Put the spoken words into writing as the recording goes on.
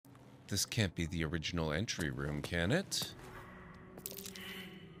This can't be the original entry room, can it?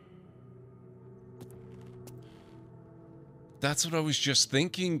 That's what I was just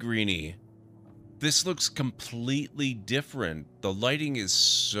thinking, Greenie. This looks completely different. The lighting is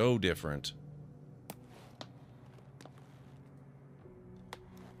so different.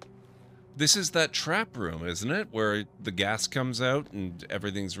 This is that trap room, isn't it? Where the gas comes out and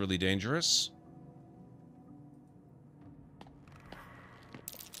everything's really dangerous.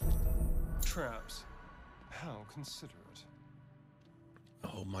 Traps. How considerate.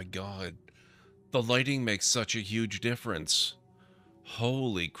 Oh my god. The lighting makes such a huge difference.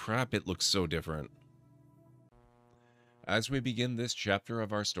 Holy crap, it looks so different. As we begin this chapter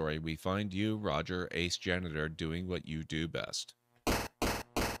of our story, we find you, Roger, ace janitor, doing what you do best.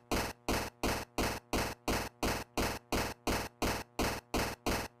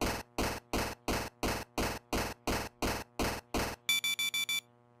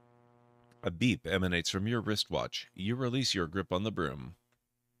 A beep emanates from your wristwatch. You release your grip on the broom.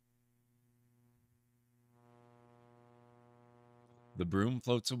 The broom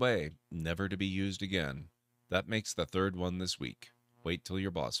floats away, never to be used again. That makes the third one this week. Wait till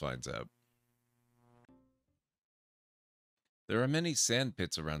your boss finds out. There are many sand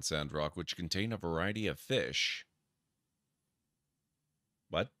pits around Sandrock which contain a variety of fish.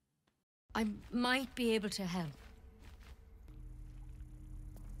 What? I might be able to help.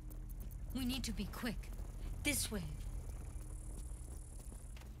 We need to be quick. This way.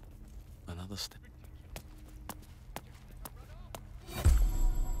 Another step.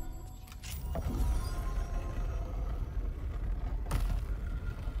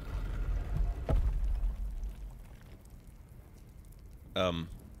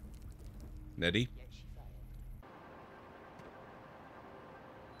 Nettie?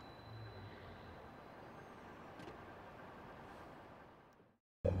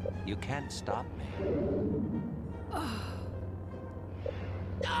 You can't stop me.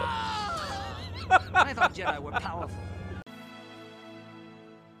 I thought Jedi were powerful.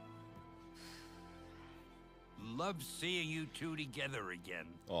 Love seeing you two together again.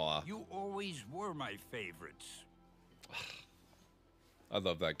 Aw. You always were my favorites. I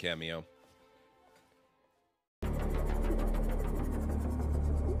love that cameo.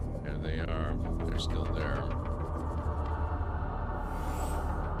 There they are. They're still there.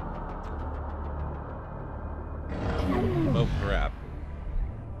 Oh crap.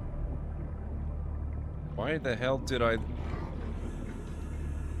 Why the hell did I...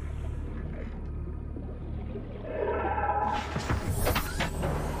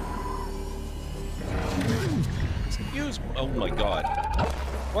 Excuse me. Oh my god.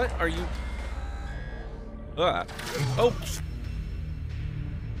 What are you... Ah. Oh!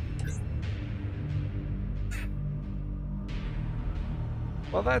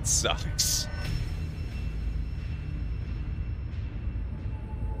 Well, that sucks.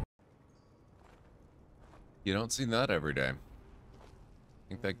 You don't see that every day. I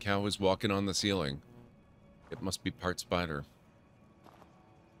think that cow is walking on the ceiling. It must be part spider.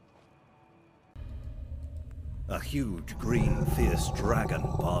 A huge, green, fierce dragon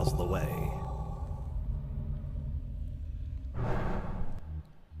bars the way.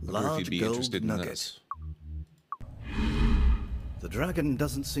 Wonder if you'd be Large interested gold in nugget. this. The dragon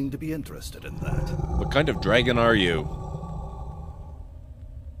doesn't seem to be interested in that. What kind of dragon are you?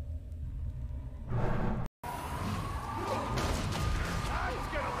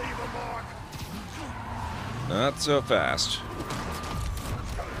 Not so fast.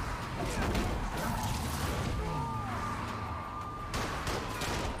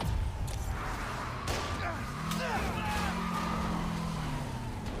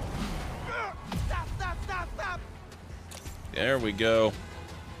 There we go.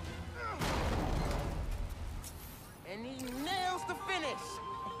 And he nails the finish.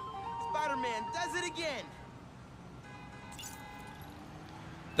 Spider-Man does it again.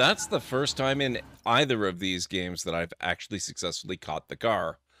 That's the first time in either of these games that I've actually successfully caught the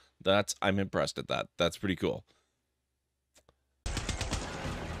car. I'm impressed at that. That's pretty cool.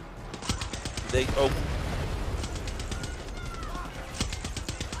 Oh.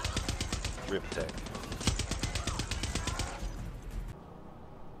 Rip tech.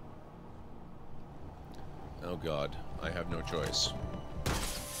 Oh god, I have no choice.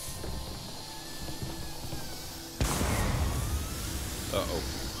 Uh-oh.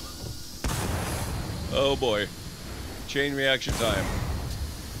 Oh boy. Chain reaction time.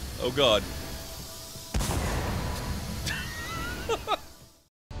 Oh god.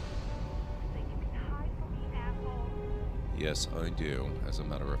 Yes, I do, as a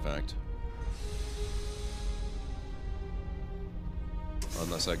matter of fact.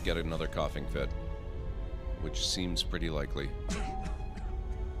 Unless I get another coughing fit, which seems pretty likely.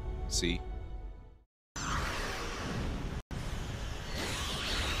 See?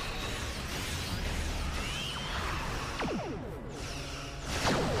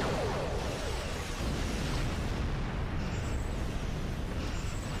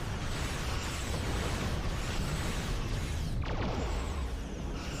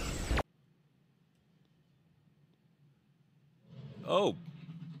 Oh.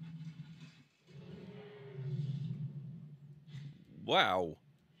 Wow.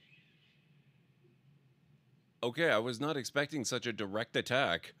 Okay, I was not expecting such a direct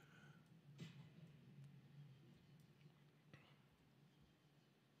attack.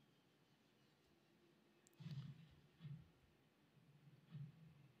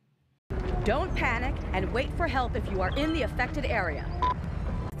 Don't panic and wait for help if you are in the affected area.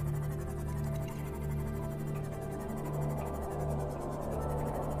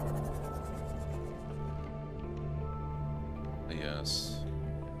 Yes.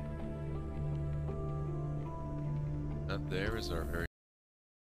 That there is our very...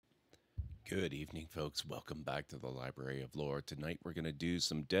 Good evening, folks. Welcome back to the Library of Lore. Tonight we're going to do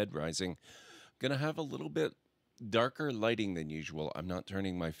some Dead Rising. Going to have a little bit darker lighting than usual. I'm not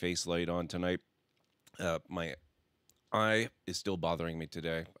turning my face light on tonight. My eye is still bothering me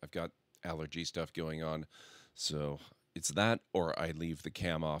today. I've got allergy stuff going on. So it's that, or I leave the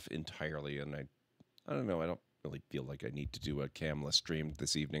cam off entirely, and I don't know, I don't really feel like I need to do a camless stream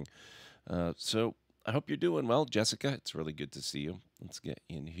this evening. So I hope you're doing well, Jessica. It's really good to see you. Let's get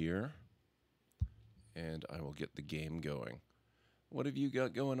in here, and I will get the game going. What have you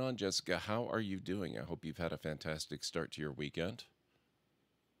got going on, Jessica? How are you doing? I hope you've had a fantastic start to your weekend.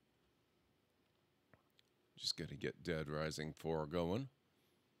 Just going to get Dead Rising 4 going.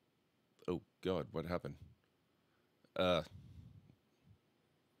 Oh, God, what happened?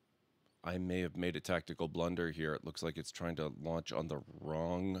 I may have made a tactical blunder here. It looks like it's trying to launch on the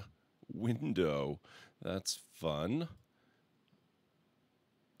wrong window. That's fun.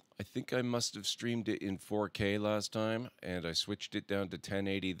 I think I must have streamed it in 4K last time, and I switched it down to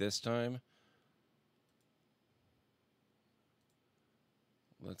 1080 this time.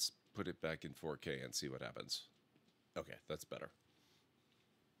 Let's put it back in 4K and see what happens. Okay, that's better.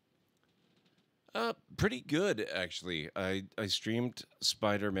 Pretty good, actually. I streamed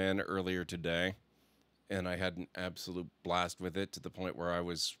Spider-Man earlier today, and I had an absolute blast with it to the point where I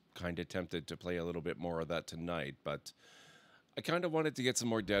was kind of tempted to play a little bit more of that tonight, but I kind of wanted to get some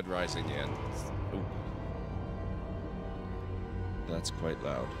more Dead Rising in. Ooh. That's quite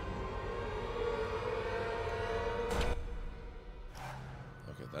loud.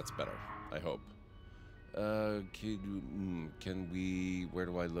 Okay, that's better, I hope. Can we... Where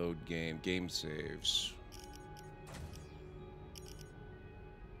do I load game? Game saves.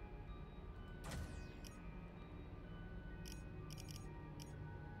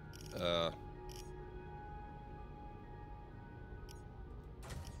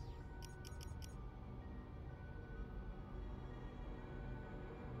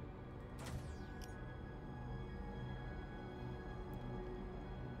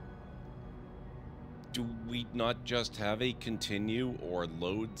 Do we not just have a continue or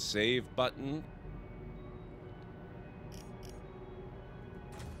load save button?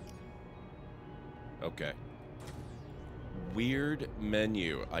 Okay. Weird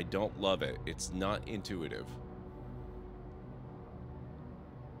menu. I don't love it. It's not intuitive.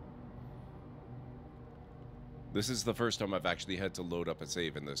 This is the first time I've actually had to load up a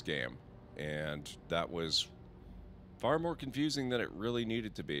save in this game, and that was far more confusing than it really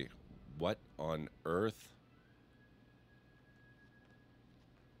needed to be. What on earth?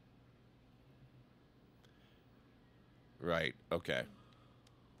 Right, okay.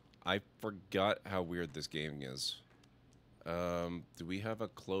 I forgot how weird this game is. Do we have a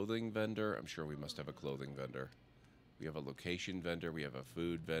clothing vendor? I'm sure we must have a clothing vendor. We have a location vendor. We have a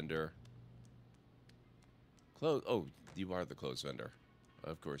food vendor. Oh, you are the clothes vendor.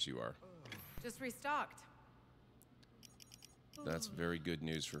 Of course you are. Just restocked. That's very good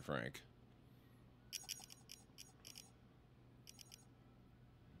news for Frank.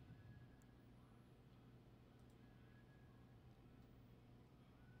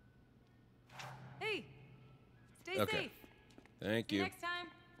 Hey, stay Okay. safe. Thank See you you. next time.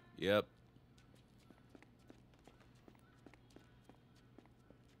 Yep.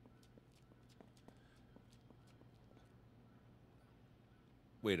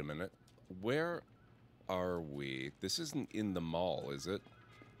 Wait a minute. Where are we? This isn't in the mall, is it?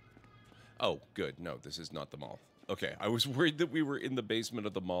 Oh, good. No, this is not the mall. Okay, I was worried that we were in the basement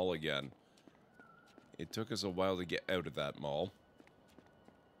of the mall again. It took us a while to get out of that mall.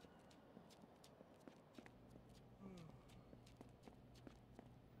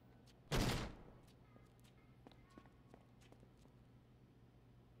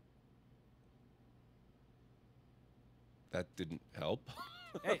 That didn't help.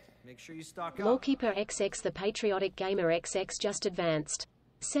 Hey, make sure you stock up. Lawkeeper XX the Patriotic Gamer XX just advanced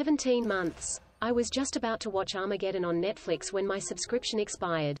 17 months. I was just about to watch Armageddon on Netflix when my subscription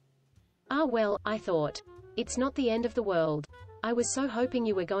expired. Ah well, I thought. It's not the end of the world. I was so hoping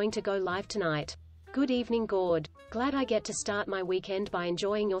you were going to go live tonight. Good evening, Gord. Glad I get to start my weekend by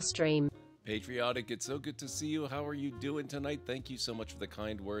enjoying your stream. Patriotic, it's so good to see you. How are you doing tonight? Thank you so much for the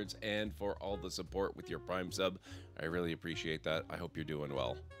kind words and for all the support with your Prime sub. I really appreciate that. I hope you're doing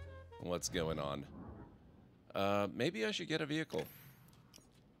well. What's going on? Maybe I should get a vehicle.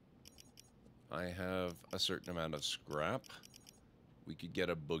 I have a certain amount of scrap. We could get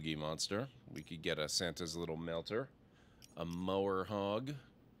a boogie monster. We could get a Santa's little melter. A mower hog.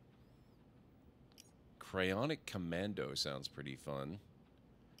 Cryonic commando sounds pretty fun.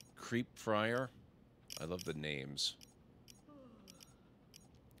 Creep fryer. I love the names.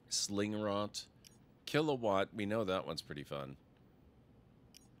 Sling rot. Kilowatt. We know that one's pretty fun.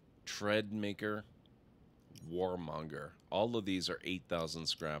 Tread maker. Warmonger. All of these are 8,000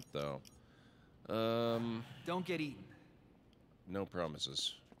 scrap though. Don't get eaten. No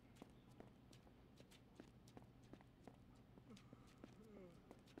promises.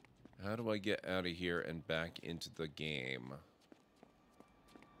 How do I get out of here and back into the game?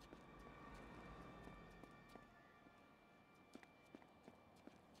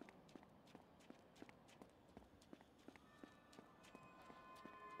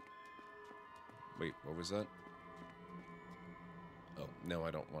 Wait, what was that? Oh, no, I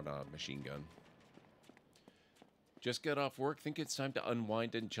don't want a machine gun. Just got off work. Think it's time to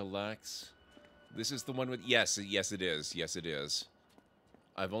unwind and chillax. This is the one with... Yes, yes it is. Yes, it is.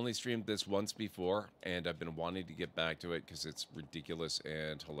 I've only streamed this once before, and I've been wanting to get back to it because it's ridiculous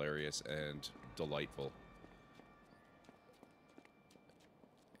and hilarious and delightful.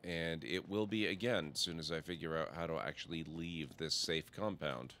 And it will be again as soon as I figure out how to actually leave this safe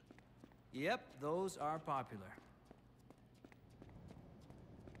compound. Yep, those are popular.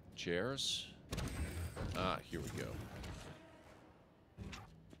 Chairs? Ah, here we go.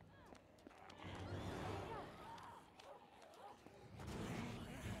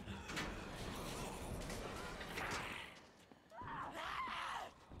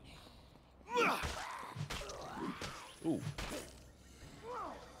 Ooh.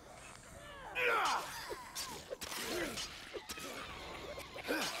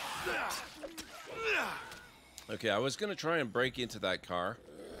 Okay, I was gonna try and break into that car,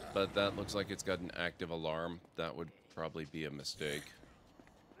 but that looks like it's got an active alarm. That would probably be a mistake.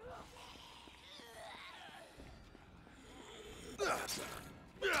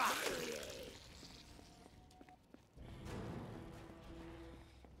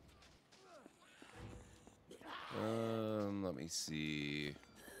 Let me see.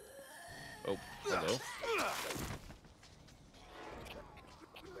 Oh, hello.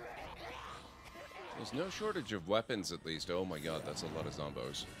 There's no shortage of weapons, at least. Oh my god, that's a lot of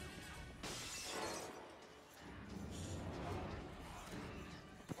zombos.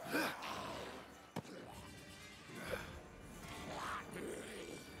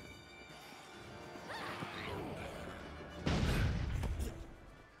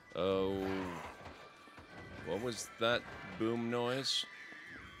 Oh. What was that boom noise?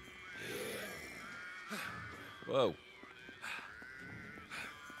 Whoa.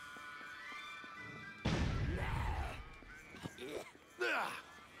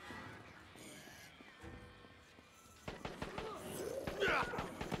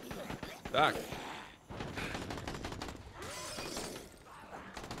 Back.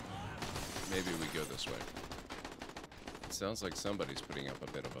 Maybe we go this way. It sounds like somebody's putting up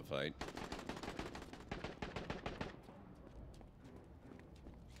a bit of a fight.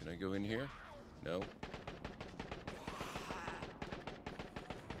 Can I go in here? No.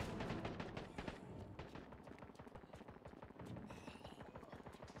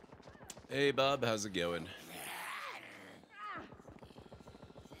 Hey Bob, how's it going?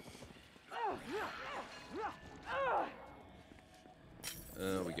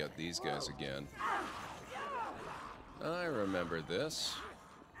 We got these guys again. I remember this.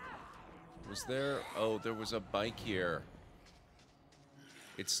 Was there... Oh, there was a bike here.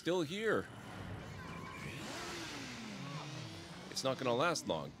 It's still here. It's not gonna last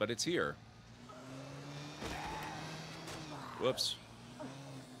long, but it's here. Whoops.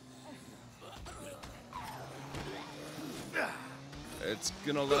 It's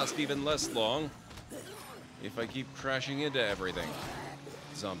gonna last even less long if I keep crashing into everything.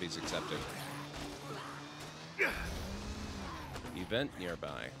 Zombies accepted. Event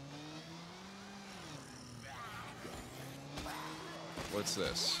nearby. What's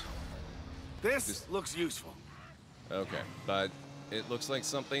this? This looks useful. Okay, but it looks like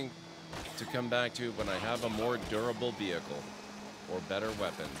something to come back to when I have a more durable vehicle. Or better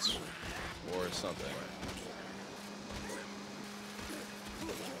weapons. Or something.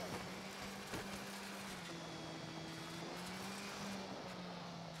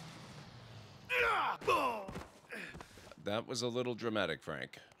 That was a little dramatic,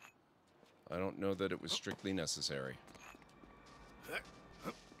 Frank. I don't know that it was strictly necessary.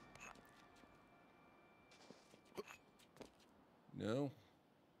 No?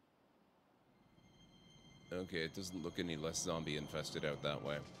 Okay, it doesn't look any less zombie infested out that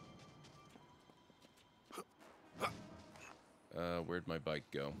way. Where'd my bike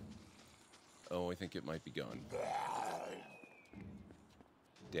go? Oh, I think it might be gone.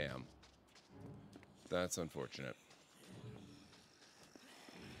 Damn. That's unfortunate.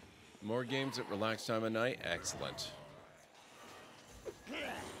 More games at relaxed time of night? Excellent.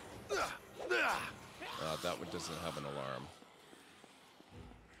 That one doesn't have an alarm.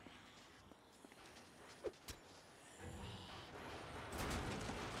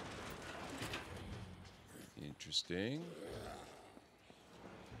 Interesting.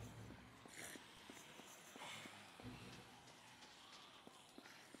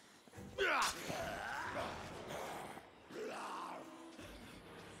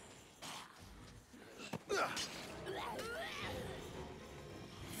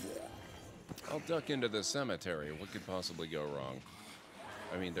 I'll duck into the cemetery. What could possibly go wrong?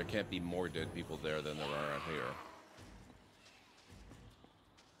 I mean, there can't be more dead people there than there are out here.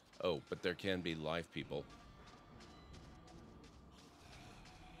 Oh, but there can be live people.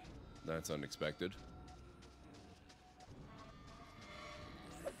 That's unexpected.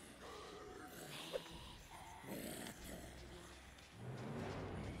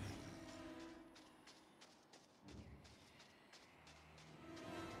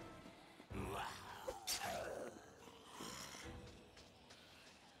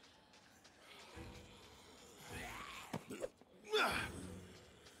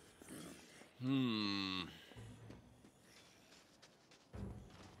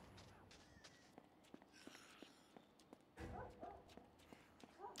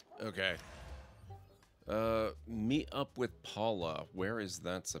 Okay. Meet up with Paula. Where is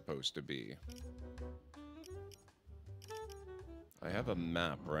that supposed to be? I have a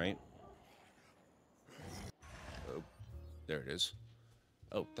map, right? Oh, there it is.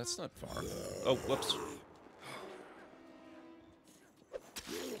 Oh, that's not far. Oh, whoops.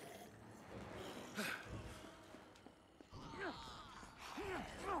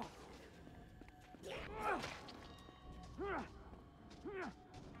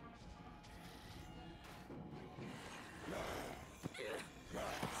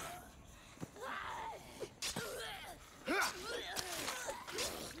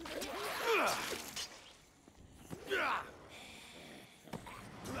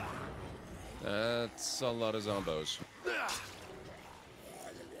 That's a lot of zombos.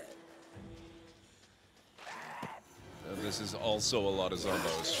 This is also a lot of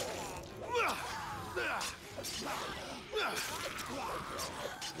zombos.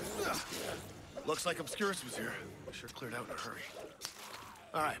 Looks like Obscurus was here. Sure cleared out in a hurry.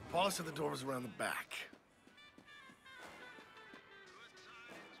 All right, Paula said the door was around the back.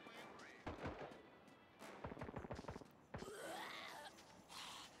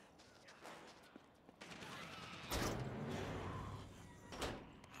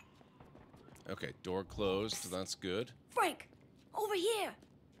 Okay, door closed. That's good. Frank, over here.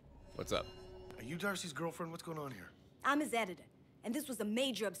 What's up? Are you Darcy's girlfriend? What's going on here? I'm his editor, and this was a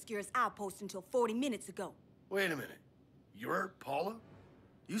major Obscurus outpost until 40 minutes ago. Wait a minute. You're Paula?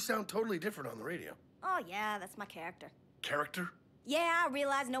 You sound totally different on the radio. Oh, yeah, that's my character. Character? Yeah, I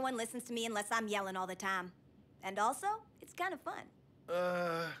realize no one listens to me unless I'm yelling all the time. And also, it's kind of fun.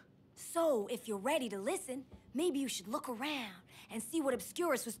 So, if you're ready to listen, maybe you should look around and see what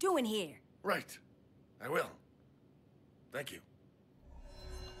Obscurus was doing here. Right. I will. Thank you.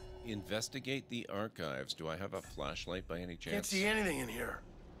 Investigate the archives. Do I have a flashlight by any chance? Can't see anything in here.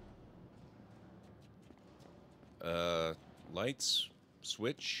 Lights,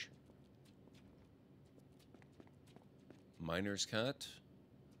 switch, miner's cut,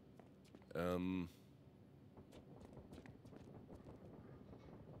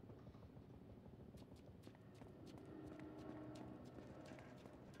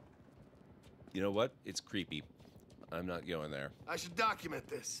 you know what? It's creepy. I'm not going there. I should document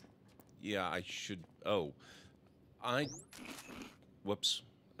this. Yeah, I should. Oh, whoops.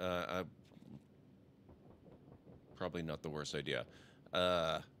 Probably not the worst idea.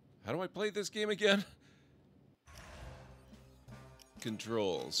 How do I play this game again?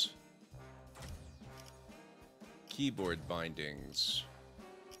 Controls. Keyboard bindings.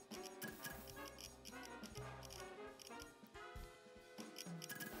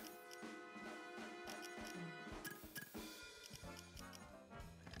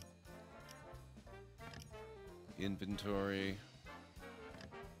 Inventory.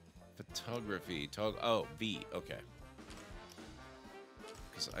 Photography. Oh, V. Okay.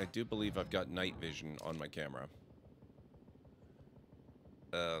 Because I do believe I've got night vision on my camera.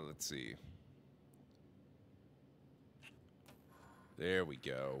 Let's see. There we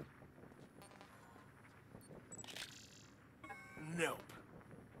go. Nope.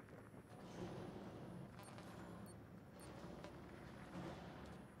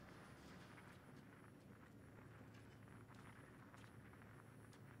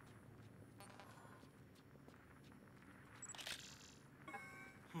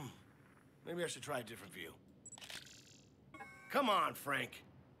 Maybe I should try a different view. Come on, Frank.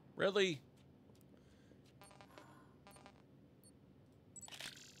 Really?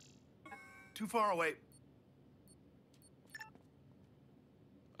 Too far away.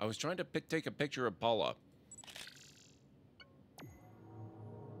 I was trying to take a picture of Paula.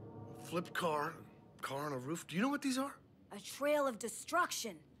 Flipped car on a roof. Do you know what these are? A trail of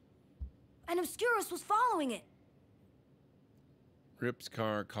destruction. And Obscurus was following it. Ripped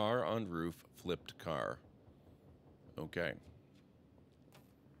car on roof, flipped car. Okay.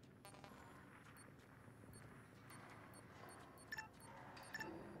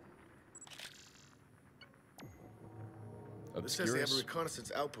 This says they have a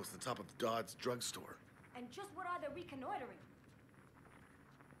reconnaissance outpost at the top of the Dodds drugstore. And just what are they reconnoitering?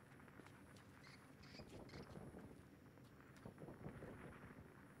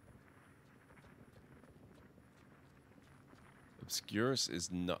 Obscurus is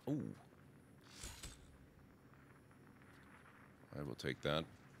not. Ooh. I will take that.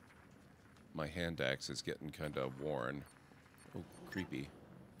 My hand axe is getting kind of worn. Oh, creepy.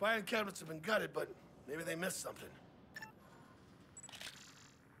 Filing cabinets have been gutted, but maybe they missed something.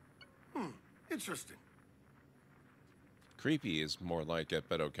 Interesting. Creepy is more like it,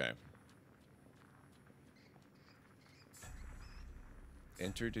 but okay.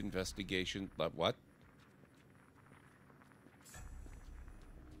 Entered investigation. What?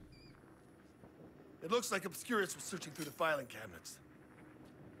 It looks like Obscurus was searching through the filing cabinets.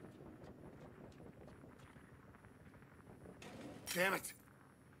 Damn it.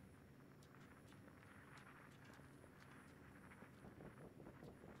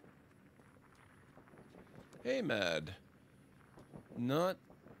 Hey, Mad. Not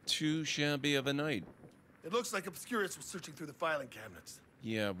too shabby of a night. It looks like Obscurus was searching through the filing cabinets.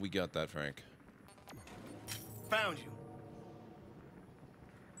 Yeah, we got that, Frank. Found you.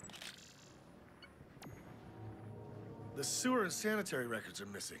 The sewer and sanitary records are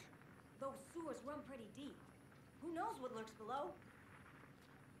missing. Those sewers run pretty deep. Who knows what lurks below?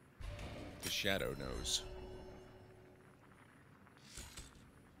 The shadow knows.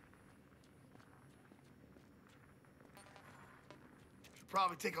 Should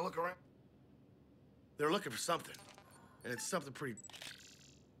probably take a look around. They're looking for something, and it's something pretty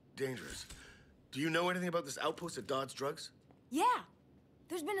dangerous. Do you know anything about this outpost at Dodds Drugs? Yeah.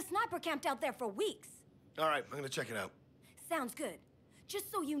 There's been a sniper camped out there for weeks. All right, I'm gonna check it out. Sounds good.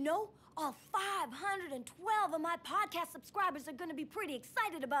 Just so you know, all 512 of my podcast subscribers are gonna be pretty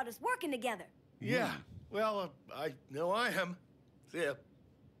excited about us working together. Yeah, well, I know I am. See ya.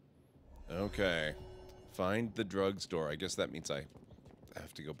 Okay. Find the drugstore. I guess that means I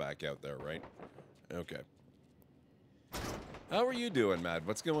have to go back out there, right? Okay. How are you doing, Matt?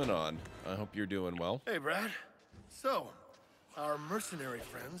 What's going on? I hope you're doing well. Hey, Brad. So, our mercenary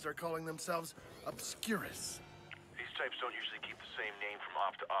friends are calling themselves Obscurus. These types don't usually keep the same name from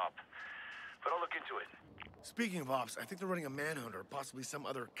op to op, but I'll look into it. Speaking of ops, I think they're running a manhunt or possibly some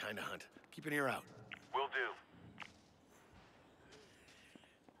other kind of hunt. Keep an ear out. Will do.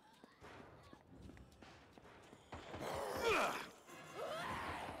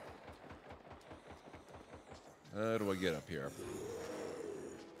 How do I get up here?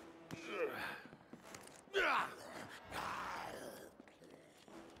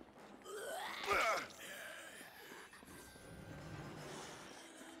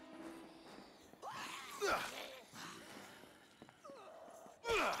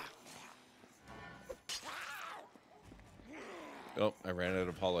 Oh, I ran out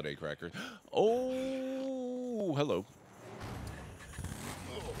of holiday crackers. Oh, hello.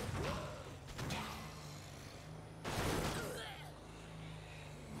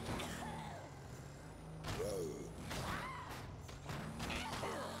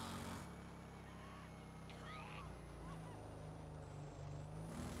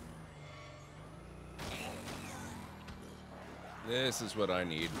 This is what I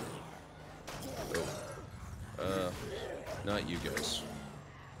need. Oh. Not you guys.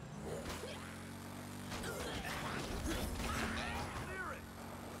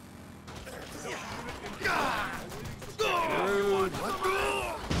 Rude.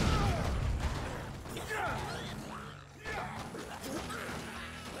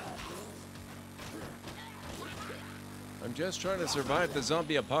 I'm just trying to survive the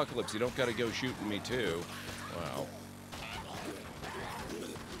zombie apocalypse. You don't gotta go shooting me too. Wow.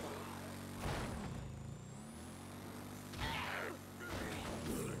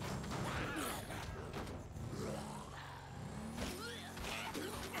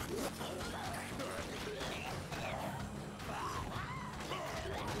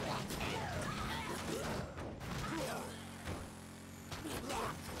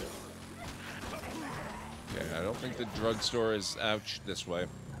 Okay, I don't think the drugstore is ouch this way.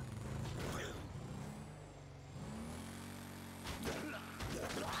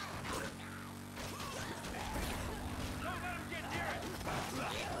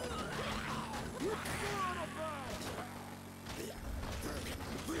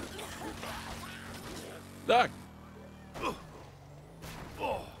 Ah!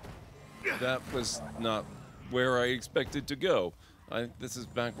 That was not where I expected to go. This is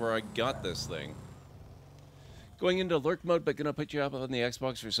back where I got this thing. Going into lurk mode, but gonna put you up on the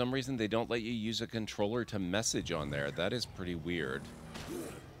Xbox. For some reason, they don't let you use a controller to message on there. That is pretty weird.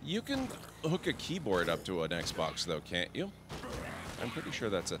 You can hook a keyboard up to an Xbox, though, can't you? I'm pretty sure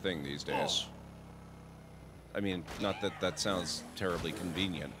that's a thing these days. I mean, not that that sounds terribly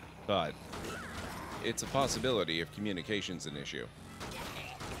convenient, but it's a possibility if communication's an issue.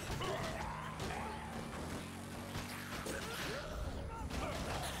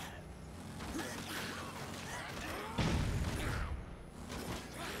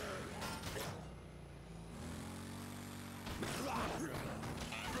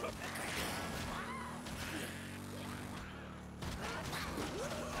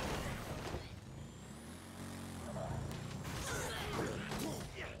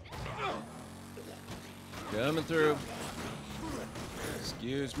 Coming through.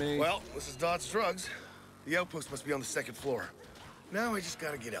 Excuse me. Well, this is Dod's Drugs. The outpost must be on the second floor. Now I just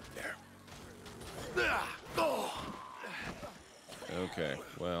gotta get up there. Okay,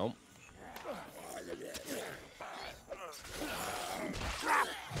 well.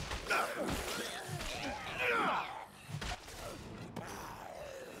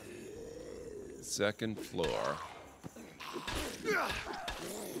 Second floor.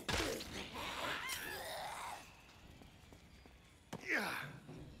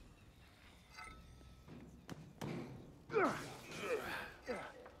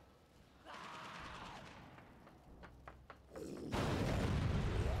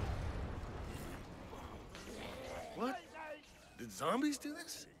 What? Did zombies do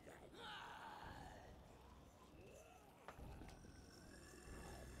this?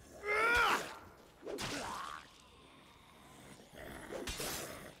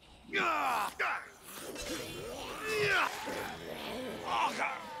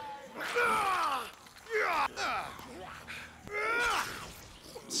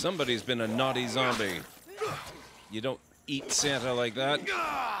 Somebody's been a naughty zombie. You don't eat Santa like that.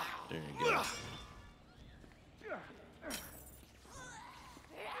 There you go.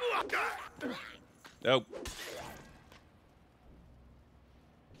 Nope.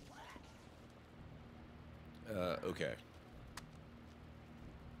 Okay.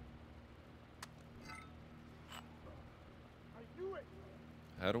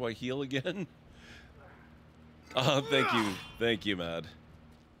 How do I heal again? Oh, thank you. Thank you, Mad.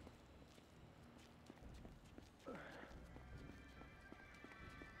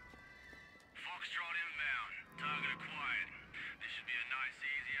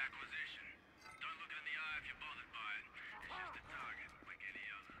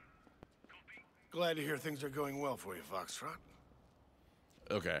 Glad to hear things are going well for you, Foxtrot.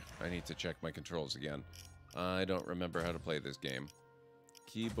 Okay, I need to check my controls again. I don't remember how to play this game.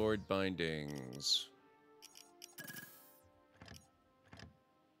 Keyboard bindings.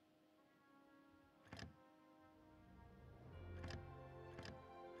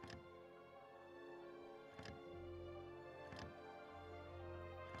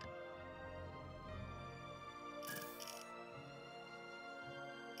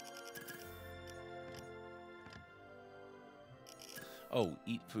 Oh,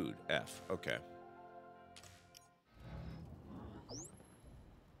 eat food. F. Okay.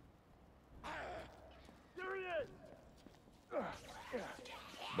 There he is.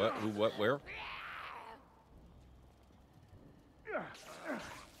 What? Who? What? Where?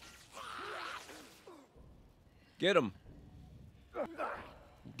 Get him.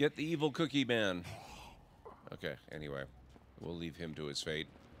 Get the evil cookie man. Okay, anyway. We'll leave him to his fate.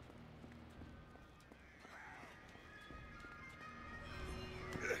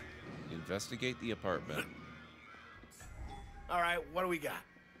 Investigate the apartment. All right, what do we got?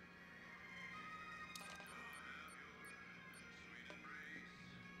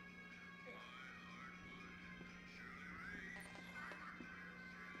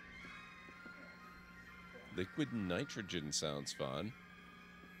 Liquid nitrogen sounds fun.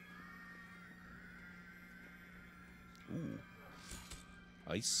 Ooh.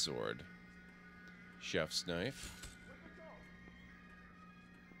 Ice sword. Chef's knife.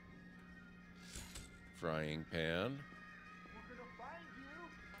 Frying pan.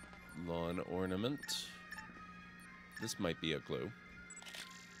 Lawn ornament. This might be a clue.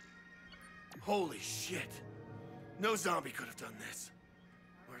 Holy shit. No zombie could have done this.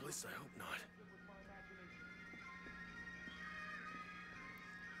 Or at least I hope not.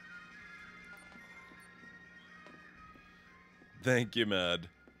 Thank you, Mad.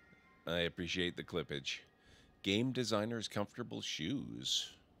 I appreciate the clippage. Game designer's comfortable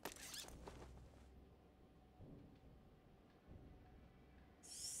shoes.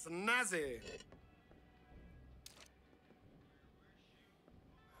 Snazzy.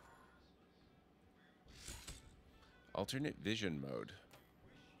 Alternate vision mode.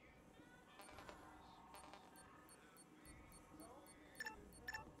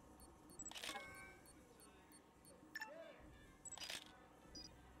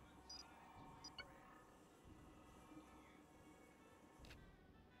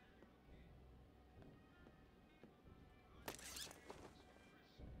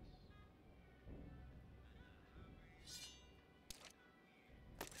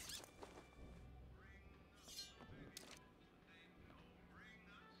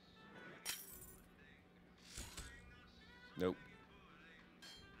 Nope.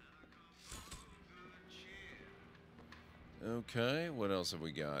 Okay, what else have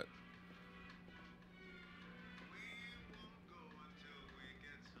we got?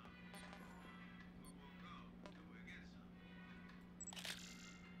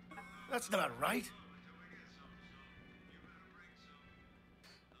 That's not right.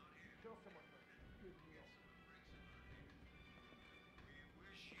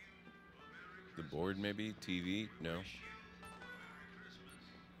 The board, maybe? TV? No.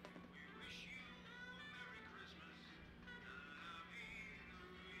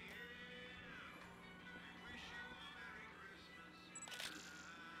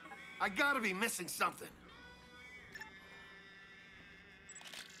 I gotta be missing something.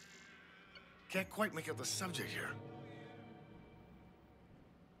 Can't quite make out the subject here.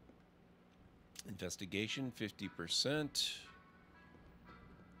 Investigation, 50%.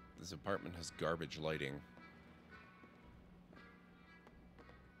 This apartment has garbage lighting.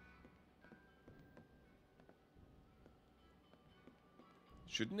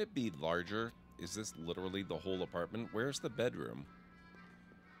 Shouldn't it be larger? Is this literally the whole apartment? Where's the bedroom?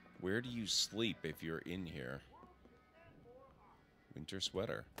 Where do you sleep if you're in here? Winter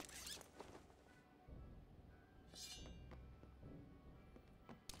sweater.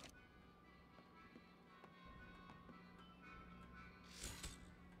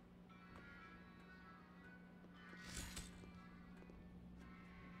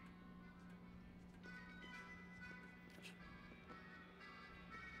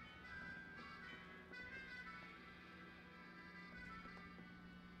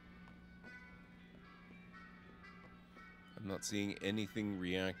 I'm not seeing anything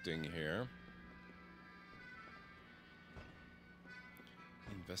reacting here.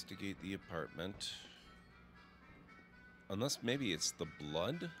 Investigate the apartment. Unless maybe it's the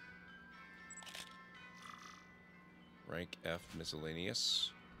blood? Rank F,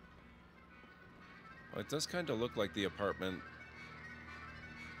 miscellaneous. Well, it does kind of look like the apartment.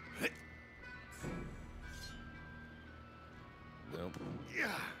 Nope. Yeah.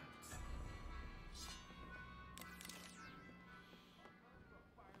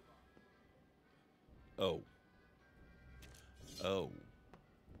 Oh. Oh.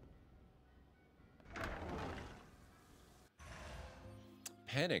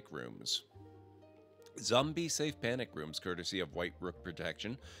 Panic rooms. Zombie-safe panic rooms, courtesy of White Rook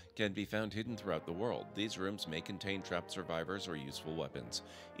Protection, can be found hidden throughout the world. These rooms may contain trapped survivors or useful weapons.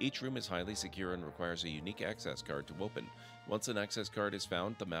 Each room is highly secure and requires a unique access card to open. Once an access card is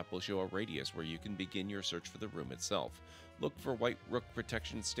found, the map will show a radius where you can begin your search for the room itself. Look for White Rook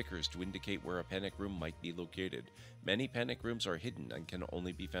Protection stickers to indicate where a panic room might be located. Many panic rooms are hidden and can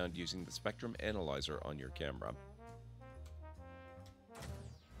only be found using the spectrum analyzer on your camera.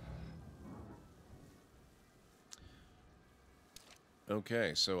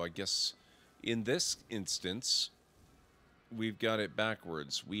 Okay, so I guess in this instance, we've got it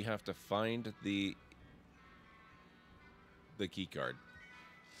backwards. We have to find the key card,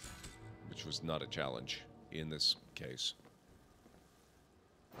 which was not a challenge in this case.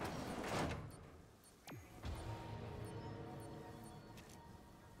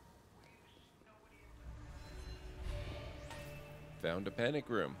 Found a panic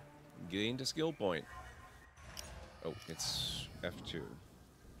room. Gained a skill point. Oh, it's F2.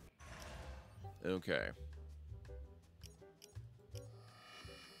 Okay.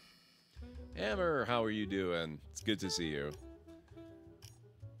 Hammer, how are you doing? It's good to see you.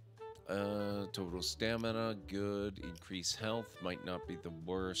 Total stamina, good. Increase health, might not be the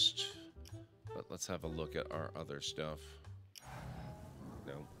worst. But let's have a look at our other stuff.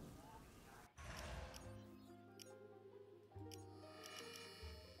 No.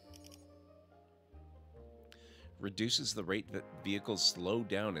 Reduces the rate that vehicles slow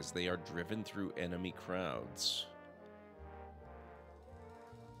down as they are driven through enemy crowds.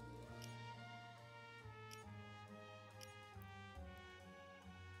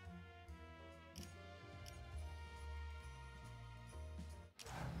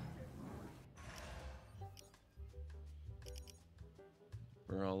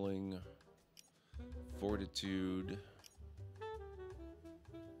 Brawling, fortitude,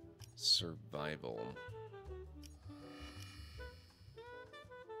 survival.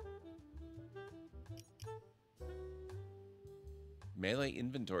 Melee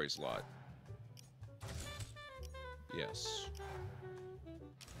inventory slot. Yes.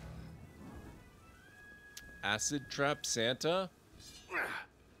 Acid trap Santa?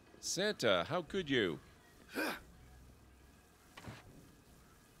 Santa, how could you?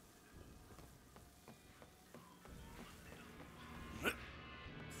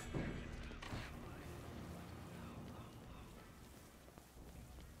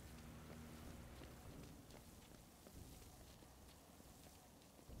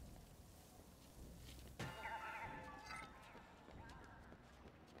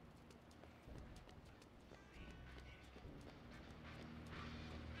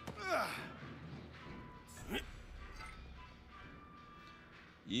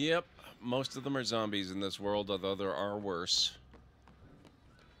 Yep, most of them are zombies in this world, although there are worse.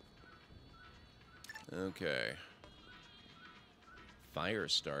 Okay. Fire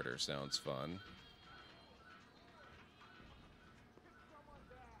starter sounds fun.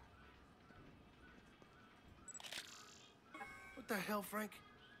 What the hell, Frank?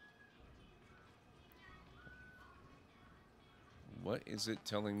 What is it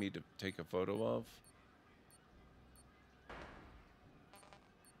telling me to take a photo of?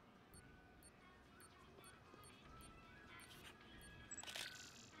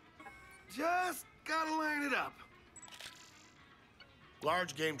 Just gotta line it up.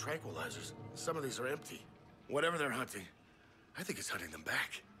 Large game tranquilizers. Some of these are empty. Whatever they're hunting, I think it's hunting them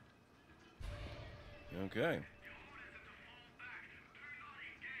back. Okay.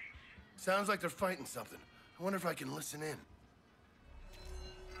 Sounds like they're fighting something. I wonder if I can listen in.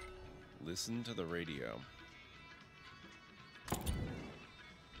 Listen to the radio.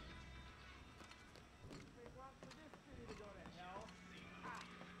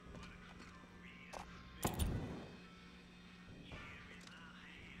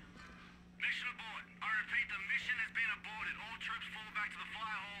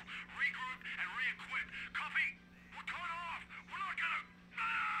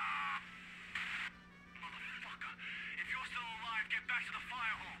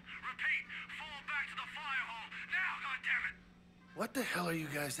 What the hell are you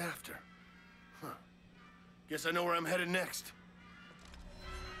guys after? Huh. Guess I know where I'm headed next.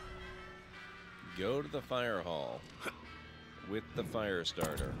 Go to the fire hall with the fire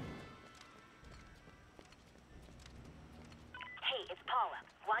starter. Hey, it's Paula.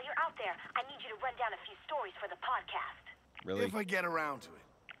 While you're out there, I need you to run down a few stories for the podcast. Really? If I get around to it.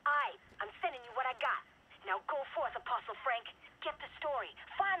 I'm sending you what I got. Now go forth, Apostle Frank. Get the story.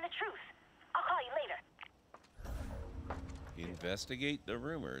 Find the truth. I'll call you later. Investigate the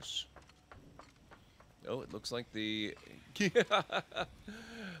rumors. Oh, it looks like the...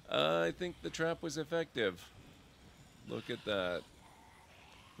 I think the trap was effective. Look at that.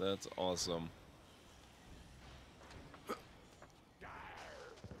 That's awesome.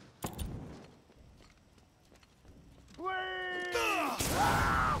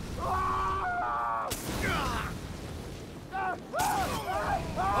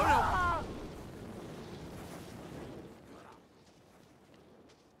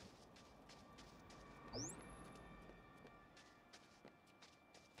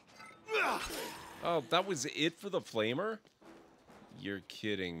 Oh, that was it for the flamer? You're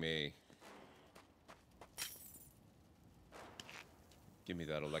kidding me. Give me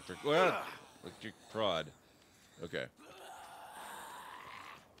that electric. Ah, electric prod. Okay.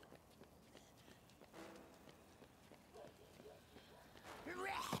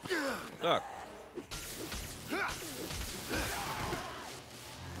 Fuck.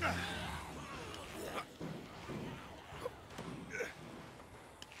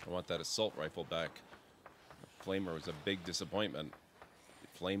 I want that assault rifle back. The flamer was a big disappointment. It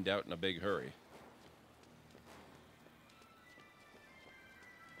flamed out in a big hurry.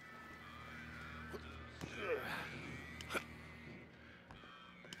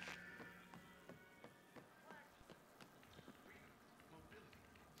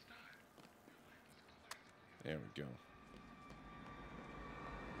 There we go.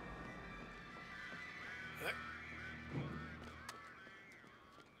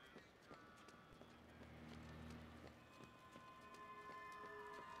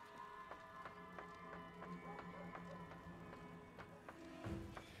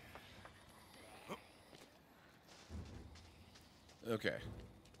 Okay.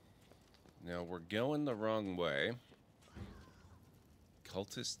 Now we're going the wrong way.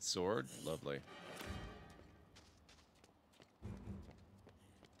 Cultist sword? Lovely.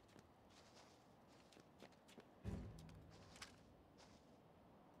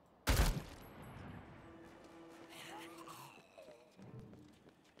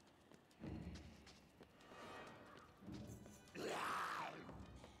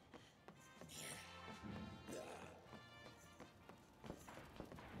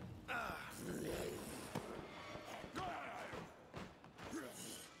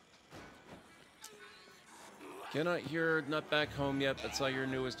 Cannot hear, not back home yet, but saw your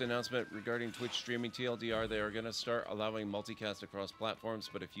newest announcement regarding Twitch streaming TLDR. They are going to start allowing multicast across platforms,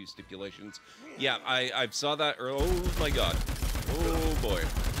 but a few stipulations. Yeah, I saw that earlier. Oh my god. Oh boy.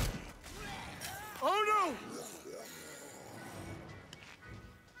 Oh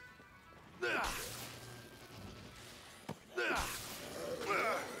no!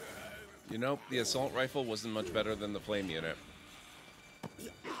 You know, the assault rifle wasn't much better than the flame unit.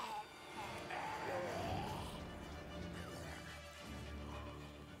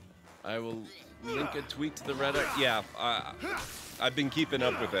 I will link a tweet to the Reddit. Yeah, I've been keeping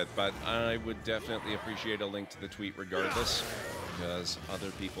up with it, but I would definitely appreciate a link to the tweet regardless, because other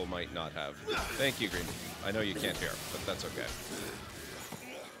people might not have. Thank you, Green. I know you can't hear, but that's okay.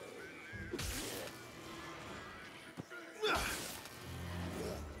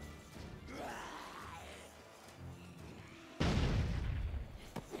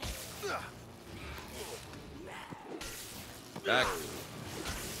 Back.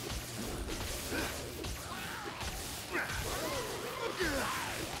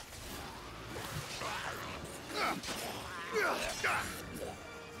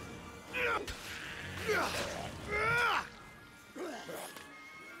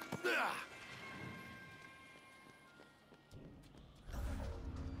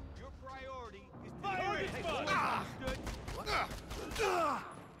 Your priority is to fire.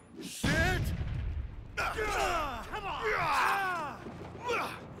 Shit! Come on!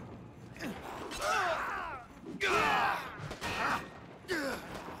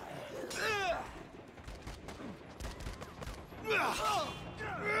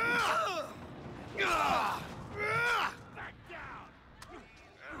 Back down!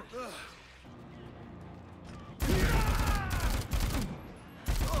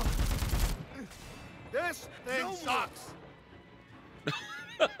 This thing sucks!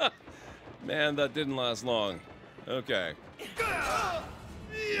 Man, that didn't last long. Okay.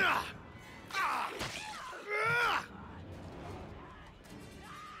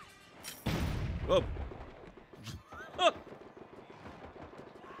 Whoa.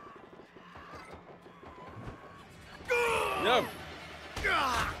 No.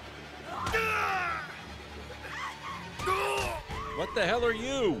 What the hell are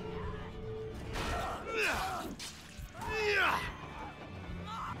you?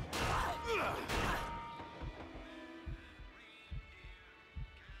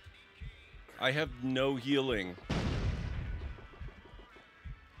 I have no healing.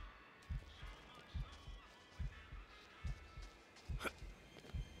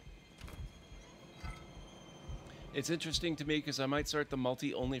 It's interesting to me because I might start the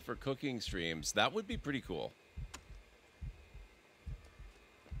multi only for cooking streams. That would be pretty cool.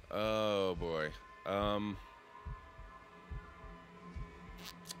 Oh boy. Oh.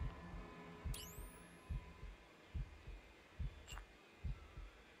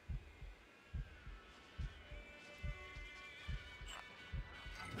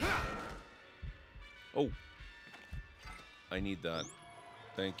 I need that.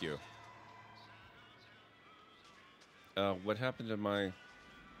 Thank you. What happened to my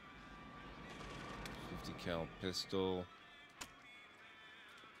 50 cal pistol?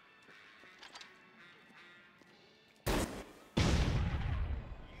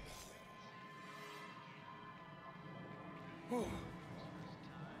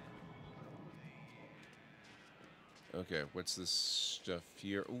 Okay, what's this stuff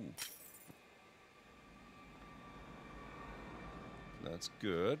here? Ooh. That's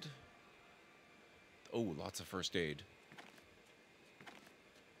good. Oh, lots of first aid.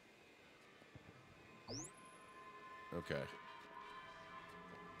 Okay.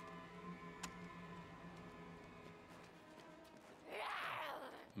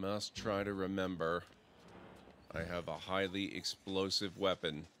 Must try to remember. I have a highly explosive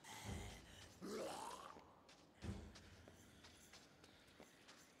weapon.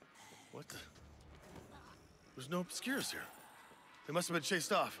 What the? There's no obscures here. They must have been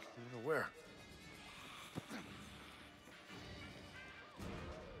chased off. I don't know where.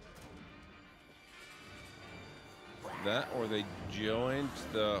 That or they joined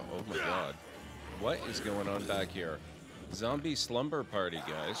the... Oh my god. What is going on back here? Zombie slumber party,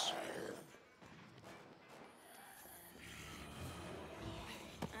 guys.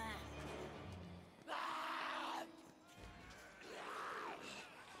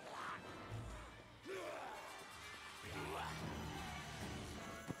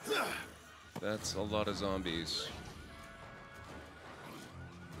 That's a lot of zombies.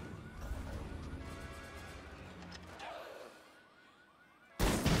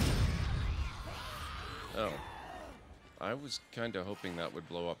 Oh. I was kind of hoping that would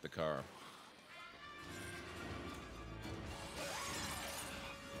blow up the car.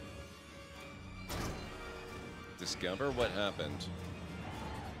 Discover what happened.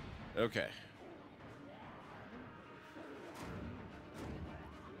 Okay.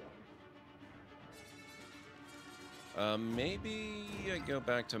 Maybe I go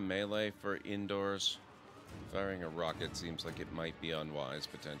back to melee for indoors. Firing a rocket seems like it might be unwise,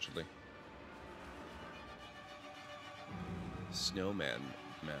 potentially. Snowman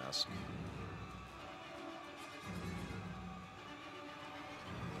mask.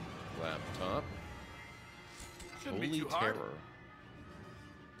 Laptop. Shouldn't be Holy too hard. terror.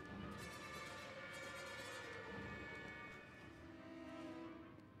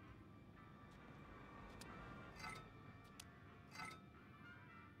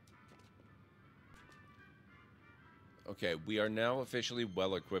 Okay, we are now officially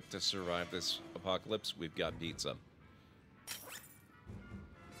well equipped to survive this apocalypse. We've got pizza.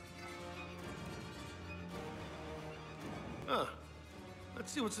 Huh.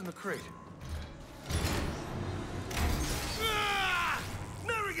 Let's see what's in the crate. Ah!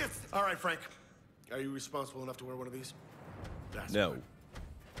 Never gets... All right, Frank. Are you responsible enough to wear one of these? That's No.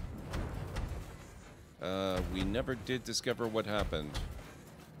 We never did discover what happened.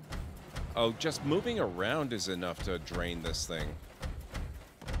 Oh, just moving around is enough to drain this thing.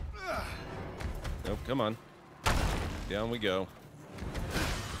 Nope, come on. Down we go.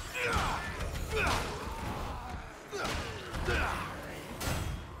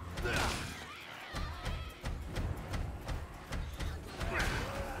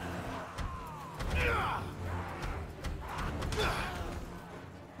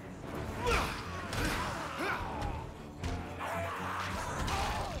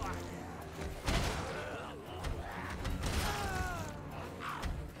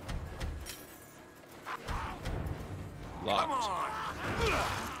 Locked.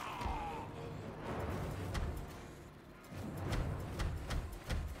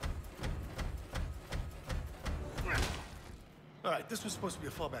 All right, this was supposed to be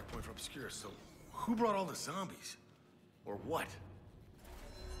a fallback point for obscure, so who brought all the zombies? Or what?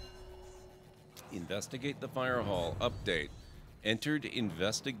 Investigate the fire hall. Update. Entered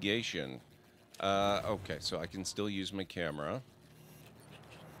investigation. Okay, so I can still use my camera.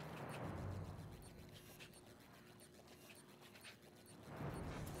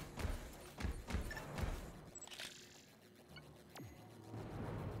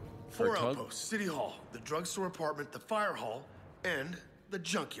 Four outposts: City Hall, the drugstore apartment, the fire hall, and the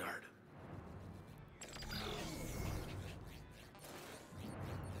junkyard.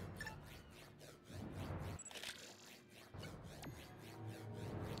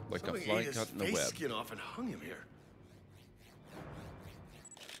 Like Somebody a fly ate his cut in the face web. skin off and hung him here.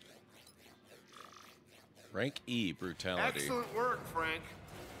 Rank E, brutality. Excellent work, Frank.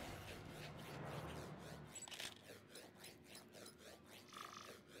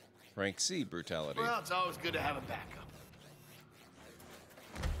 Rank C, brutality. Well, it's always good to have a backup.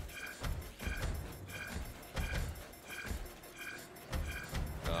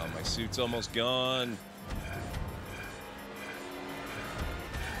 My suit's almost gone.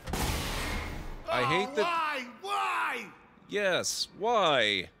 I hate that. Why? Why? Yes,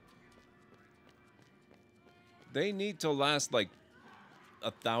 why? They need to last like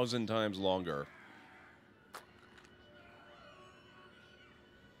 1,000 times longer.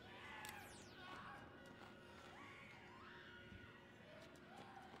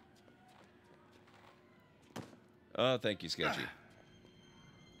 Oh, thank you, Sketchy.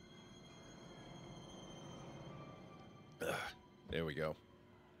 There we go.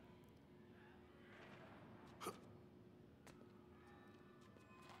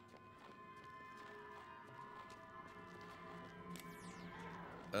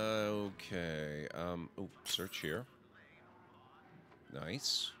 Okay. Oh, search here.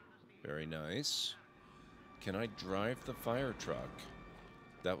 Nice. Very nice. Can I drive the fire truck?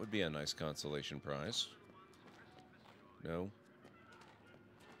 That would be a nice consolation prize. No?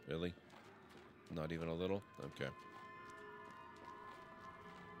 Really? Not even a little? Okay.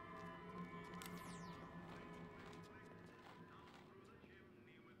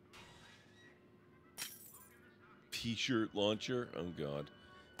 T-shirt launcher? Oh god.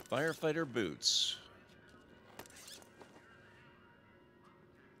 Firefighter boots.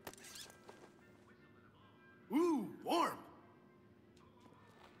 Ooh, warm.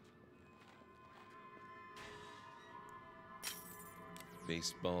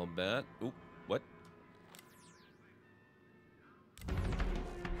 Baseball bat. Oop, what?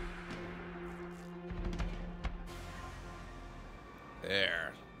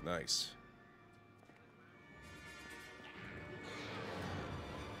 There. Nice.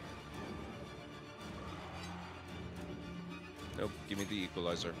 Nope, give me the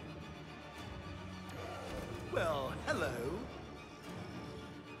equalizer. Well, hello.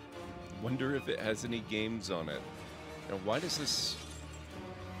 Wonder if it has any games on it. Now, why does this...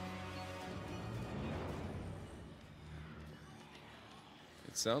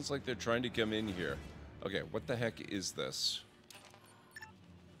 It sounds like they're trying to come in here. Okay, what the heck is this?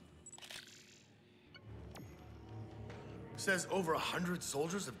 Says over 100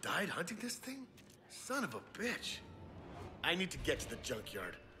 soldiers have died hunting this thing? Son of a bitch. I need to get to the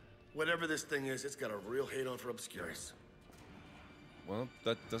junkyard. Whatever this thing is, it's got a real hate-on for Obscurus. Well,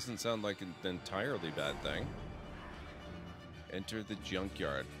 that doesn't sound like an entirely bad thing. Enter the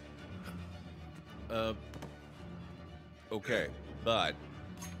junkyard. Okay, but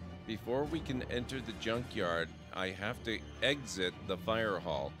before we can enter the junkyard, I have to exit the fire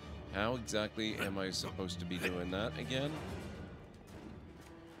hall. How exactly am I supposed to be doing that again?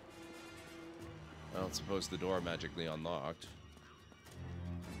 I don't suppose the door magically unlocked.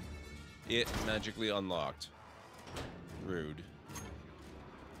 It magically unlocked. Rude.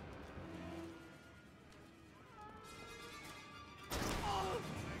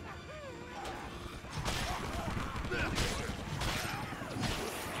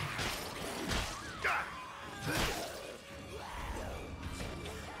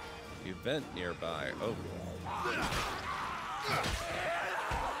 Event nearby. Oh.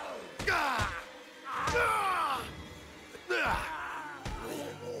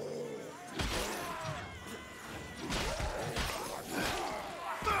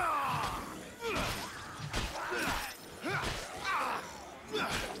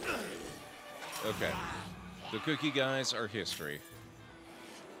 Okay. The cookie guys are history.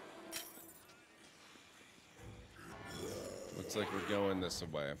 Looks like we're going this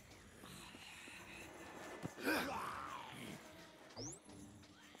way.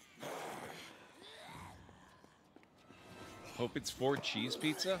 Hope it's 4 cheese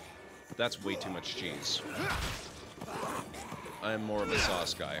pizza? That's way too much cheese. I'm more of a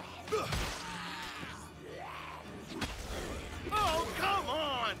sauce guy. Oh, come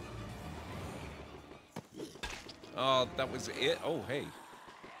on! Oh, that was it? Oh, hey.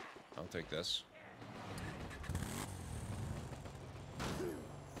 I'll take this.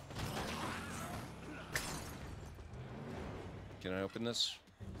 Can I open this?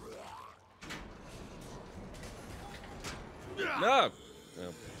 No!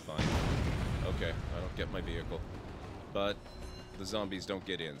 Oh, fine. Okay, I don't get my vehicle. But the zombies don't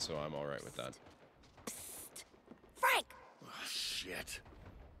get in, so I'm alright with that. Frank! Oh, shit.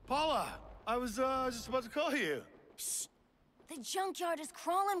 Paula, I was just about to call you. Psst. The junkyard is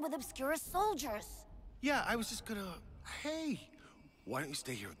crawling with Obscurus soldiers. Yeah, I was just gonna... Hey, why don't you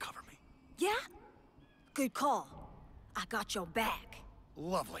stay here and cover me? Yeah? Good call. I got your back.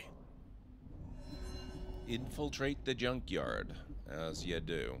 Lovely. Infiltrate the junkyard, as you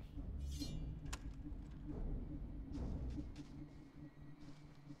do.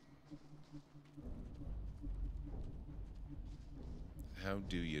 How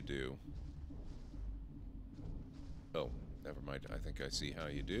do you do? Oh, never mind. I think I see how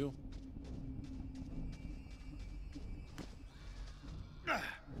you do. I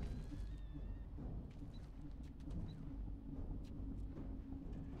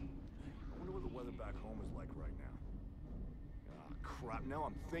wonder what the weather back home is like right now. Ah, crap. Now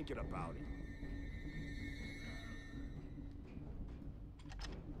I'm thinking about it.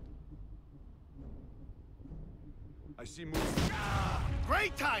 I see moves. Ah,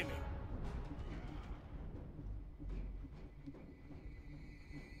 great timing!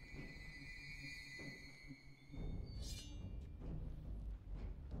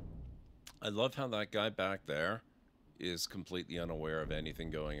 I love how that guy back there is completely unaware of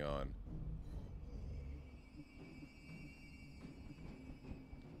anything going on.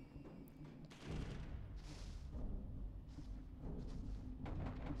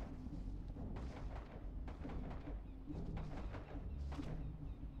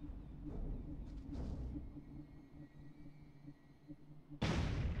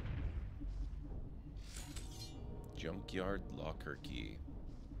 Junkyard locker key.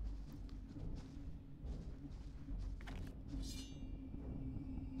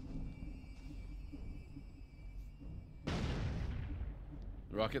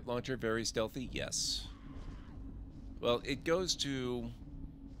 Rocket launcher very stealthy? Yes. Well, it goes to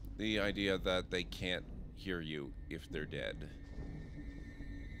the idea that they can't hear you if they're dead.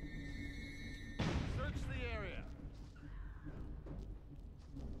 Search the area.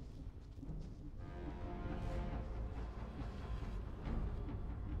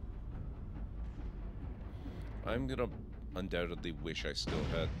 I'm gonna undoubtedly wish I still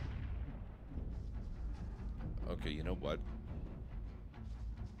had... Okay, you know what?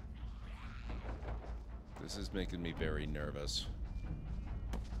 This is making me very nervous.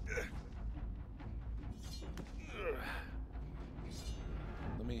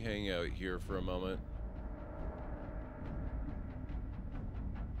 Let me hang out here for a moment.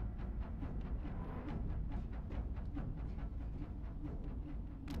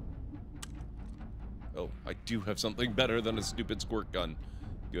 Oh, I do have something better than a stupid squirt gun.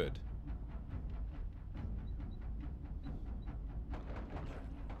 Good.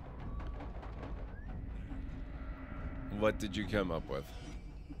 What did you come up with?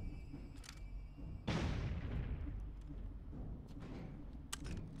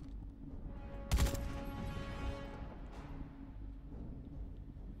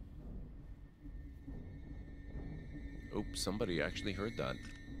 Oh, somebody actually heard that.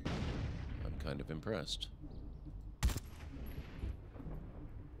 I'm kind of impressed.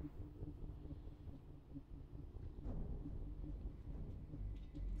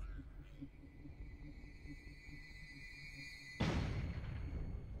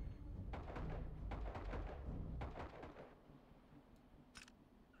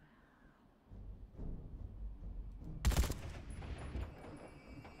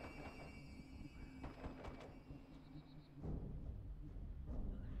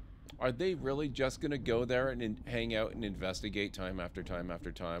 Are they really just going to go there and hang out and investigate time after time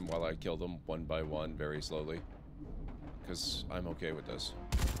after time while I kill them one by one very slowly? Because I'm okay with this.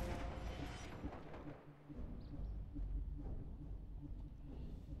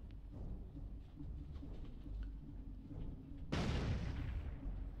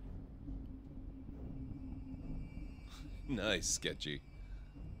 Nice, sketchy.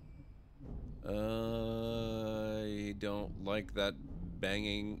 I don't like that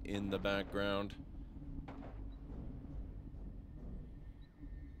banging in the background.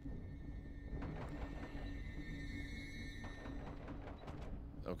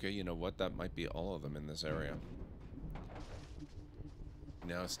 Okay, you know what? That might be all of them in this area.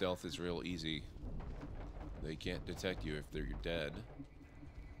 Now stealth is real easy. They can't detect you if they're dead.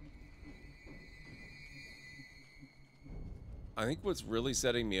 I think what's really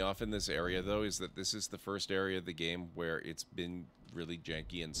setting me off in this area, though, is that this is the first area of the game where it's been really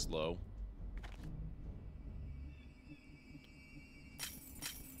janky and slow.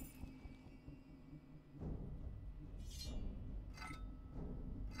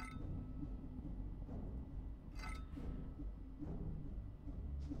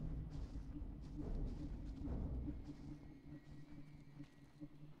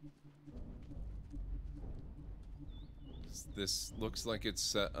 This looks like it's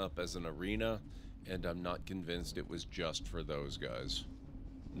set up as an arena, and I'm not convinced it was just for those guys.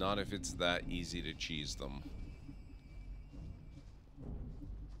 Not if it's that easy to cheese them.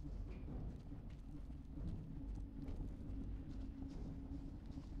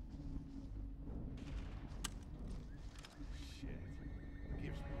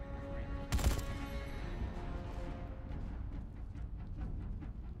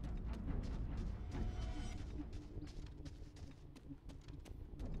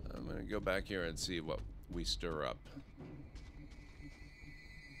 go back here and see what we stir up.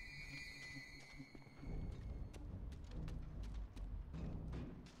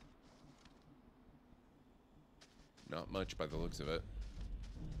 Not much by the looks of it.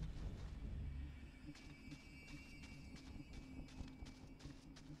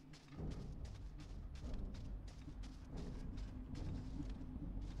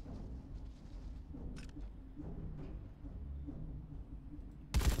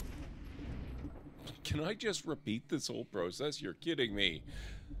 Can I just repeat this whole process? You're kidding me.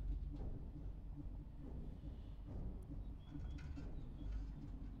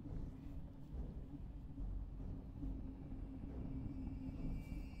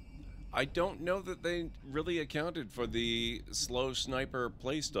 I don't know that they really accounted for the slow sniper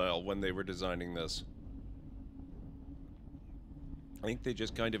playstyle when they were designing this. I think they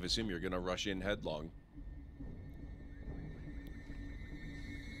just kind of assume you're going to rush in headlong.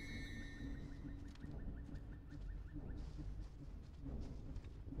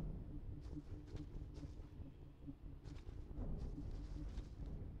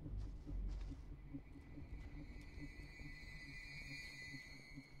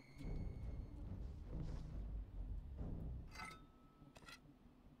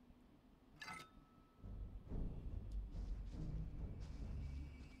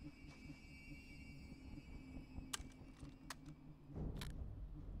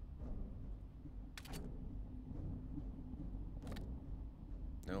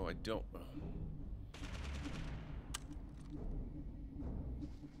 No, I don't.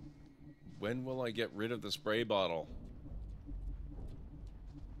 When will I get rid of the spray bottle?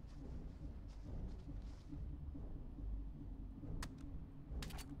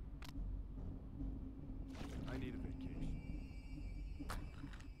 I need a vacation.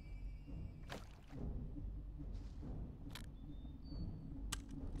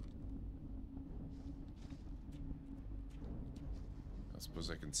 I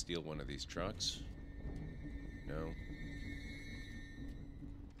suppose I can steal one of these trucks. No.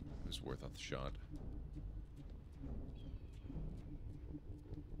 It was worth a shot.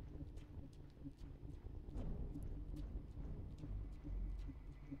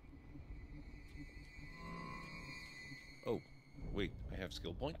 Oh, wait, I have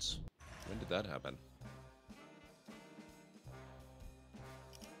skill points? When did that happen?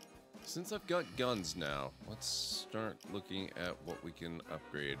 Since I've got guns now, let's start looking at what we can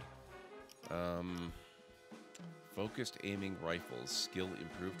upgrade. Focused aiming rifles. Skill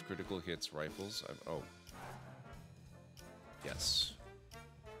improved critical hits rifles. Oh. Yes.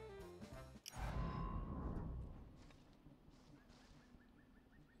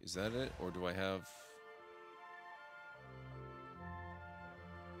 Is that it? Or do I have...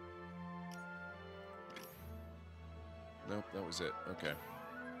 Nope, that was it. Okay.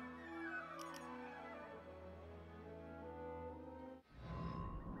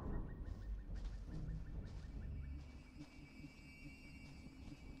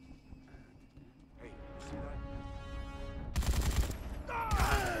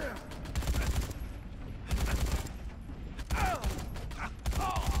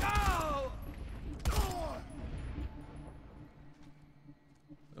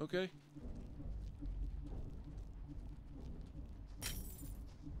 Okay.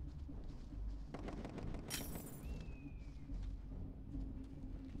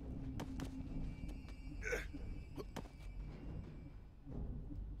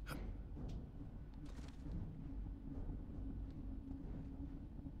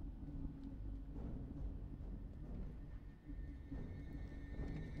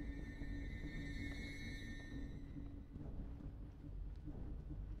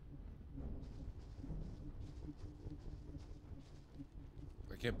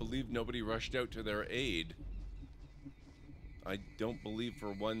 I can't believe nobody rushed out to their aid. I don't believe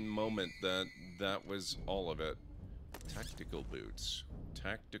for one moment that that was all of it. Tactical boots.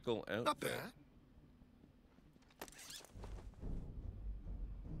 Tactical outfit. Not bad.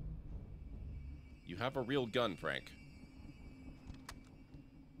 You have a real gun, Frank.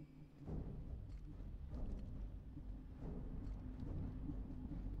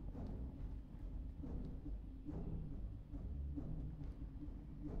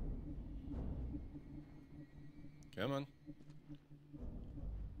 Come on.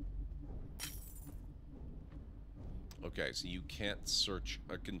 Okay, so you can't search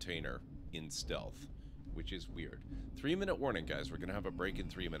a container in stealth, which is weird. 3-minute warning, guys. We're going to have a break in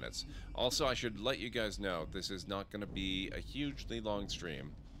 3 minutes. Also, I should let you guys know, this is not going to be a hugely long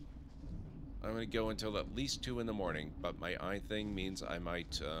stream. I'm going to go until at least 2 in the morning, but my eye thing means I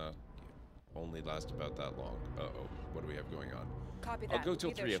might only last about that long. Uh-oh. What do we have going on? Copy that. I'll go We'll till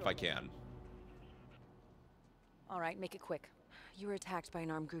be there 3 if I shortly. can. All right, make it quick. You were attacked by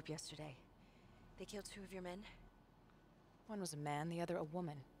an armed group yesterday. They killed 2 of your men? One was a man, the other a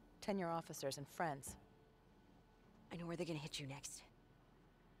woman. 10-year officers and friends. I know where they're gonna hit you next.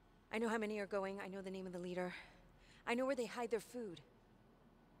 I know how many are going. I know the name of the leader. I know where they hide their food.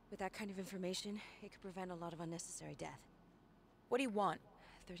 With that kind of information, it could prevent a lot of unnecessary death. What do you want?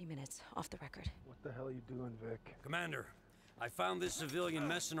 30 minutes, off the record. What the hell are you doing, Vic? Commander, I found this civilian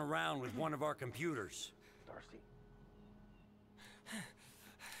messing around with one of our computers. Darcy.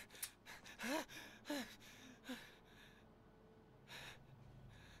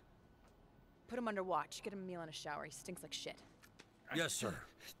 Put him under watch. Get him a meal and a shower. He stinks like shit. Yes, sir.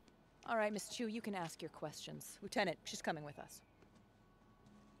 All right, Miss Chu, you can ask your questions. Lieutenant, she's coming with us.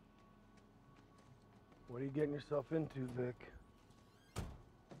 What are you getting yourself into, Vic?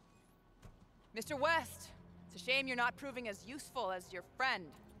 Mr. West, it's a shame you're not proving as useful as your friend.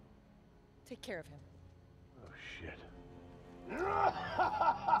 Take care of him. Oh, shit.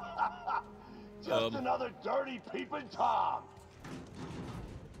 Just another dirty peeping Tom.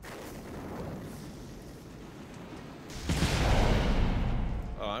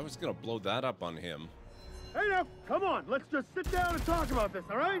 Oh, I was gonna blow that up on him. Hey now, come on, let's just sit down and talk about this,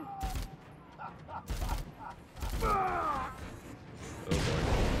 all right? Oh boy.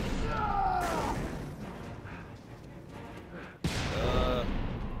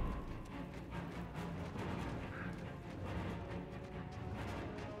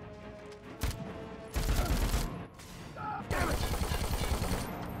 Damn it!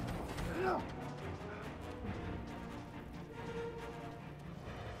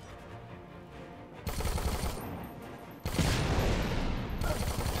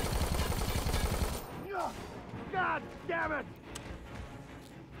 God damn it!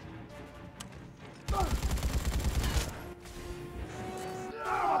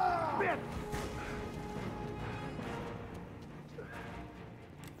 Bitch!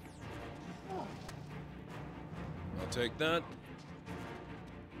 I'll take that.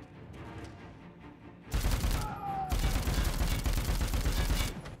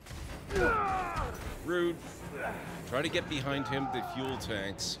 Rude. Try to get behind him, the fuel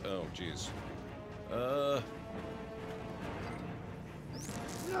tanks. Oh, jeez.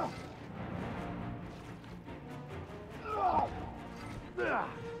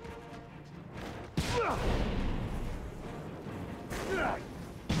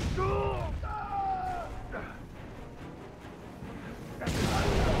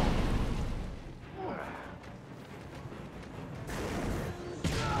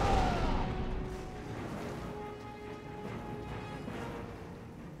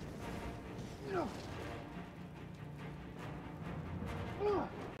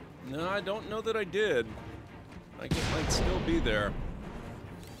 No, I don't know that I did. I think it might still be there.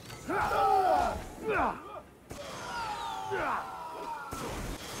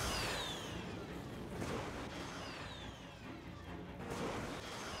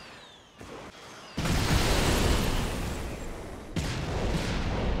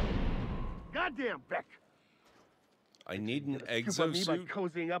 Goddamn, Beck! I need an Scoop on me by exosuit.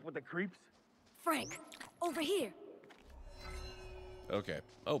 cozying up with the creeps? Frank, over here. Okay.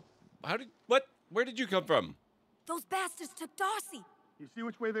 Oh, how did... What? Where did you come from? Those bastards took Darcy. You see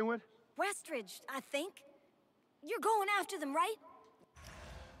which way they went? Westridge, I think. You're going after them, right?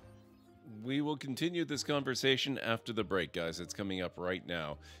 We will continue this conversation after the break, guys. It's coming up right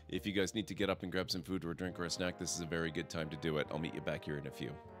now. If you guys need to get up and grab some food or a drink or a snack, this is a very good time to do it. I'll meet you back here in a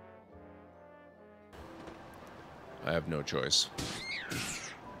few. I have no choice.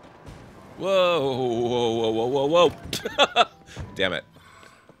 Whoa, whoa, whoa, whoa, whoa, whoa. Damn it.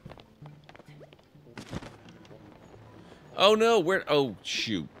 Oh, no, where... Oh,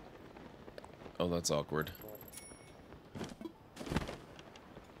 shoot. Oh, that's awkward.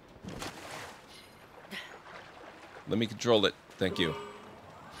 Let me control it. Thank you.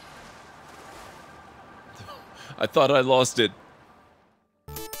 I thought I lost it.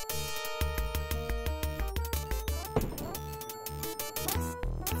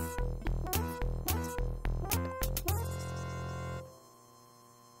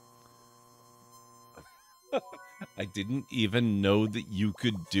 I didn't even know that you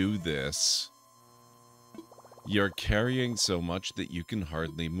could do this. You're carrying so much that you can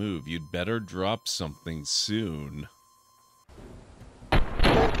hardly move. You'd better drop something soon.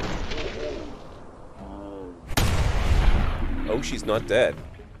 Oh, she's not dead.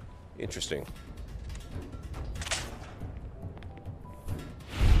 Interesting.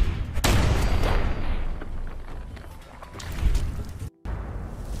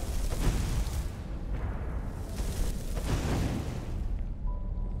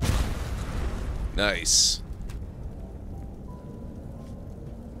 Nice.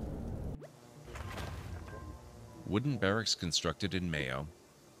 Wooden barracks constructed in Mayo.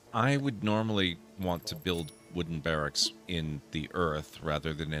 I would normally want to build wooden barracks in the earth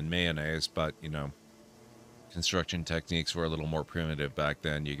rather than in mayonnaise, but, you know, construction techniques were a little more primitive back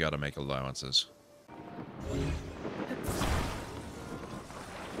then. You gotta make allowances.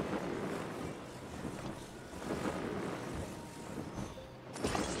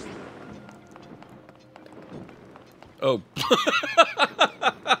 Oh.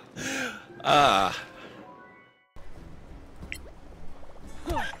 Ah.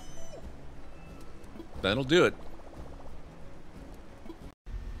 That'll do it.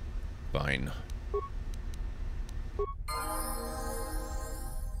 Fine.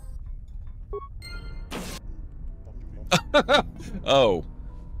 Oh.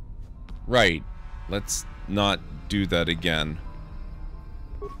 Right. Let's not do that again.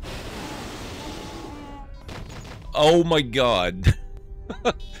 Oh my god.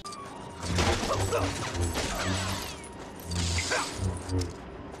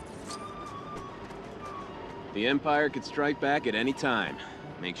 The Empire could strike back at any time.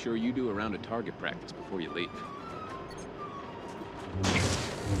 Make sure you do a round of target practice before you leave.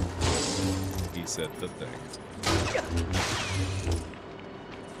 He said the thing.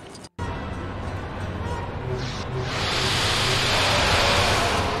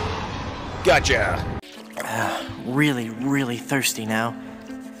 Gotcha! Really thirsty now.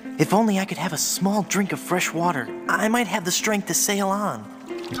 If only I could have a small drink of fresh water, I might have the strength to sail on.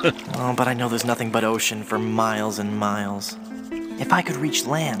 Oh, but I know there's nothing but ocean for miles and miles. If I could reach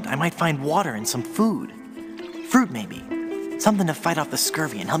land, I might find water and some food. Fruit, maybe. Something to fight off the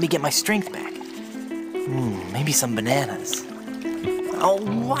scurvy and help me get my strength back. Maybe some bananas. Oh,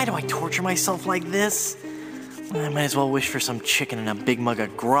 why do I torture myself like this? I might as well wish for some chicken and a big mug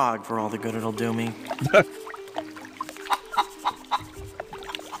of grog for all the good it'll do me.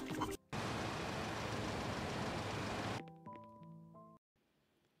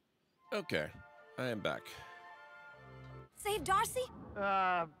 Okay, I am back. Save Darcy?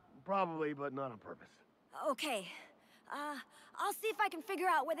 Probably, but not on purpose. Okay. I'll see if I can figure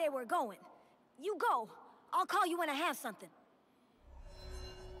out where they were going. You go. I'll call you when I have something.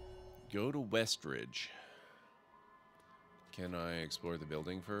 Go to Westridge. Can I explore the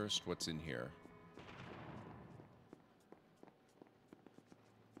building first? What's in here?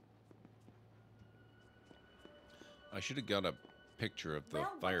 I should have got a picture of the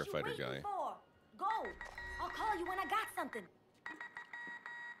firefighter guy. Go. I'll call you when I got something.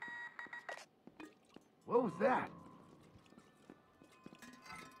 What was that?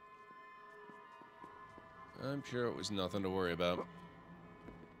 I'm sure it was nothing to worry about.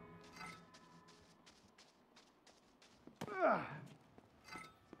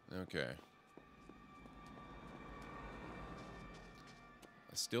 Okay.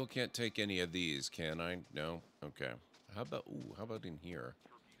 I still can't take any of these, can I? No? Okay. How about in here?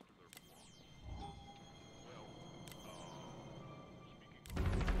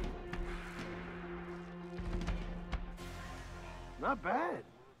 Not bad.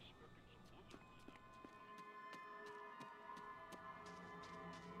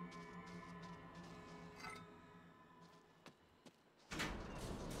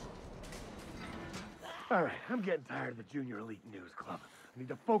 All right, I'm getting tired of the Junior Elite News Club. I need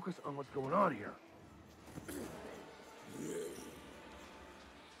to focus on what's going on here.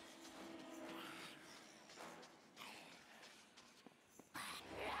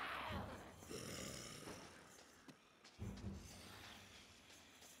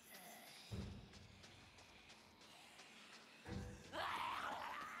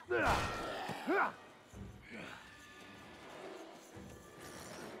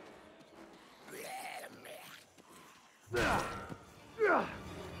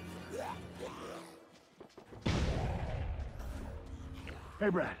 Hey,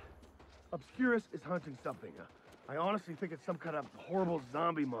 Brad. Obscurus is hunting something. I honestly think it's some kind of horrible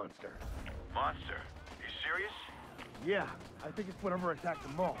zombie monster. Monster? You serious? Yeah, I think it's whatever attacked the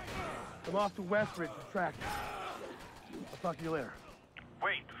mall. I'm off to Westridge to track it. I'll talk to you later.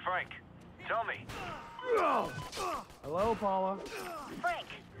 Wait, Frank. Tell me. Hello, Paula. Frank,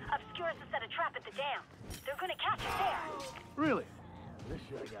 Obscurus has set a trap at the dam. They're gonna catch us there. Really? This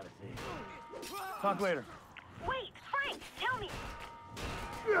shit I gotta see. Talk later. Wait, Frank, tell me.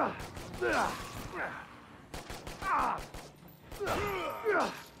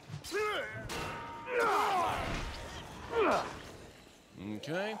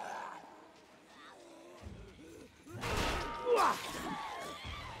 Okay.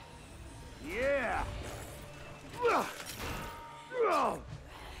 Yeah.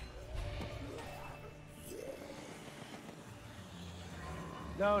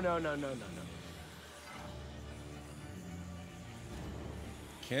 No.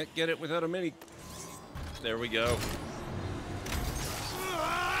 Can't get it without a mini. There we go.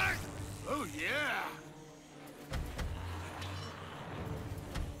 Oh, yeah!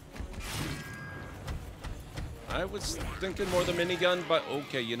 I was thinking more the minigun, but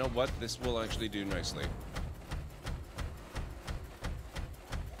okay, you know what? This will actually do nicely.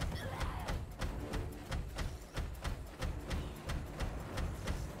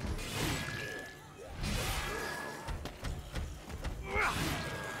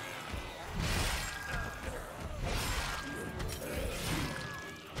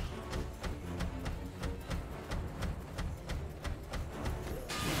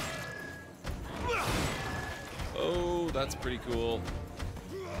 Oh, that's pretty cool.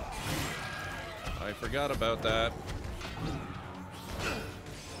 I forgot about that.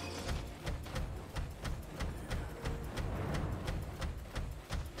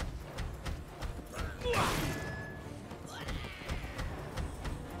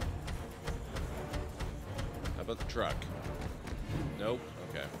 How about the truck? Nope.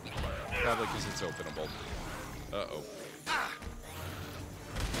 Okay. Probably because it's openable. Uh-oh.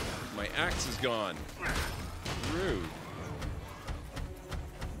 My axe is gone. Rude.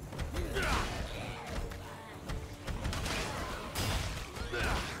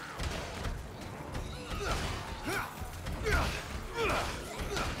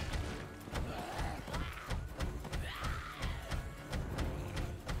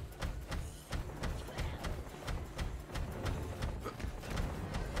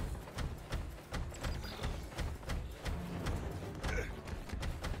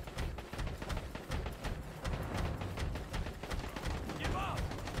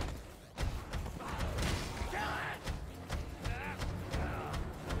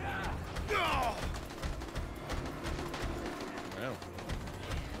 Wow.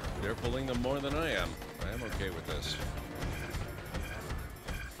 They're pulling them more than I am. I am okay with this.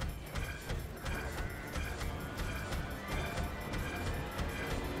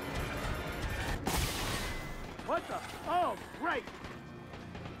 What the? Oh, right.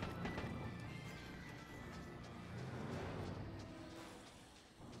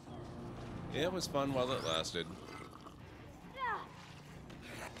 Yeah, it was fun while it lasted.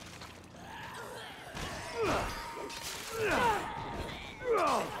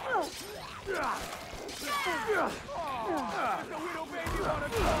 The little baby wanna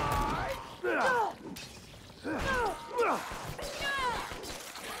cry?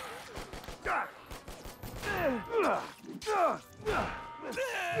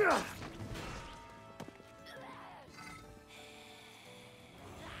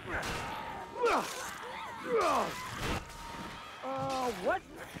 What?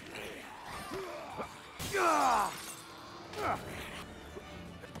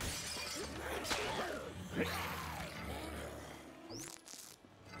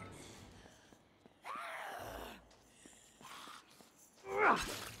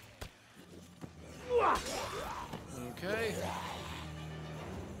 Okay.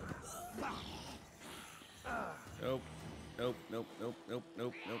 Nope. Nope, nope, nope, nope,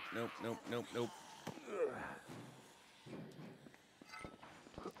 nope, nope, nope, nope, nope, nope.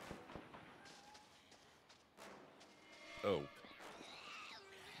 Oh.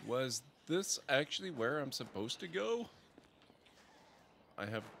 Was this actually where I'm supposed to go? I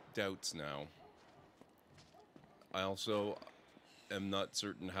have doubts now. I also am not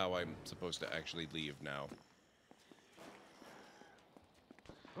certain how I'm supposed to actually leave now.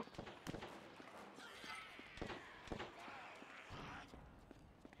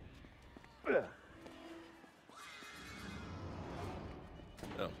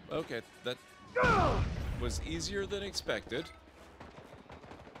 Oh, okay. That was easier than expected.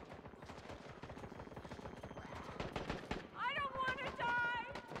 I don't want to die!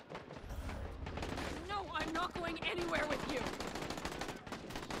 No, I'm not going anywhere with you!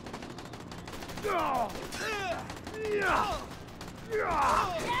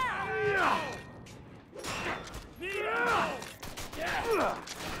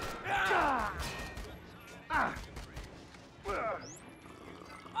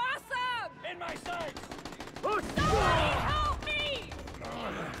 Awesome! In my sights! Somebody help me!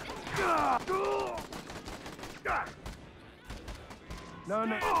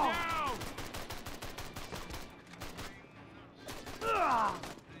 No.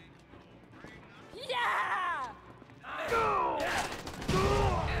 Yeah!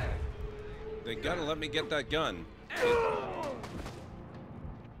 They gotta let me get that gun.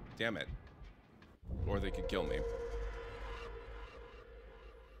 Damn it. Or they could kill me.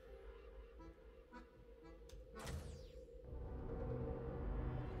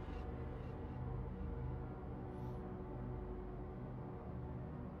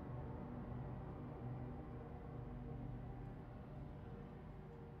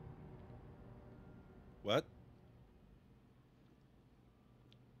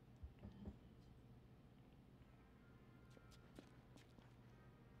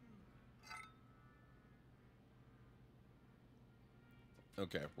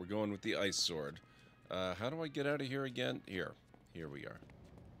 Okay, we're going with the ice sword. How do I get out of here again? Here. Here we are.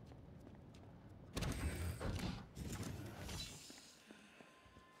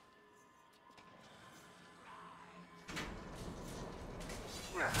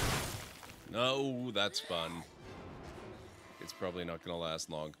 No, that's fun. It's probably not going to last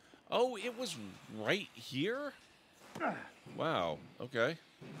long. Oh, it was right here? Wow, okay.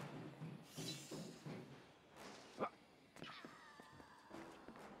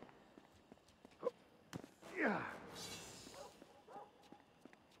 Yeah.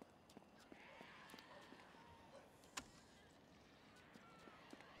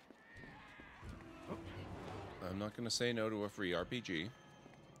 I'm not going to say no to a free RPG.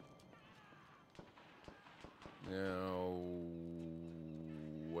 Now,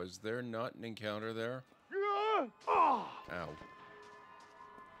 was there not an encounter there? Oh. Ow.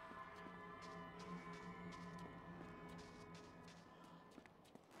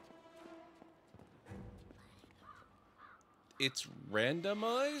 It's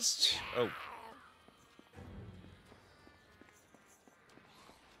randomized? Oh.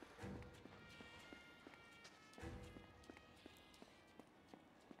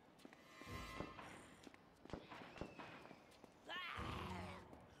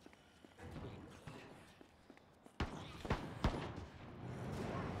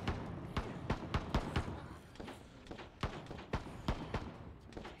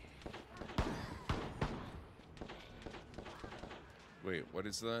 Wait, what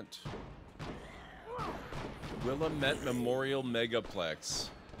is that? Willamette Memorial Megaplex.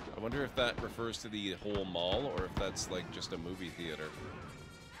 I wonder if that refers to the whole mall or if that's like just a movie theater.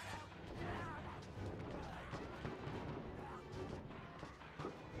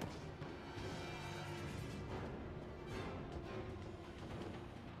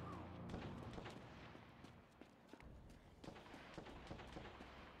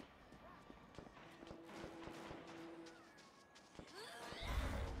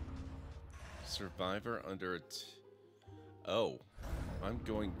 Survivor under it. Oh, I'm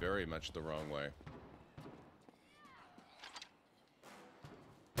going very much the wrong way.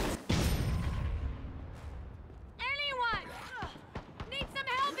 Anyone? Need some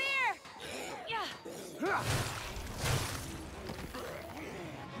help here? Yeah.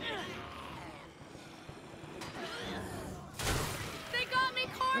 They got me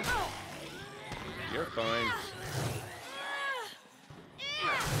cornered. You're fine.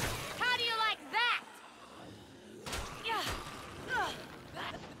 How do you like that? Yeah.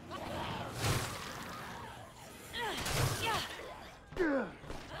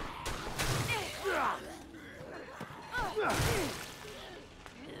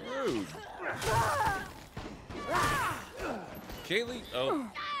 Rude. Kaylee? Oh.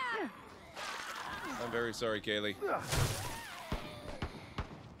 I'm very sorry, Kaylee.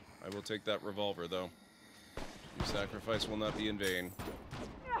 I will take that revolver, though. Your sacrifice will not be in vain.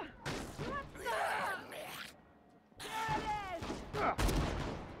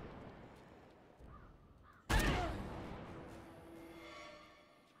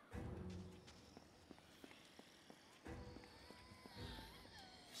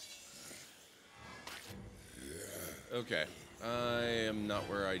 Okay, I am not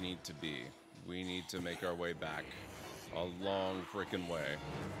where I need to be. We need to make our way back. A long frickin' way.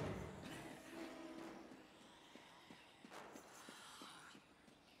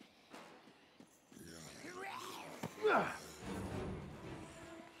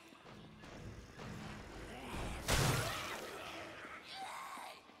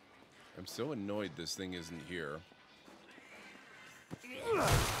 I'm so annoyed this thing isn't here.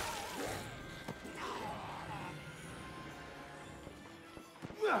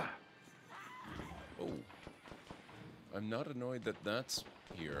 Oh. I'm not annoyed that that's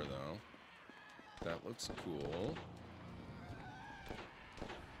here, though. That looks cool.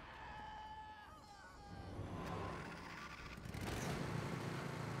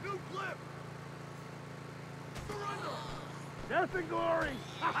 New clip! Surrender! Death and glory!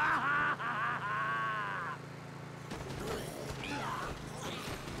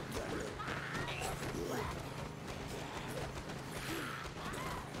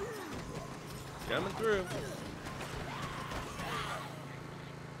 Coming through.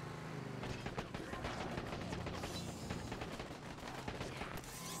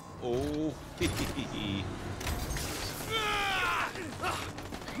 Oh,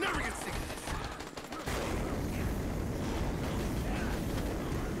 Never get sick of this.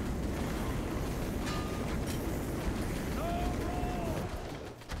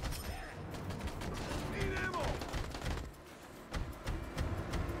 Need ammo!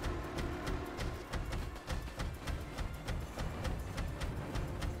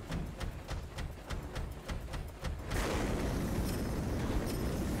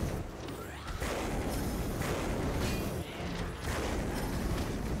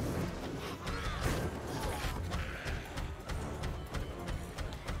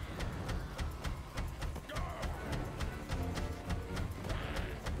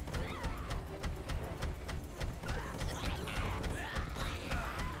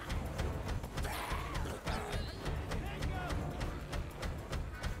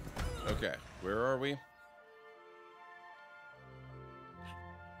 Okay, where are we?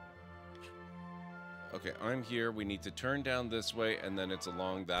 Okay, I'm here. We need to turn down this way, and then it's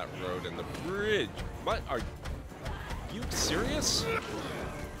along that road and the bridge. What? Are you serious?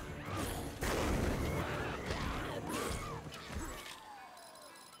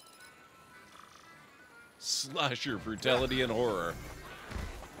 Slasher brutality and horror.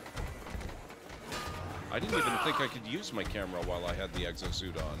 I didn't even think I could use my camera while I had the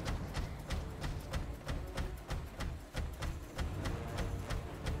exosuit on.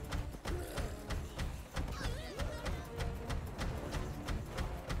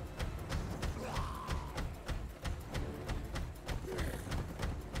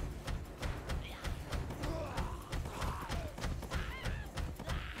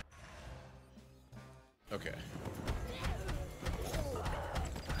 Okay.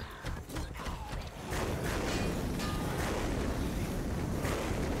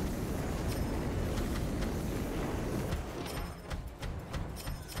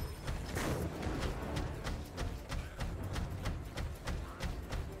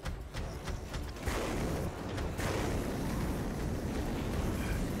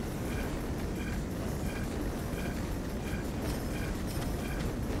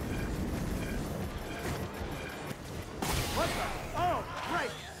 What the? Oh, right.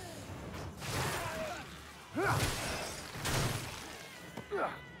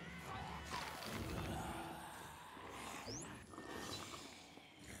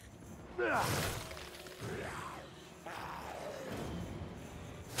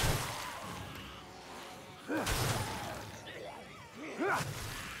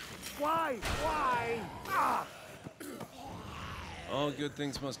 Why? Why? Ah! All good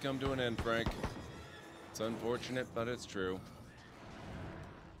things must come to an end, Frank. It's unfortunate, but it's true.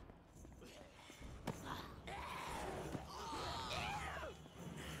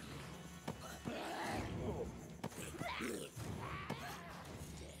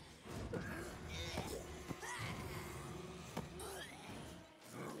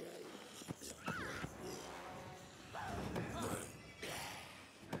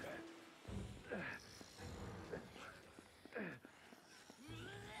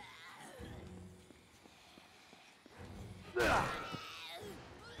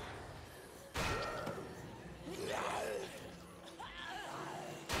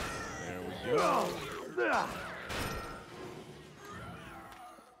 There we go.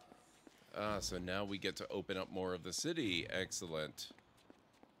 So now we get to open up more of the city. Excellent.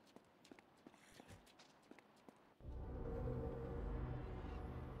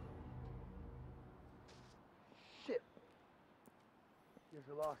 Shit. Guess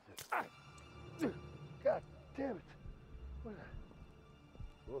I lost it. Ah. God damn it. What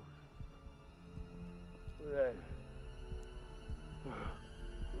the... Whoa.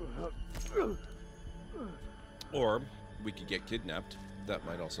 What Or we could get kidnapped. That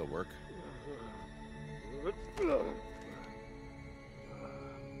might also work.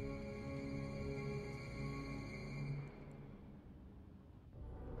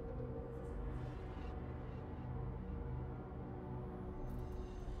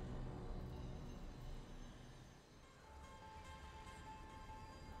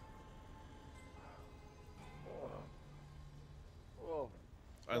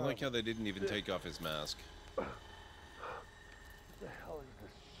 I like how they didn't even take off his mask. the hell is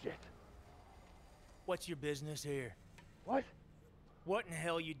this shit? What's your business here? What? What in the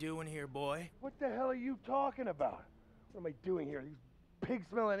hell you doing here, boy? What the hell are you talking about? What am I doing here? These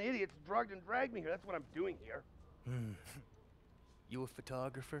pig-smelling idiots drugged and dragged me here. That's what I'm doing here. You a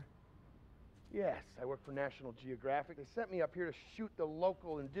photographer? Yes, I work for National Geographic. They sent me up here to shoot the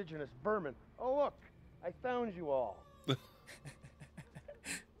local indigenous vermin. Oh, look, I found you all.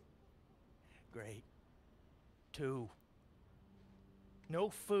 Great. 2. No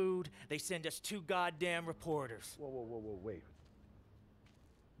food. They send us 2 goddamn reporters. Whoa, wait.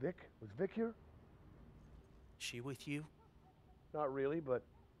 Vic? Was Vic here? She with you? Not really, but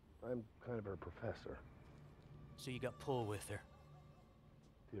I'm kind of her professor. So you got pull with her?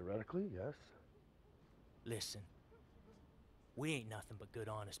 Theoretically, yes. Listen, we ain't nothing but good,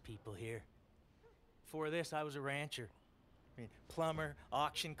 honest people here. Before this, I was a rancher. I mean, plumber,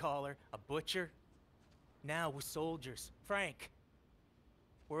 auction caller, a butcher. Now we're soldiers. Frank,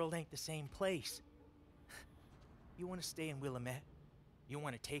 world ain't the same place. You want to stay in Willamette? You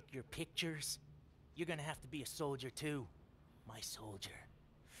want to take your pictures? You're gonna have to be a soldier too. My soldier.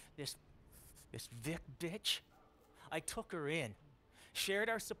 This Vic bitch, I took her in, shared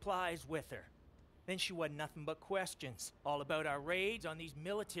our supplies with her. Then she wasn't nothing but questions, all about our raids on these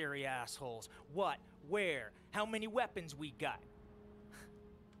military assholes. What, where, how many weapons we got.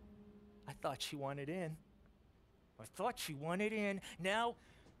 I thought she wanted in. I thought she wanted in. Now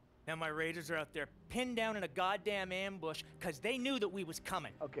my raiders are out there pinned down in a goddamn ambush because they knew that we was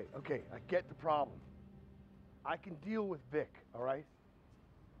coming. Okay, I get the problem. I can deal with Vic, all right?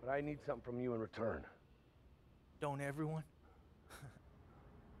 But I need something from you in return. Don't everyone?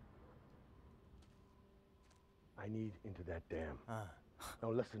 I need into that dam. Now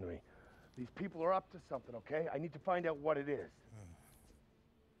listen to me. These people are up to something, okay? I need to find out what it is.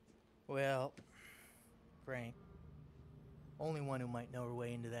 Well, Frank, only one who might know her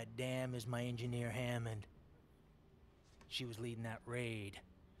way into that dam is my engineer Hammond. She was leading that raid.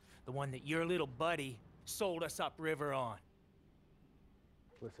 The one that your little buddy sold us upriver on.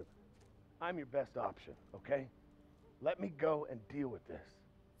 Listen, I'm your best option, okay? Let me go and deal with this.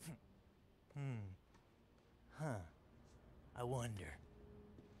 I wonder.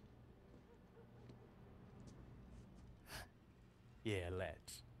 Yeah,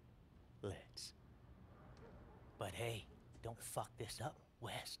 let's. But hey, don't fuck this up,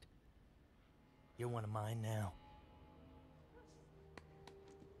 West. You're one of mine now.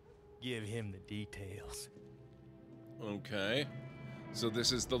 Give him the details. Okay. So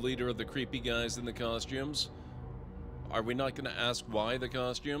this is the leader of the creepy guys in the costumes? Are we not going to ask why the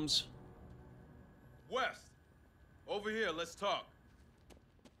costumes? West! Over here, let's talk.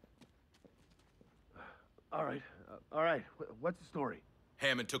 All right. What's the story?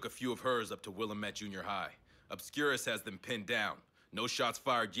 Hammond took a few of hers up to Willamette Junior High. Obscurus has them pinned down. No shots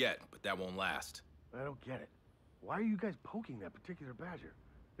fired yet, but that won't last. I don't get it. Why are you guys poking that particular badger?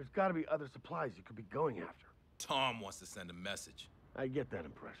 There's got to be other supplies you could be going after. Tom wants to send a message. I get that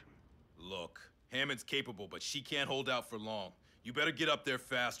impression. Look, Hammond's capable, but she can't hold out for long. You better get up there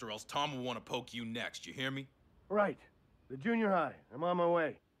fast, or else Tom will want to poke you next. You hear me? Right. The junior high. I'm on my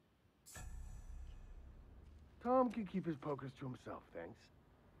way. Tom can keep his pokers to himself, thanks.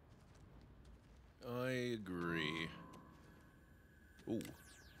 I agree. Ooh.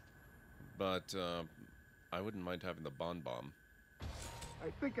 But, I wouldn't mind having the bomb.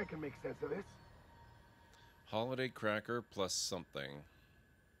 I think I can make sense of this. Holiday cracker plus something.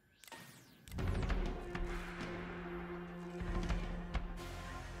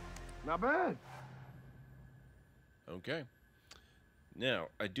 Not bad. Okay. Now,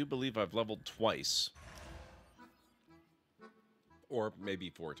 I do believe I've leveled twice. Or maybe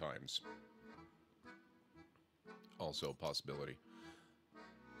 4 times. Also a possibility.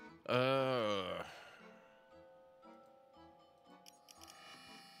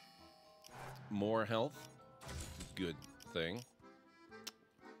 More health. Good thing.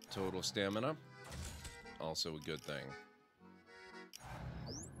 Total stamina. Also a good thing.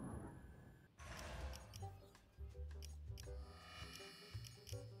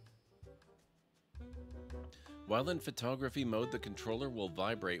 While in photography mode, the controller will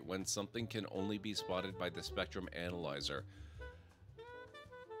vibrate when something can only be spotted by the spectrum analyzer.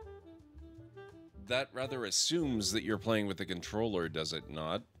 That rather assumes that you're playing with the controller, does it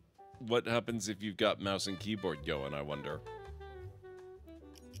not? What happens if you've got mouse and keyboard going, I wonder?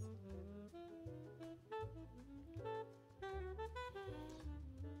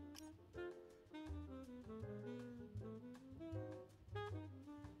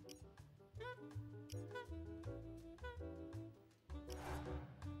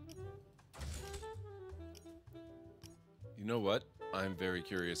 You know what? I'm very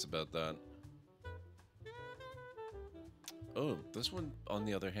curious about that. Oh, this one, on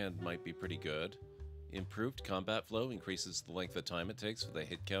the other hand, might be pretty good. Improved combat flow increases the length of time it takes for the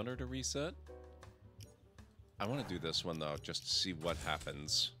hit counter to reset. I want to do this one, though, just to see what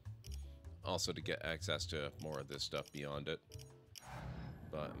happens. Also to get access to more of this stuff beyond it.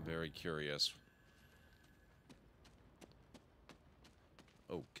 But I'm very curious.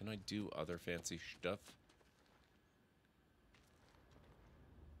 Oh, can I do other fancy stuff?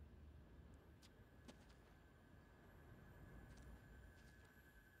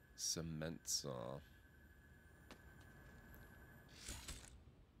 Cement saw.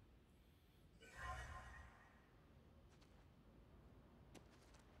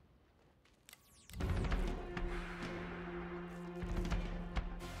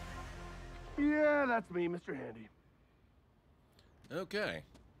 Yeah, that's me, Mr. Handy. Okay.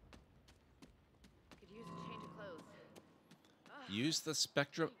 Could use a change of clothes. Use the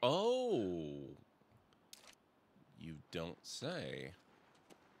spectrum. Oh! You don't say.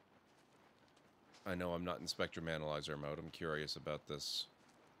 I know I'm not in spectrum analyzer mode. I'm curious about this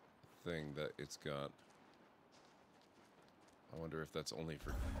thing that it's got. I wonder if that's only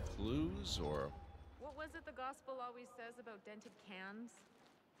for clues or... What was it the gospel always says about dented cans?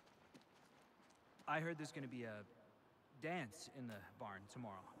 I heard there's gonna be a dance in the barn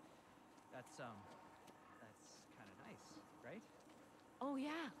tomorrow. That's kind of nice, right? Oh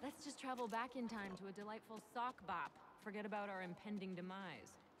yeah, let's just travel back in time to a delightful sock bop. Forget about our impending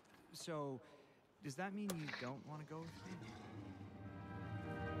demise. So, does that mean you don't want to go with me?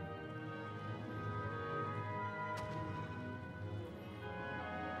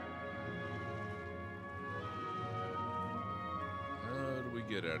 How do we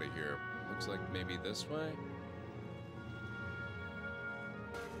get out of here? Looks like maybe this way?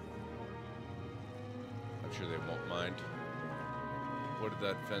 I'm sure they won't mind. What did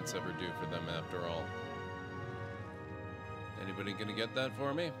that fence ever do for them after all? Anybody gonna get that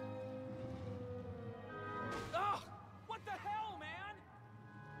for me? Ugh! What the hell, man?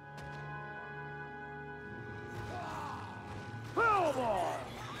 Hellball!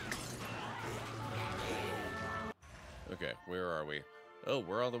 Okay, where are we? Oh,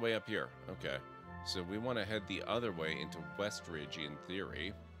 we're all the way up here. Okay. So we want to head the other way into Westridge in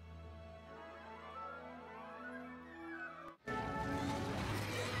theory.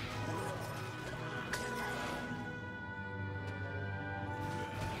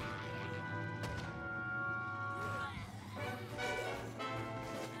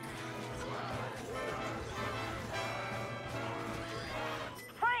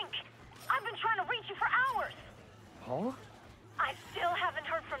 Frank! I've been trying to reach you for hours! Paula? I still haven't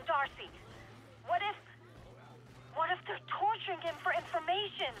heard from Darcy. What if they're torturing him for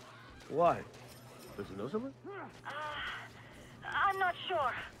information? Why? Does he know something? I'm not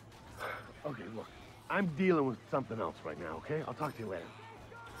sure. Okay, look. I'm dealing with something else right now, okay? I'll talk to you later.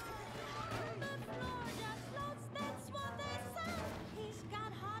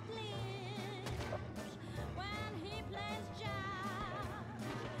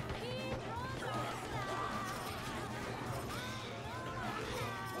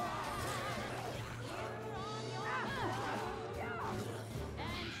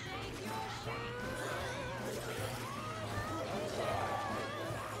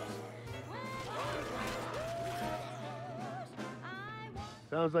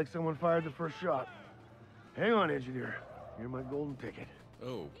 Sounds like someone fired the first shot. Hang on, engineer. You're my golden ticket.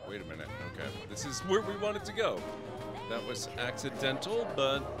 Oh, wait a minute. Okay. This is where we wanted to go. That was accidental,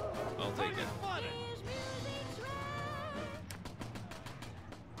 but I'll take it.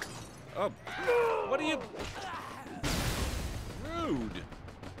 Oh, what are you... Rude.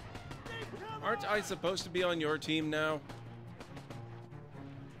 Aren't I supposed to be on your team now?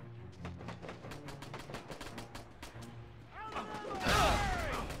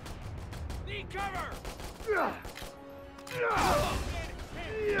 Need cover! I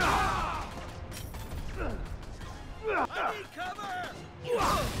need cover!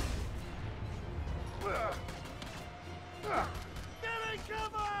 Getting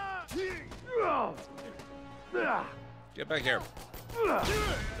cover! Get back here.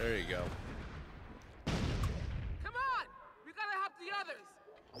 There you go. Come on! We gotta help the others.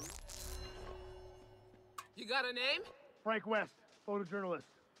 You got a name? Frank West, photojournalist.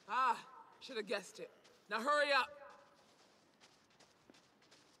 Ah, should have guessed it. Now hurry up.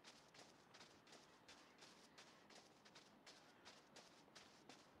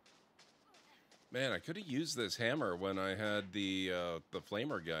 Man, I could have used this hammer when I had the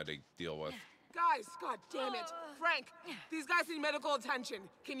flamer guy to deal with. Guys, god damn it. Frank, these guys need medical attention.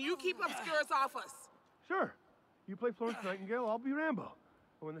 Can you keep Obscurus off us? Sure. You play Florence Nightingale, I'll be Rambo.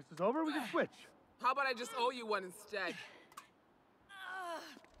 And when this is over, we can switch. How about I just owe you one instead?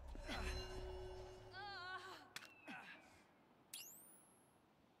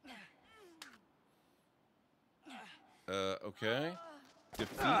 Okay.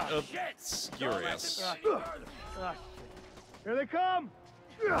 Defeat Obscurus. Here they come!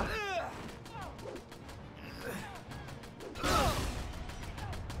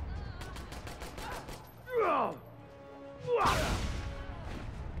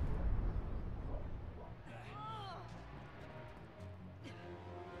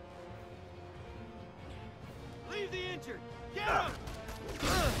 Leave the injured! Get him!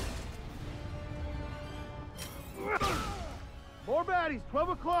 More baddies, 12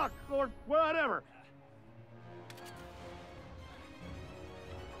 o'clock, or whatever.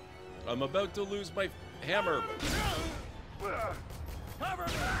 I'm about to lose my hammer. Cover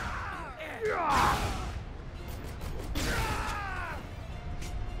me!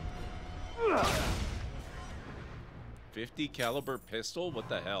 50 caliber pistol? What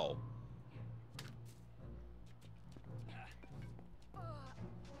the hell?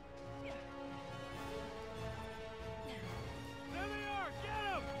 There they are! Get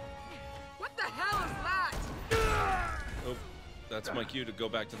him! What the hell is that? Oh, that's my cue to go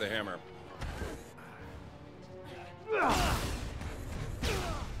back to the hammer.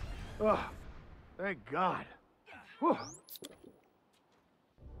 Oh, thank God. Whew.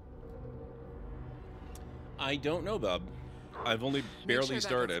 I don't know, bub. I've only barely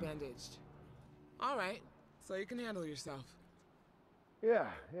started. Bandaged. All right, so you can handle yourself. Yeah,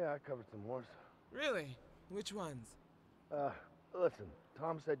 I covered some horse. Really? Which ones? Listen,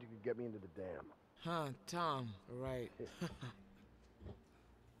 Tom said you could get me into the dam. Huh, Tom, right.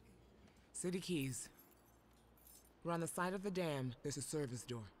 City keys. We're on the side of the dam. There's a service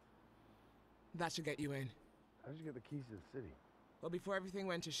door. That should get you in. How'd you get the keys to the city? Well, before everything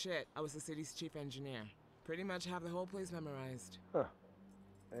went to shit, I was the city's chief engineer. Pretty much have the whole place memorized. Huh.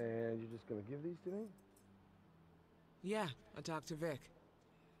 And you're just gonna give these to me? Yeah, I talked to Vic.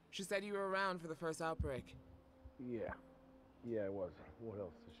 She said you were around for the first outbreak. Yeah, I was. What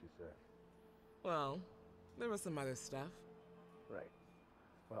else did she say? Well, there was some other stuff. Right.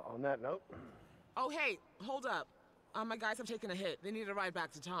 Well, on that note... Oh, hey, hold up. My guys have taken a hit. They need a ride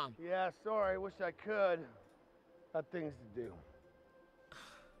back to Tom. Yeah, sorry. Wish I could. Got things to do.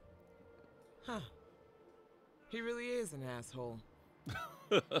 Huh. He really is an asshole.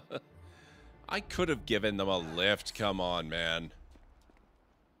 I could have given them a lift. Come on, man.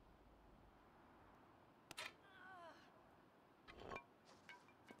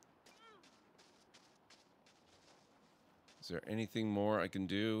 Is there anything more I can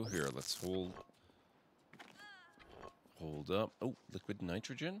do? Here, let's hold up. Oh, liquid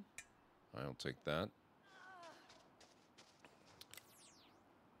nitrogen. I'll take that.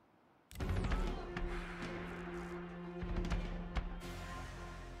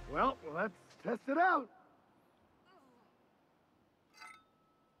 Well, let's test it out.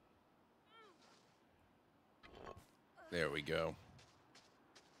 There we go.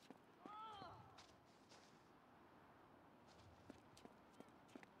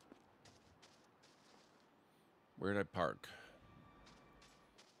 Where'd I park?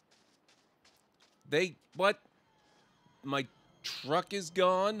 What? My truck is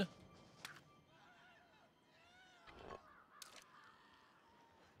gone?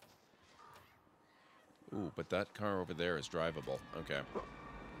 Ooh, but that car over there is drivable. Okay.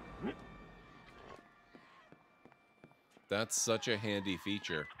 That's such a handy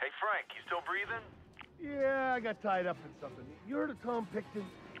feature. Hey, Frank, you still breathing? Yeah, I got tied up in something. You heard of Tom Picton?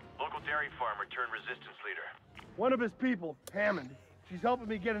 Local dairy farmer turned resistance leader. One of his people, Hammond. She's helping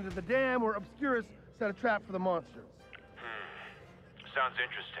me get into the dam where Obscurus set a trap for the monsters. Sounds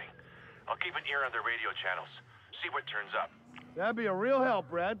interesting. I'll keep an ear on their radio channels. See what turns up. That'd be a real help,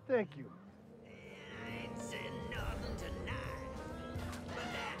 Brad. Thank you.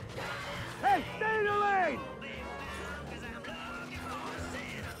 Hey, stay in the lane!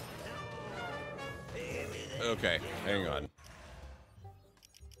 Okay, hang on.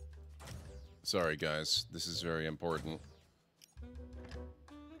 Sorry, guys. This is very important.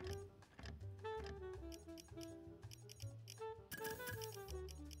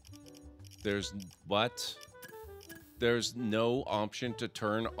 There's... what? There's no option to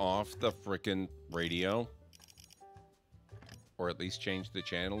turn off the frickin' radio? Or at least change the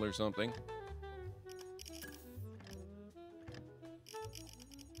channel or something?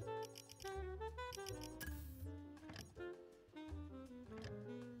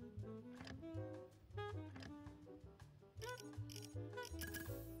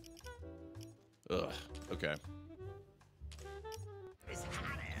 Ugh, okay.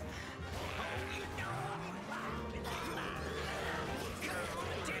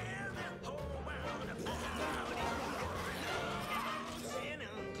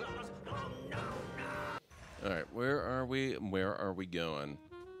 Alright, where are we? Where are we going?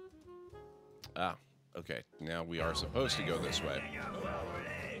 Ah, okay. Now we are supposed to go this way.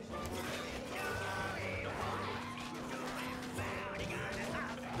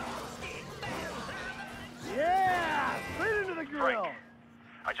 Yeah! Straight into the grill! Frank,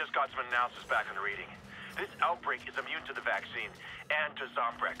 I just got some analysis back on the reading. This outbreak is immune to the vaccine and to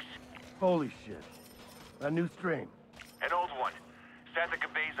Zombrex. Holy shit. A new strain. An old one. Santa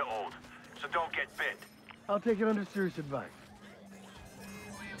Cabeza old, so don't get bit. I'll take it under serious advice.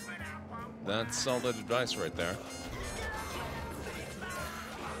 That's solid advice right there.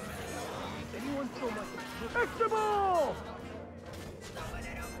 Anyone so much extra ball!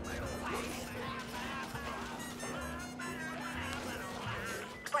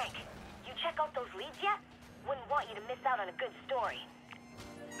 Frank, you check out those leads yet? Wouldn't want you to miss out on a good story.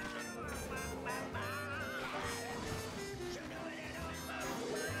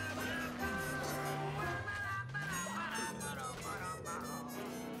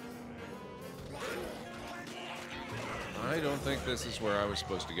 I don't think this is where I was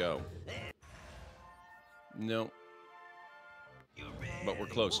supposed to go. No. You're ready. but we're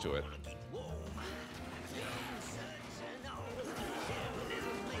close to it.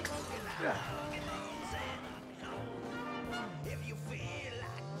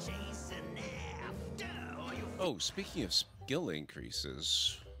 Oh, speaking of skill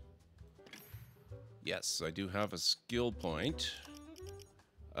increases, yes, I do have a skill point.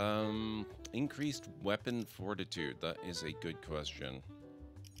 Increased weapon fortitude. That is a good question.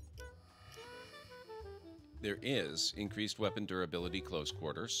 There is increased weapon durability close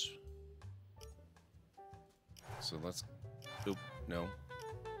quarters. So let's... Oop, no.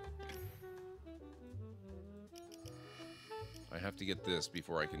 I have to get this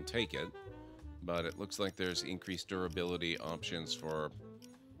before I can take it. But it looks like there's increased durability options for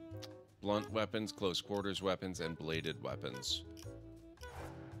blunt weapons, close quarters weapons, and bladed weapons.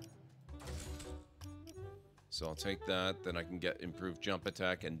 So I'll take that, then I can get improved jump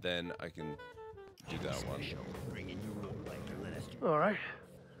attack, and then I can do that one. All right.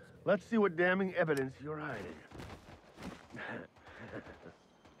 Let's see what damning evidence you're hiding.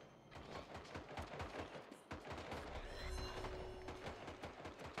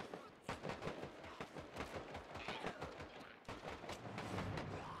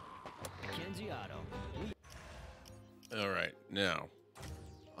 All right, now,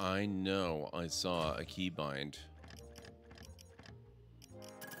 I know I saw a keybind.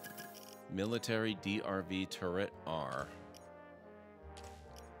 Military DRV turret R.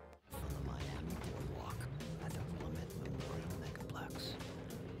 From the Miami boardwalk at the Willamette Memorial Megaplex.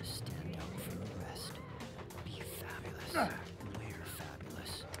 Stand out from the rest. Be fabulous. We're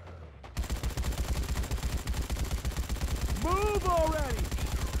fabulous. Move already!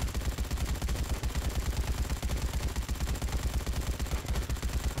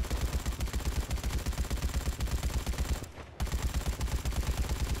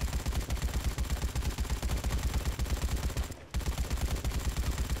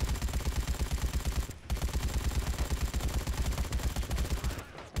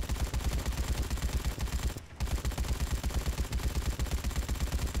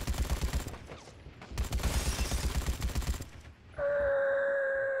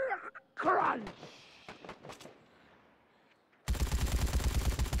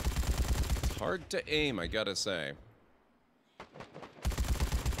 Hard to aim, I gotta say.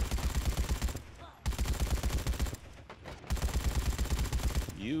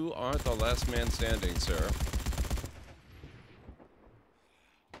 You are the last man standing, sir.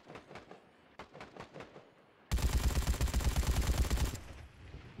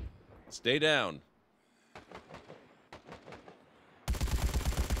 Stay down.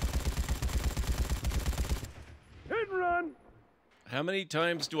 Hit and run! How many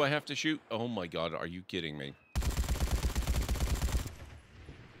times do I have to shoot? Oh my god, are you kidding me?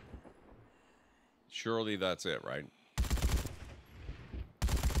 Surely that's it, right?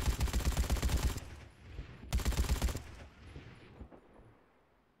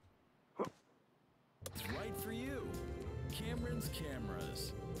 It's right for you. Cameron's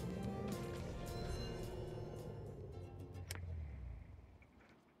Cameras.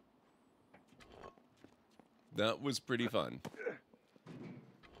 That was pretty fun.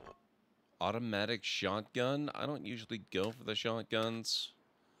 Automatic shotgun. I don't usually go for the shotguns,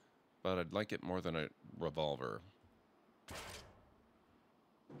 but I'd like it more than a revolver.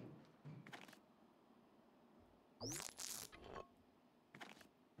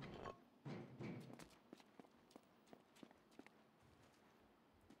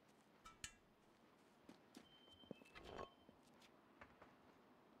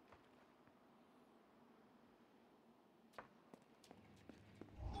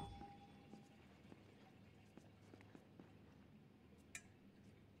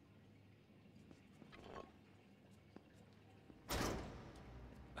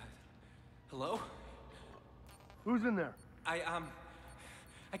 Hello? Who's in there? I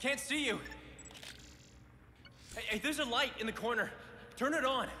can't see you. Hey, there's a light in the corner. Turn it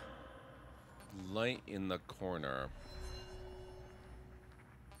on. Light in the corner.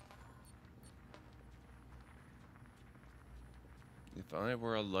 If I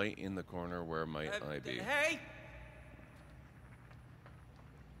were a light in the corner, where might I be? Hey!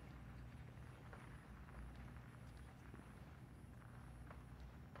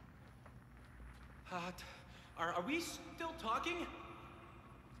 Are we still talking?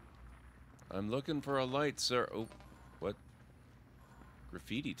 I'm looking for a light, sir. Oh, what?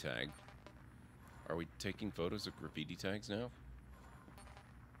 Graffiti tag? Are we taking photos of graffiti tags now?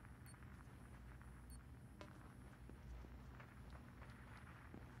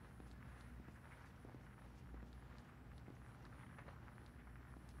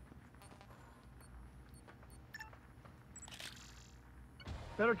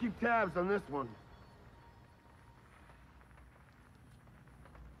 Better keep tabs on this one.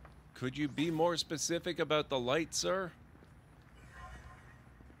 Could you be more specific about the light, sir?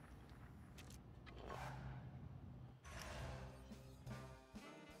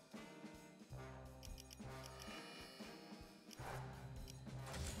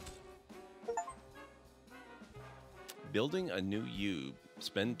 Building a new U.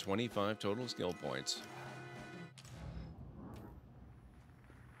 Spend 25 total skill points.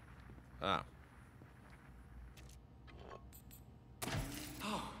 Ah.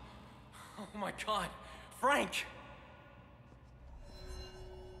 Oh my God, Frank!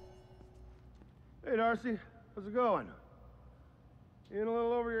 Hey, Darcy. How's it going? In a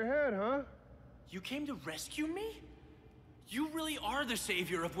little over your head, huh? You came to rescue me? You really are the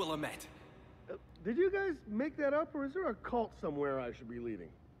savior of Willamette. Did you guys make that up, or is there a cult somewhere I should be leading?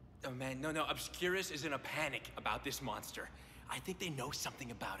 Oh man, no, Obscurus is in a panic about this monster. I think they know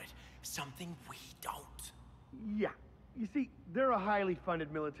something about it. Something we don't. Yeah. You see, they're a highly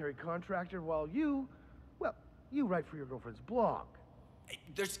funded military contractor, while you write for your girlfriend's blog.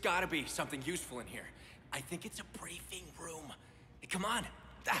 There's gotta be something useful in here. I think it's a briefing room. Hey, come on,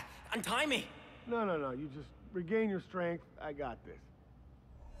 untie me. No, you just regain your strength. I got this.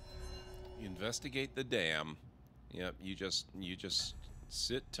 Investigate the dam. Yep, you just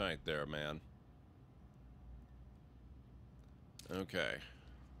sit tight there, man. Okay.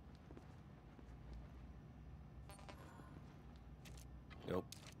 Nope.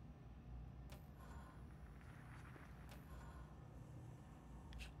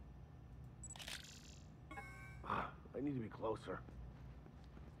 I need to be closer.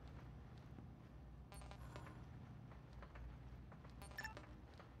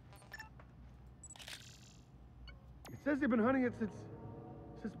 It says they've been hunting it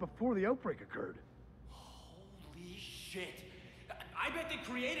since before the outbreak occurred. Holy shit. I bet they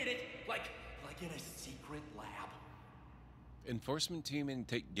created it like in a secret lab. Enforcement team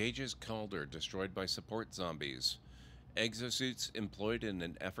engages Calder, destroyed by support zombies. Exosuits employed in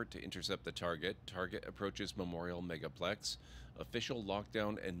an effort to intercept the target. Target approaches Memorial Megaplex. Official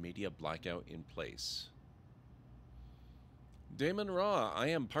lockdown and media blackout in place. Damon Raw, I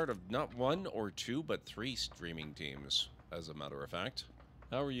am part of not one or two, but 3 streaming teams, as a matter of fact.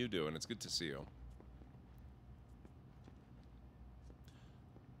 How are you doing? It's good to see you.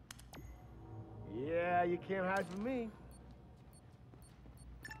 Yeah, you can't hide from me.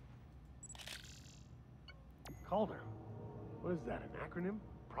 Calder. What is that, an acronym?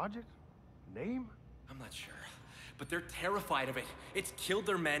 Project? Name? I'm not sure, but they're terrified of it. It's killed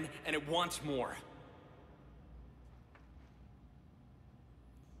their men, and it wants more.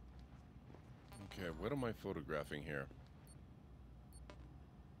 Okay, what am I photographing here?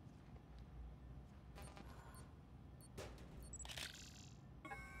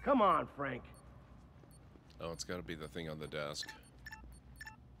 Come on, Frank. Oh, it's got to be the thing on the desk.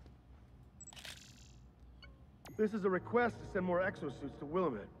 This is a request to send more exosuits to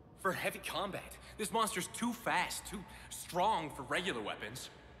Willamette. For heavy combat. This monster's too fast, too strong for regular weapons.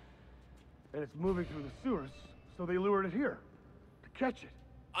 And it's moving through the sewers, so they lured it here. To catch it.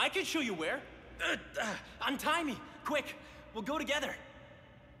 I can show you where. Untie me, quick. We'll go together.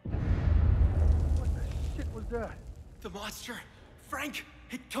 What the shit was that? The monster. Frank,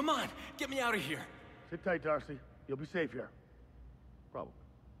 hey, come on. Get me out of here. Sit tight, Darcy. You'll be safe here. Probably.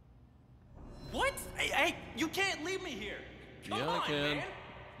 What? Hey, you can't leave me here. Come on, I can. man.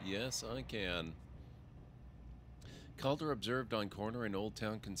 Yes, I can. Calder observed on corner in Old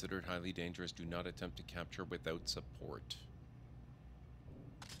Town, considered highly dangerous. Do not attempt to capture without support.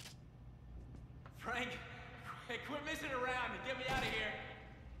 Frank, hey, quit messing around and get me out of here.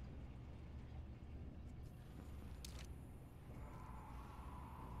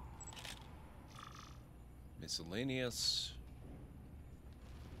 Miscellaneous.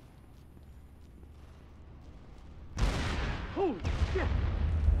 Holy shit!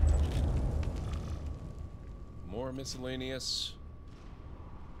 More miscellaneous.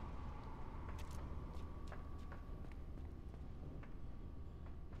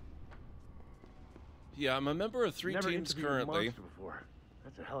 Yeah, I'm a member of 3 Never teams interviewed a currently. monster before.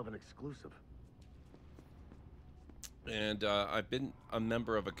 That's a hell of an exclusive. And I've been a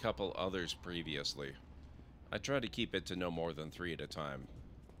member of a couple others previously. I try to keep it to no more than 3 at a time.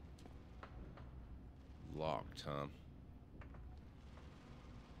 Locked, huh?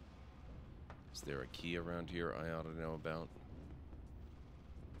 Is there a key around here I ought to know about?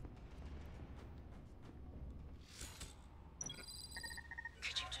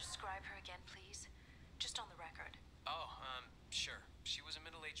 Could you describe her again, please? Just on the record. Oh, sure. She was a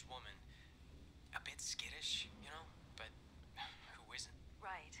middle-aged woman. A bit skittish, you know, but who isn't? Right.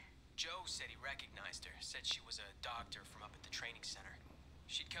 recognized her. Said she was a doctor from up at the training center.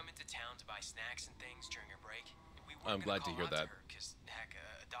 She'd come into town to buy snacks and things during her break. We weren't I'm glad to hear that. Because, heck,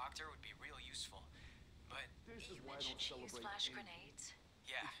 a doctor would be real useful. But You mentioned she used flash grenades?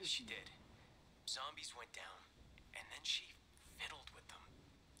 yeah, she did. Zombies went down, and then she fiddled with them.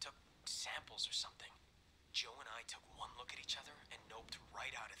 Took samples or something. Joe and I took one look at each other and noped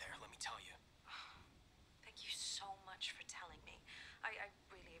right out of there, let me tell you. Thank you so much for telling me. I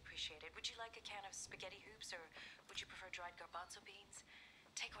really appreciate it. Would you like a can of spaghetti hoops, or would you prefer dried garbanzo beans?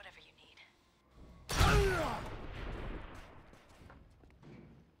 Take whatever you need.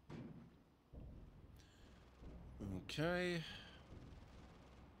 Okay.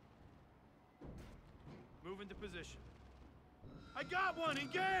 Move into position. I got one!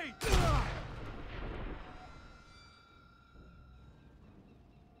 Engage!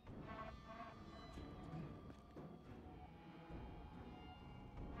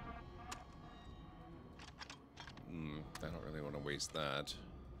 I don't really want to waste that.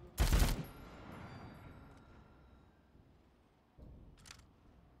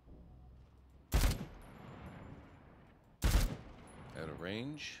 Out of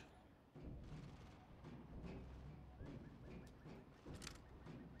range.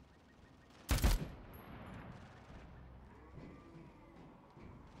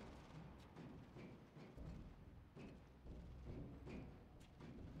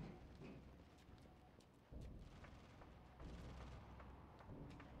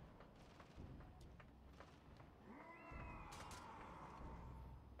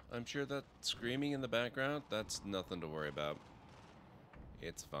 I'm sure that screaming in the background, that's nothing to worry about.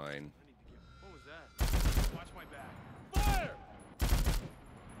 It's fine. What was that? Watch my back. Fire!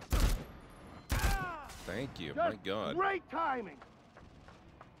 Thank you. My God. Great timing!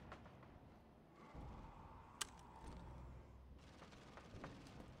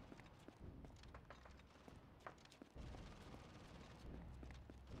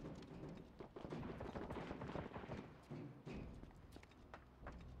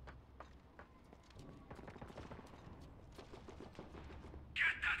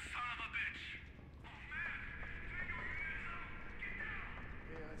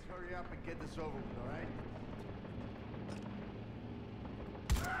 Hurry up and get this over with, all right?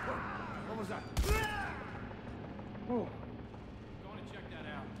 What was that? Oh. Going to check that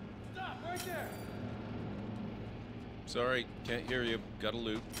out. Stop right there! Sorry, can't hear you. Gotta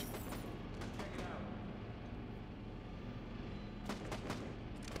loot.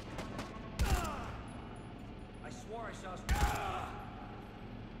 I swore I saw...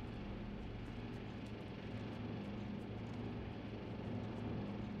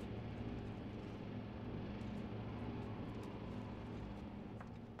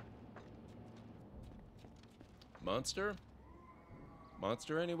 Monster?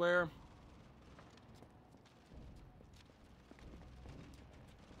 Monster anywhere?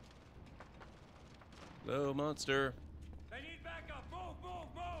 Hello, monster. They need backup! Move, move,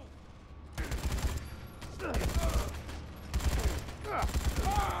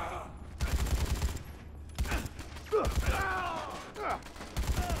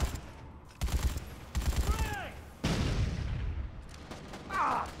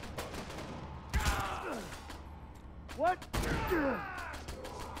 What?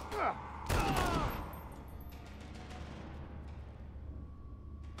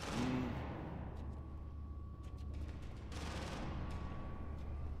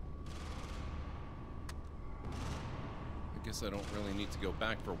 I guess I don't really need to go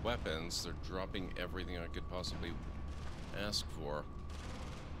back for weapons. They're dropping everything I could possibly ask for.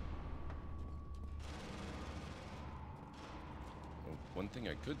 Oh, one thing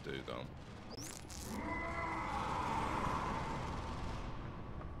I could do, though.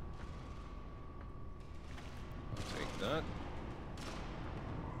 I'll take that.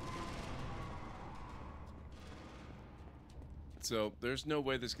 So, there's no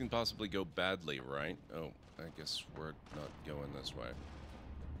way this can possibly go badly, right? Oh, I guess we're not going this way.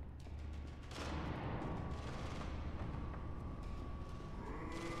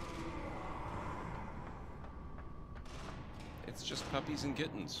 It's just puppies and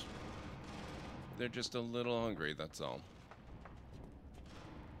kittens. They're just a little hungry, that's all.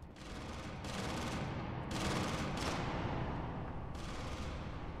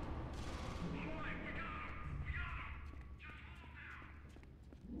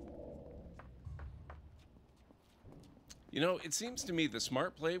 You know, it seems to me the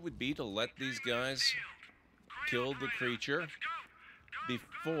smart play would be to let these guys kill the creature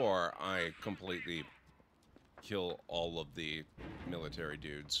before I completely kill all of the military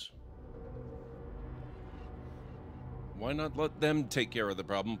dudes. Why not let them take care of the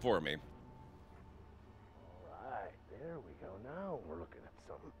problem for me?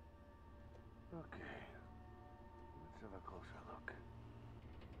 Okay. Let's have a closer look.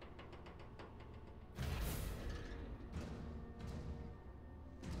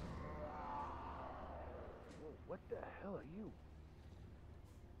 Whoa, what the hell are you?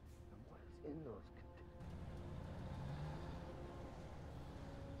 And what is in those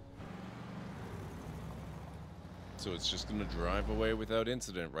So it's just gonna drive away without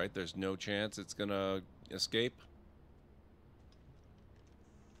incident, right? There's no chance it's gonna escape?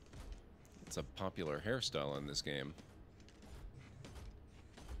 It's a popular hairstyle in this game.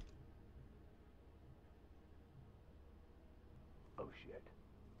 Oh shit.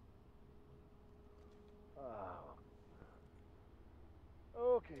 Oh.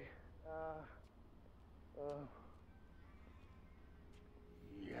 Okay.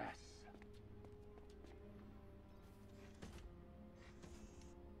 Yes.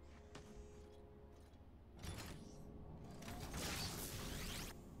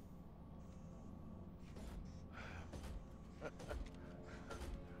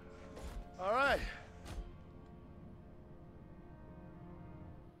 All right.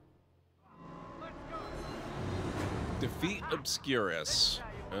 Defeat Obscurus.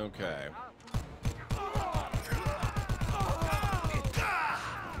 Okay.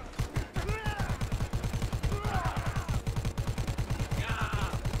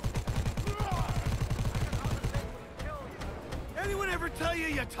 Anyone ever tell you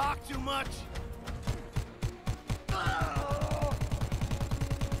you talk too much?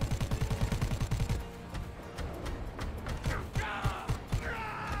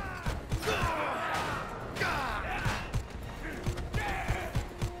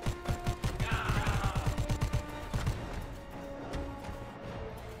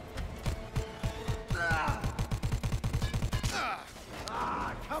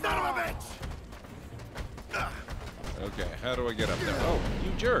 Okay, how do I get up there? Oh,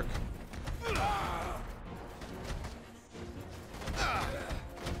 you jerk.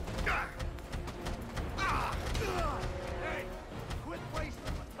 Hey, quit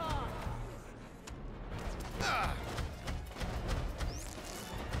wasting my time.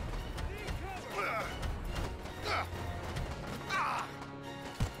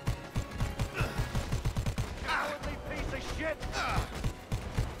 Cowardly piece of shit.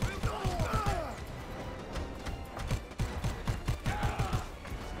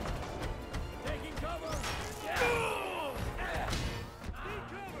 Taking cover.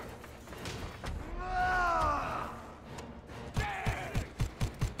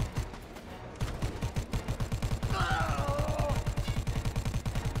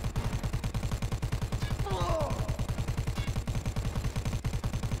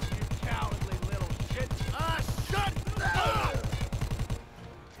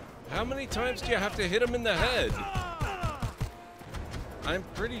 How many times do you have to hit him in the head? I'm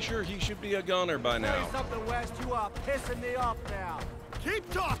pretty sure he should be a goner by now. Say something, West. You are pissing me off now. Keep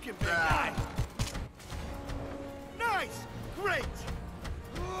talking, big guy. Nice. Great.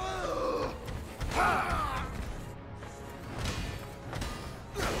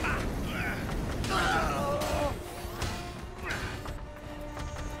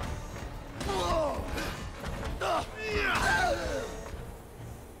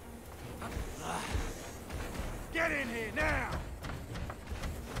 Get in here now!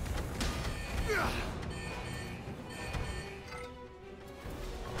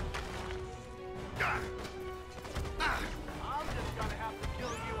 I'm just gonna have to kill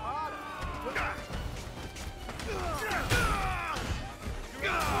you harder.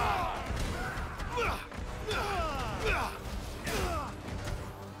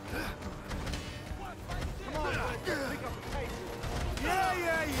 Come on, pick up the pace.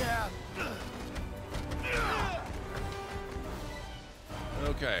 Yeah.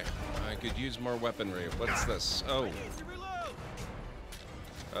 Okay, I could use more weaponry. What's this? Oh.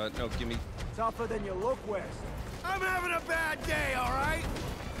 No, give me... Tougher than you look, West. I'm having a bad day, all right?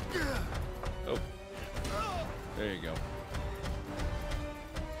 Oh. There you go.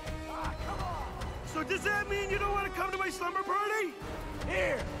 So does that mean you don't want to come to my slumber party?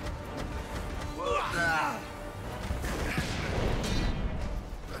 Here. Walk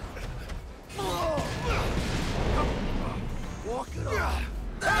it off.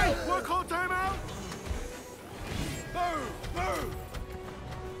 Hey, want to call timeout? Move.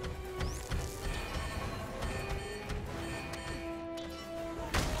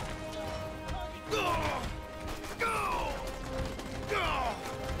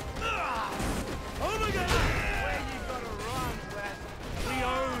 Oh my God! Where you gonna run, West? We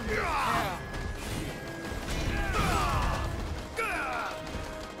own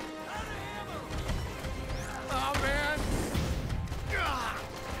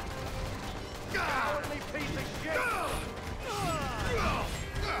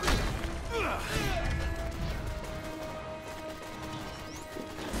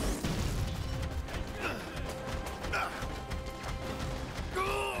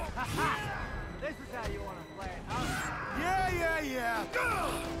This is how you want to play it, huh? Yeah.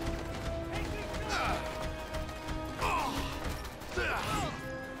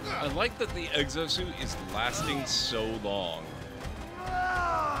 I like that the exosuit is lasting so long.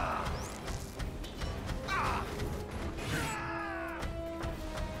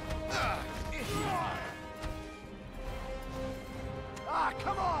 Ah,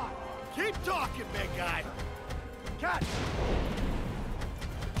 come on! Keep talking, big guy! Cut!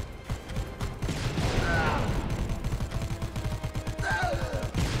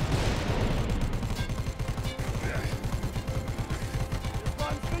 This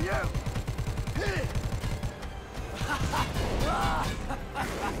one's for you!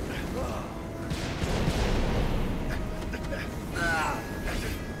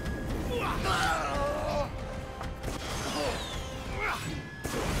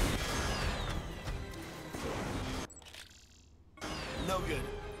 No good.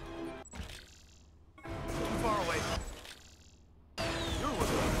 Too far away. You're one.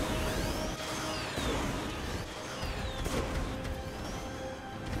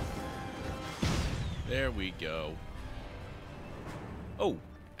 There we go. Oh.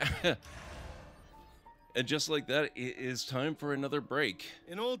 And just like that, it is time for another break.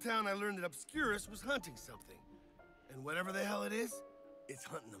 In Old Town, I learned that Obscurus was hunting something. And whatever the hell it is, it's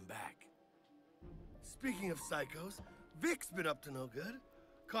hunting them back. Speaking of psychos, Vic's been up to no good.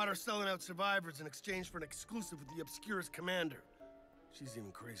 Caught her selling out survivors in exchange for an exclusive with the Obscurus commander. She's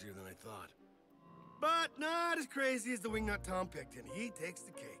even crazier than I thought. But not as crazy as the wingnut Tom picked, and he takes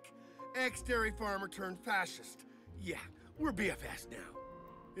the cake. Ex-dairy farmer turned fascist. Yeah, we're BFFs now.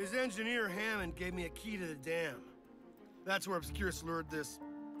 His engineer, Hammond, gave me a key to the dam. That's where Obscurus lured this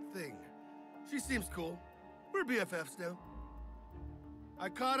thing. She seems cool. We're BFFs now. I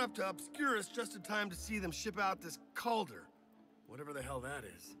caught up to Obscurus just in time to see them ship out this Calder. Whatever the hell that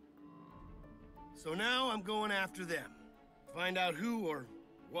is. So now I'm going after them. Find out who or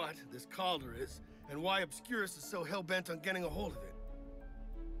what this Calder is, and why Obscurus is so hell-bent on getting a hold of it.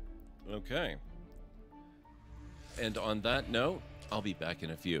 Okay. And on that note, I'll be back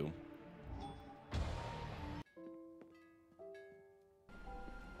in a few.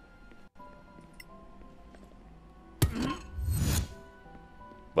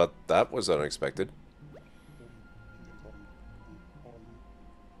 But that was unexpected.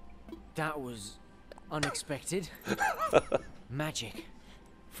 That was unexpected. Magic.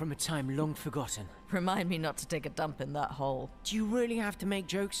 From a time long forgotten. Remind me not to take a dump in that hole. Do you really have to make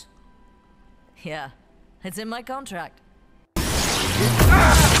jokes? Yeah, it's in my contract.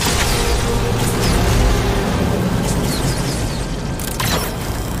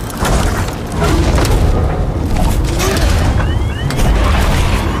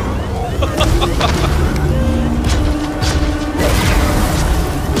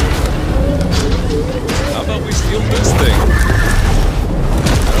 How about we steal this thing?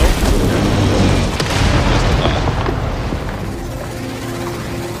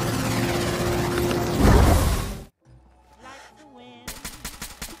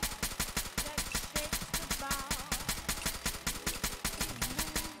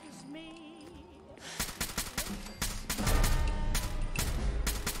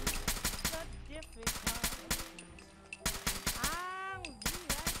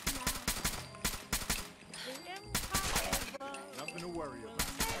 Nothing to worry about.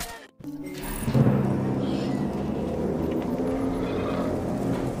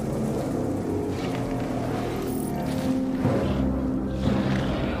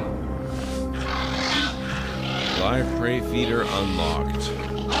 Live prey feeder unlocked.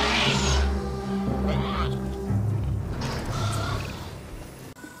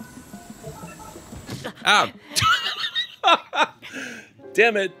 Ah!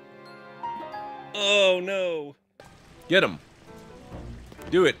 Damn it! Oh no! Get him!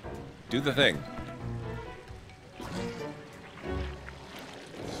 Do it! Do the thing.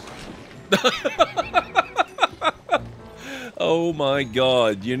 Oh my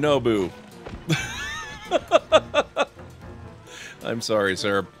god, Yunobu. I'm sorry,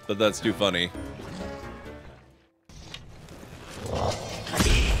 sir, but that's too funny.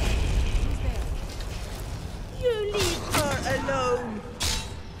 You leave her alone.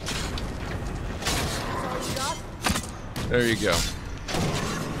 There you go.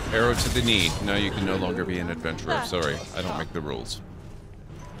 Arrow to the knee. Now you can no longer be an adventurer. Sorry, I don't make the rules.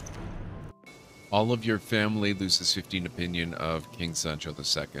 All of your family loses 15 opinion of King Sancho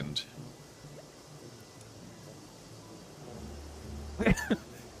II.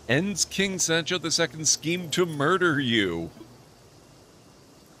 ends King Sancho II's scheme to murder you.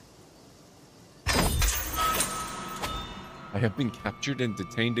 I have been captured and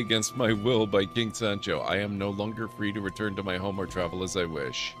detained against my will by King Sancho. I am no longer free to return to my home or travel as I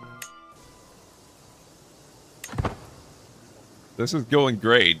wish. This is going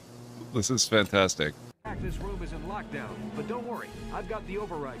great. This is fantastic. This room is in lockdown, but don't worry, I've got the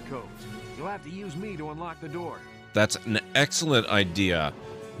override codes. You'll have to use me to unlock the door. That's an excellent idea.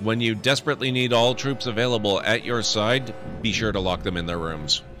 When you desperately need all troops available at your side, be sure to lock them in their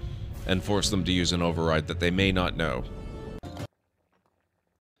rooms and force them to use an override that they may not know.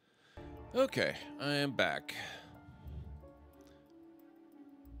 Okay, I am back.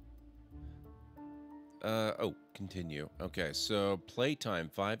 Continue. Okay, so playtime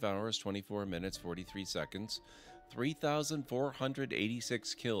 5 hours, 24 minutes, 43 seconds,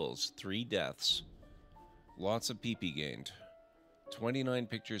 3,486 kills, 3 deaths, lots of PP gained, 29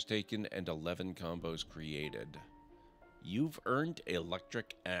 pictures taken, and 11 combos created. You've earned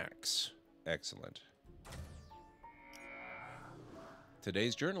Electric Axe. Excellent.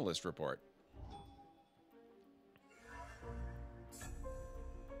 Today's journalist report.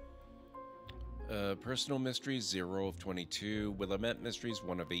 Personal Mysteries, 0 of 22. Willamette Mysteries,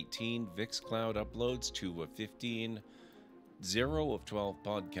 1 of 18. Vix Cloud Uploads, 2 of 15. 0 of 12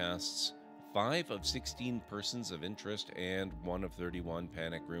 podcasts. 5 of 16 persons of interest. And 1 of 31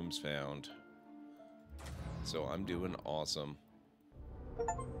 panic rooms found. So I'm doing awesome.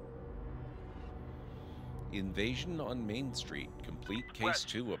 Invasion on Main Street. Complete case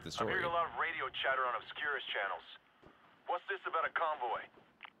 2 of the story. I'm hearing a lot of radio chatter on Obscurus channels. What's this about a convoy?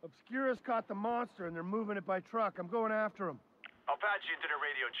 Obscurus caught the monster and they're moving it by truck. I'm going after him. I'll patch you into the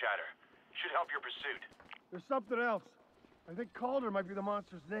radio chatter. Should help your pursuit. There's something else. I think Calder might be the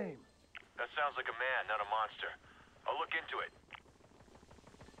monster's name. That sounds like a man, not a monster. I'll look into it.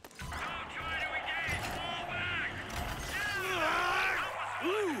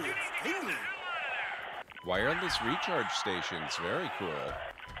 Ooh, it's tingling. Wireless recharge stations. Very cool.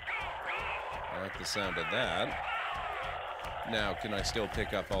 I like the sound of that. Now, can I still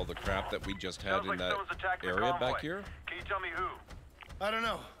pick up all the crap that we just had in that area back here? Can you tell me who? I don't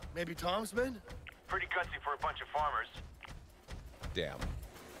know. Maybe Tom's men? Pretty gutsy for a bunch of farmers. Damn.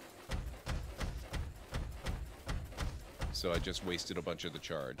 So I just wasted a bunch of the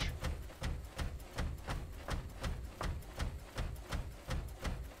charge.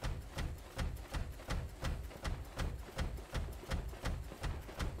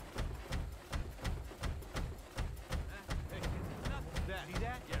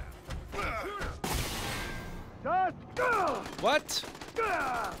 What?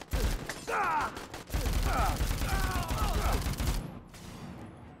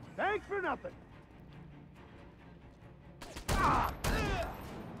 Thanks for nothing.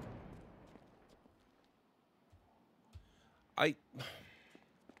 I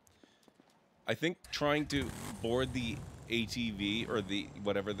think trying to board the ATV or the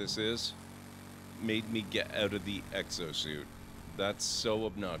whatever this is made me get out of the exosuit. That's so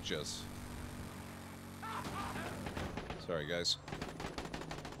obnoxious. Sorry, guys.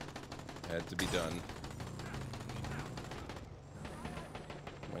 Had to be done.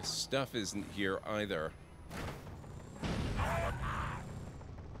 My stuff isn't here either.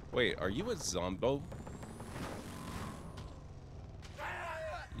 Wait, are you a zombo?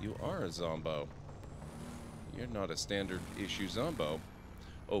 You are a zombo. You're not a standard issue zombo.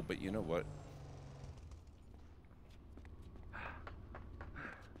 Oh, but you know what?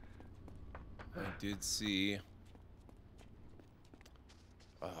 I did see...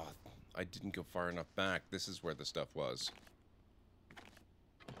 I didn't go far enough back. This is where the stuff was.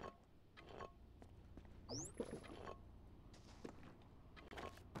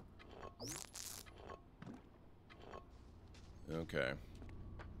 Okay.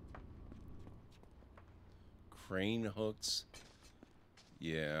 Crane hooks.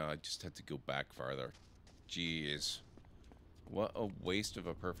 Yeah, I just had to go back farther. Jeez. What a waste of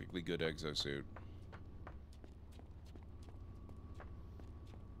a perfectly good exosuit.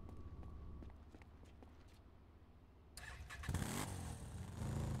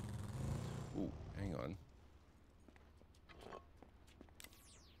 Ooh, hang on.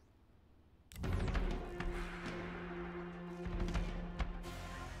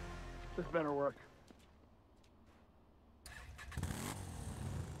 This better work.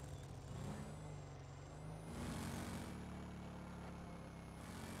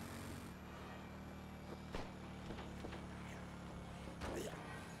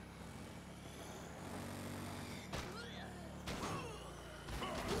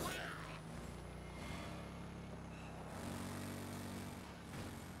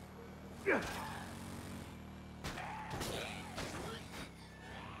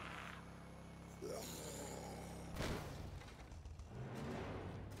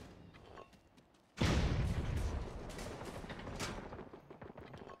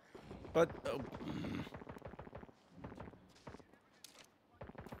 But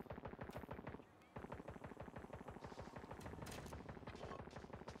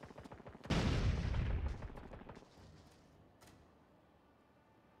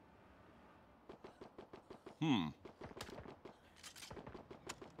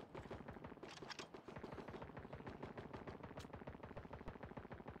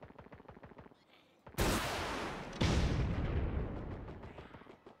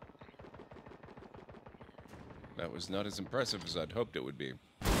that was not as impressive as I'd hoped it would be.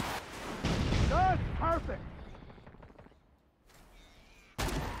 Good, perfect.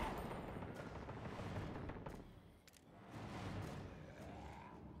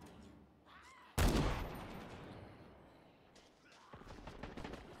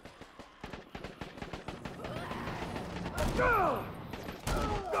 Oh.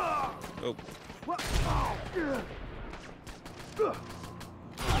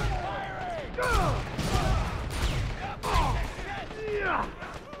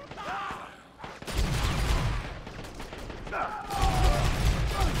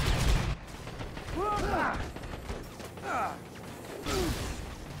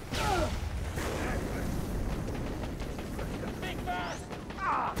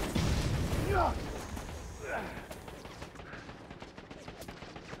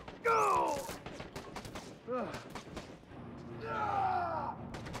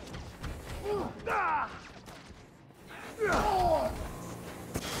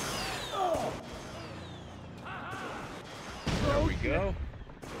 There we go.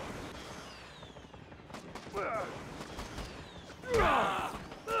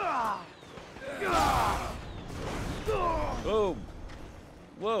 Boom.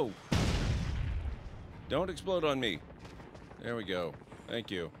 Whoa. Don't explode on me. There we go.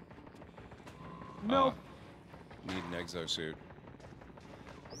 Thank you. Nope. Need an exosuit.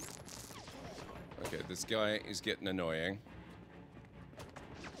 Okay, this guy is getting annoying.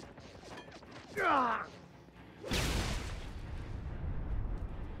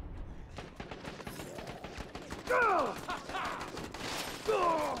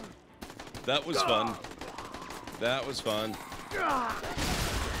 That was fun. That was fun.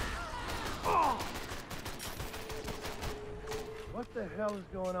 What the hell is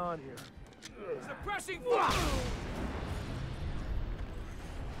going on here? Suppressing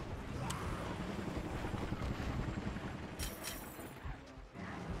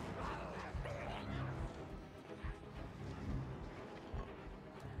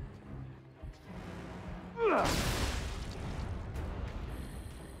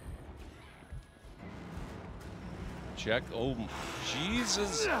Check. Oh,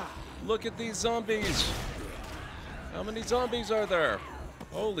 Jesus. Look at these zombies. How many zombies are there?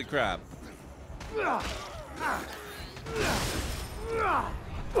 Holy crap.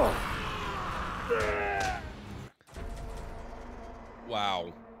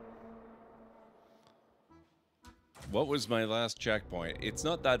 Wow. What was my last checkpoint? It's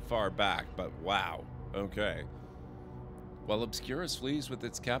not that far back, but wow. Okay. While Obscurus flees with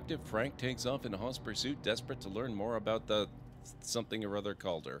its captive, Frank takes off in hot pursuit, desperate to learn more about the something or other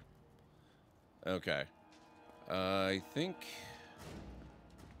called her. Okay. I think...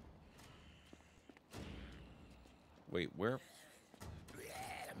 Wait, where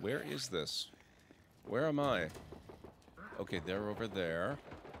is this? Where am I? Okay, they're over there.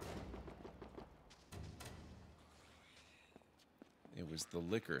 It was the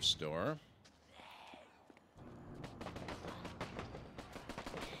liquor store.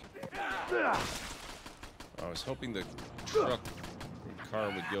 I was hoping the truck or car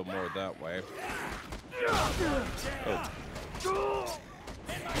would go more that way. Oh.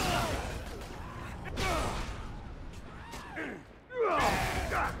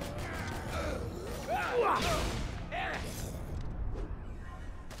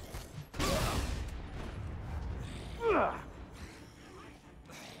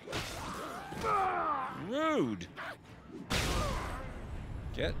 Rude!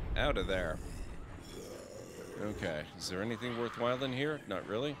 Get out of there. Okay, is there anything worthwhile in here? Not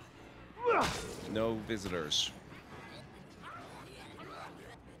really. No visitors.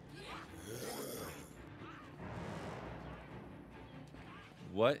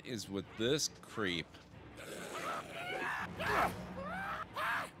 What is with this creep?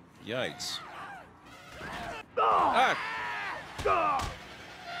 Yikes. Ah!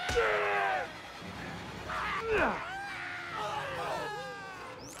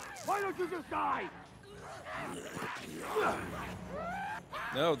 Why Why don't you just die?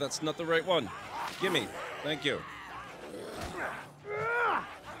 No, that's not the right one. Gimme. Thank you.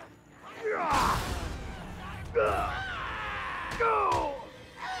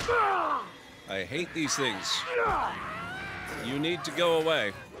 I hate these things. You need to go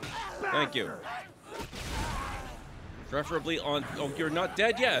away. Thank you. Preferably on... Oh, you're not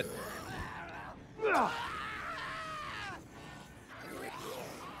dead yet.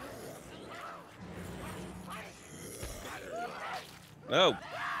 No.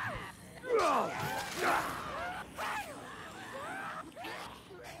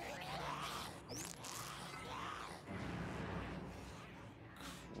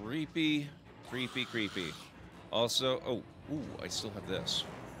 Creepy, creepy, creepy. Also, oh, ooh, I still have this.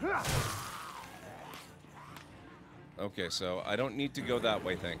 Okay, so I don't need to go that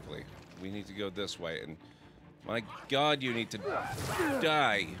way, thankfully. We need to go this way, and my God, you need to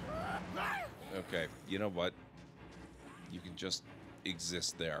die. Okay, you know what? You can just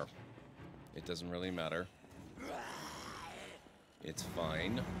exist there. It doesn't really matter. It's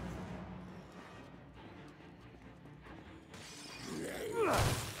fine.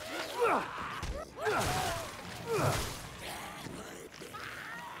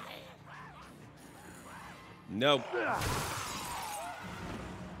 No.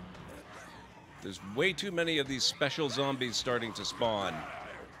 There's way too many of these special zombies starting to spawn.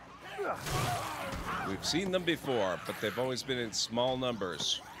 We've seen them before, but they've always been in small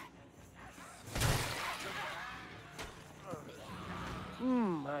numbers.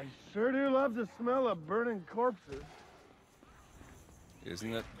 I sure do love the smell of burning corpses.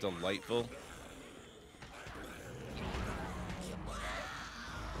 Isn't it delightful?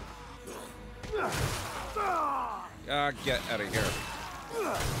 Ah, get out of here.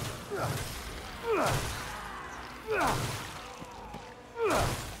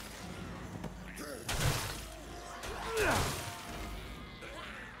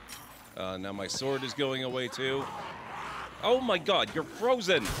 Now my sword is going away too. Oh my God, you're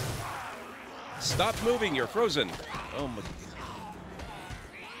frozen! Stop moving, you're frozen. Oh my...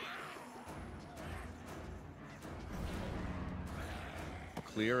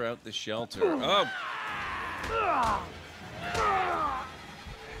 Clear out the shelter. Oh!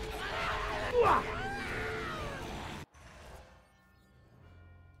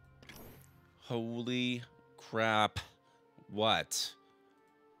 Holy crap. What?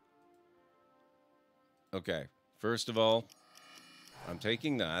 Okay, first of all, I'm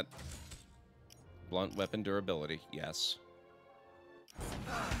taking that. Blunt weapon durability, yes.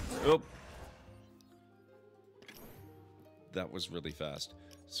 Oh! That was really fast.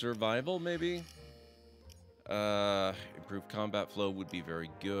 Survival, maybe? Improved combat flow would be very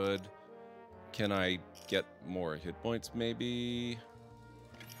good. Can I get more hit points, maybe?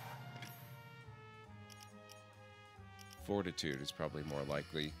 Fortitude is probably more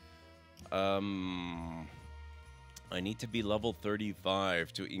likely. I need to be level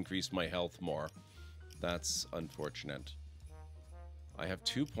 35 to increase my health more. That's unfortunate. I have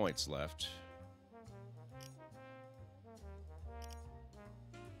 2 points left.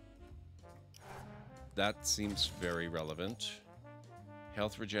 That seems very relevant.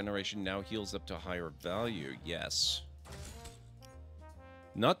 Health regeneration now heals up to higher value. Yes.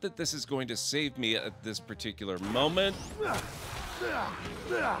 Not that this is going to save me at this particular moment.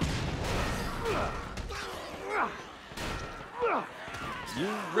 You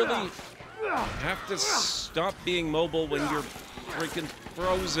really have to stop being mobile when you're freaking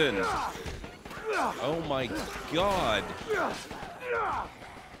frozen. Oh my God.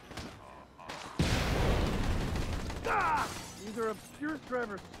 Either Obscure's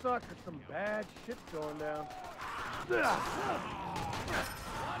drivers suck or some bad shit's going down.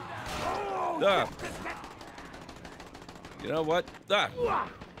 You know what?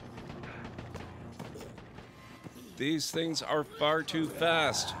 These things are far too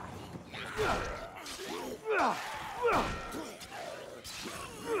fast.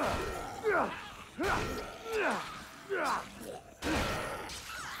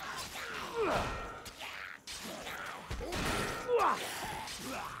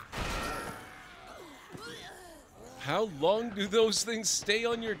 How long do those things stay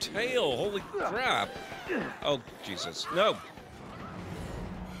on your tail? Holy crap. Oh, Jesus. No.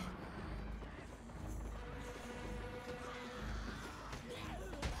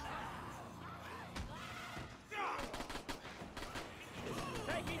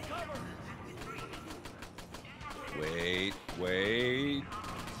 Wait, wait.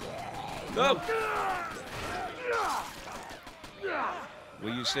 No!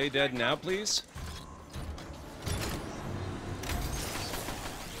 Will you stay dead now, please?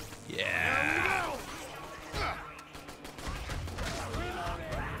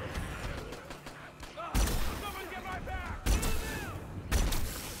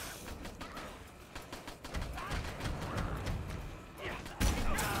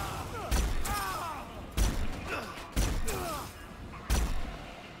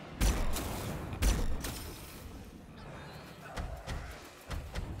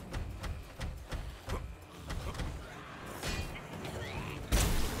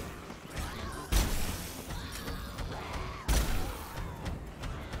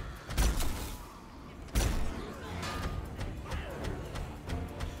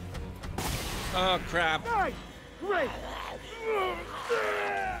 Oh, crap. Nice! Great!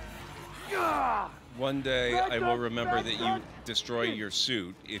 One day I will remember that you destroy your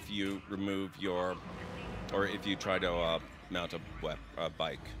suit if you remove your, or if you try to mount a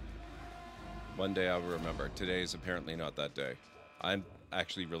bike. One day I will remember. Today is apparently not that day. I'm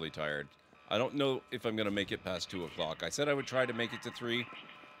actually really tired. I don't know if I'm going to make it past 2 o'clock. I said I would try to make it to 3.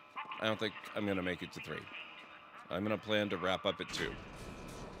 I don't think I'm going to make it to 3. I'm going to plan to wrap up at 2.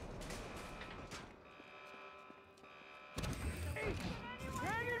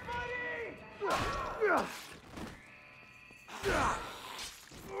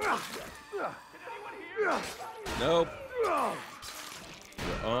 Nope.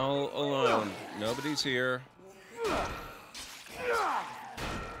 We're all alone. Nobody's here.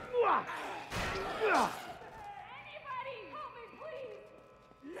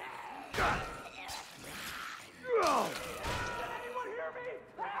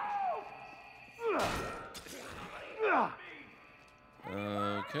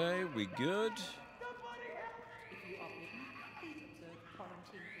 Okay, we good?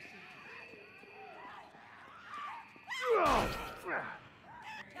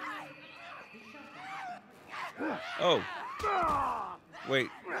 Oh. Wait.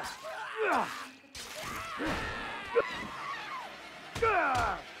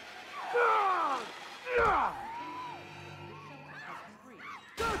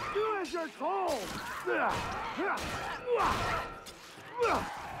 Just do as you're told!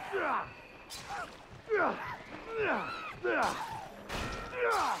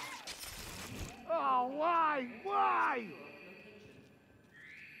 Oh, why? Why?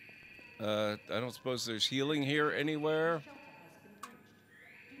 I don't suppose there's healing here anywhere?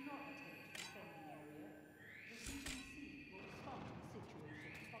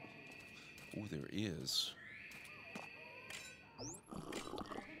 Oh, there is.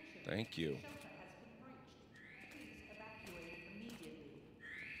 Thank you.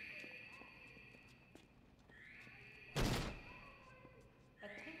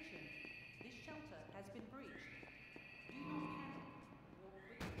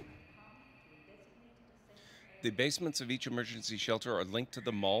 The basements of each emergency shelter are linked to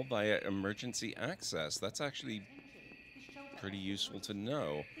the mall via emergency access. That's actually pretty useful to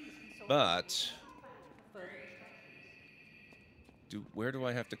know. But where do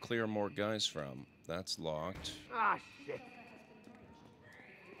I have to clear more guys from? That's locked. Ah, shit.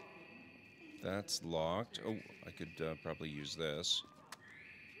 That's locked. Oh, I could probably use this.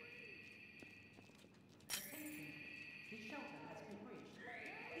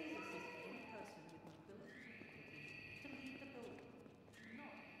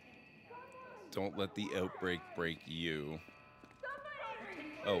 Don't let the outbreak break you.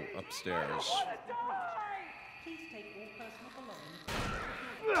 Oh, upstairs.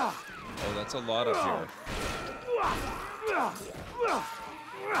 Oh, that's a lot up here.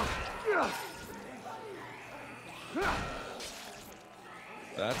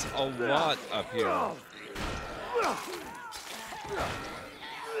 That's a lot up here.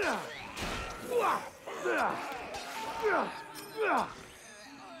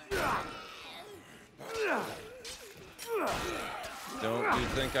 Don't you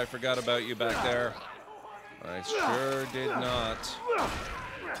think I forgot about you back there? I sure did not.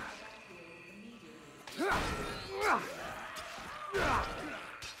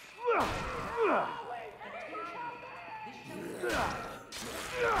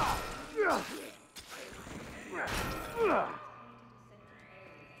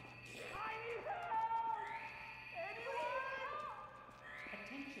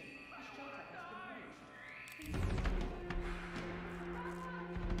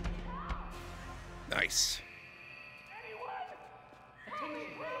 Nice.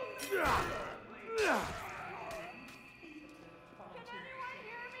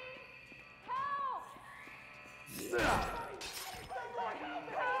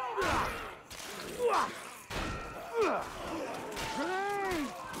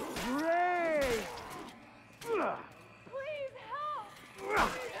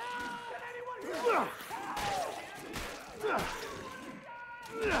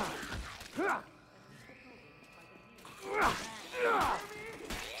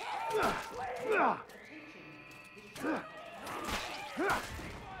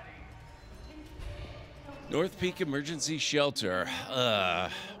 North Peak Emergency Shelter.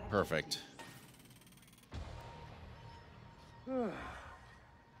 Perfect.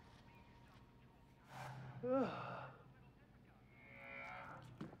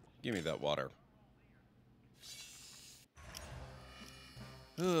 Give me that water.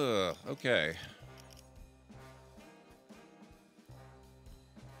 Okay.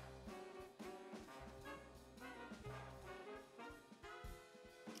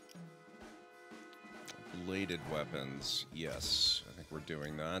 bladed weapons. Yes, I think we're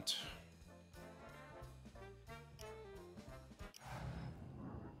doing that.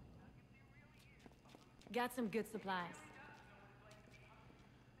 Got some good supplies.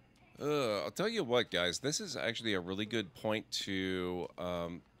 I'll tell you what, guys. This is actually a really good point to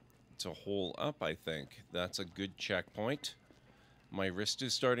hole up, I think. That's a good checkpoint. My wrist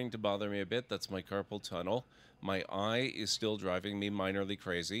is starting to bother me a bit. That's my carpal tunnel. My eye is still driving me minorly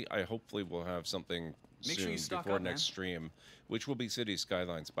crazy. I hopefully will have something soon before next stream, which will be City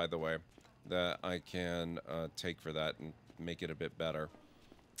Skylines, by the way, that I can take for that and make it a bit better.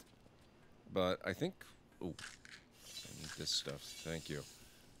 But I think... Oh, I need this stuff. Thank you.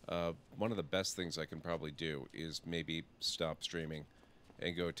 One of the best things I can probably do is maybe stop streaming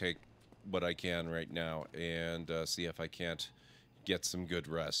and go take what I can right now and see if I can't get some good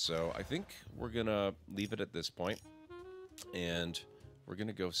rest. So I think we're gonna leave it at this point, and we're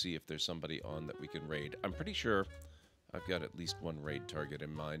gonna go see if there's somebody on that we can raid. I'm pretty sure I've got at least one raid target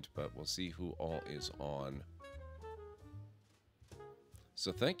in mind, but we'll see who all is on.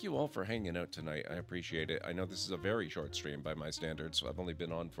 So thank you all for hanging out tonight. I appreciate it. I know this is a very short stream by my standards. I've only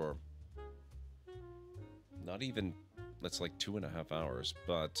been on for not even, that's like 2.5 hours,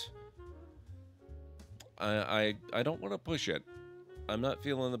 but I don't want to push it. I'm not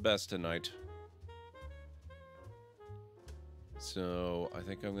feeling the best tonight. So I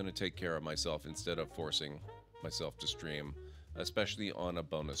think I'm going to take care of myself instead of forcing myself to stream, especially on a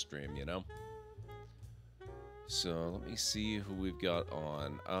bonus stream, you know? So let me see who we've got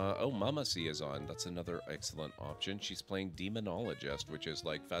on. Oh, Mama C is on. That's another excellent option. She's playing Demonologist, which is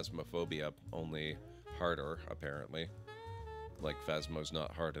like Phasmophobia, only harder, apparently. Like Phasmo's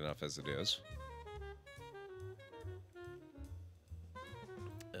not hard enough as it is.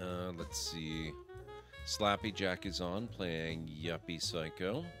 Let's see. Slappy Jack is on, playing Yuppie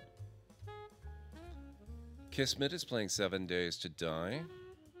Psycho. Kismet is playing 7 Days to Die.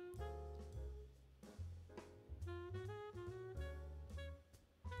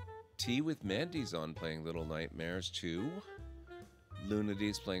 Tea with Mandy's on, playing Little Nightmares 2.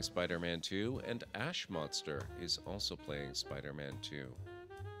 Lunity's playing Spider-Man 2. And Ash Monster is also playing Spider-Man 2.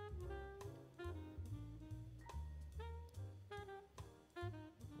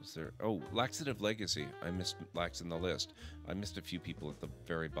 Was there... Oh, Laxative Legacy. I missed Lax in the list. I missed a few people at the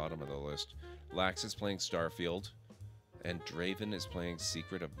very bottom of the list. Lax is playing Starfield. And Draven is playing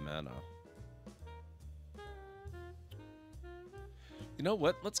Secret of Mana. You know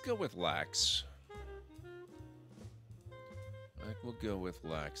what? Let's go with Lax. I think we'll go with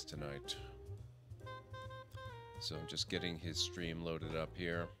Lax tonight. So I'm just getting his stream loaded up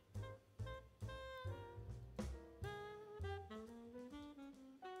here.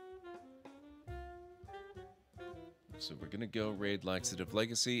 So we're going to go raid Laxative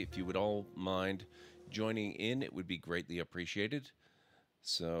Legacy. If you would all mind joining in, it would be greatly appreciated.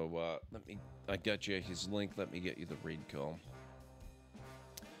 So I got you his link. Let me get you the raid call.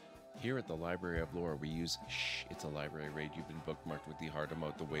 Here at the Library of Lore, we use shh, it's a library raid. You've been bookmarked with the heart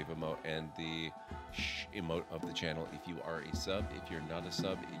emote, the wave emote, and the shh emote of the channel. If you are a sub, if you're not a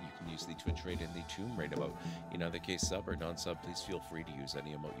sub, you can use the Twitch raid and the Tomb raid emote. In either case, sub or non-sub, please feel free to use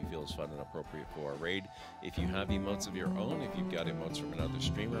any emote you feel is fun and appropriate for a raid. If you have emotes of your own, if you've got emotes from another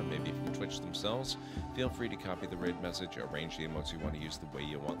streamer, maybe from Twitch themselves, feel free to copy the raid message, arrange the emotes you want to use the way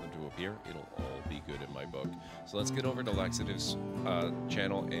you want them to appear. It'll all be good in my book. So let's get over to Laxative's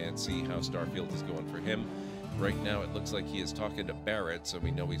channel and see how Starfield is going for him. Right now it looks like he is talking to Barrett, so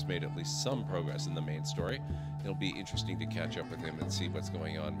we know he's made at least some progress in the main story. It'll be interesting to catch up with him and see what's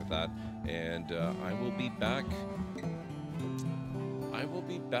going on with that. And I will be back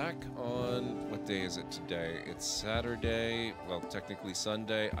on, what day is it today? It's Saturday, well technically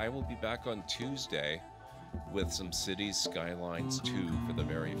Sunday. I will be back on Tuesday with some Cities Skylines 2 for the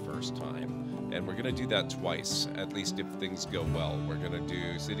very first time. And we're going to do that twice, at least if things go well. We're going to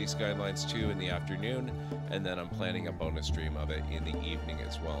do Cities Skylines 2 in the afternoon, and then I'm planning a bonus stream of it in the evening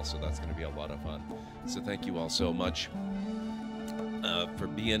as well, so that's going to be a lot of fun. So thank you all so much for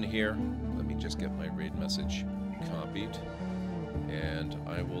being here. Let me just get my raid message copied, and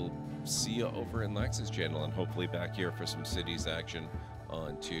I will see you over in Lax's channel and hopefully back here for some Cities action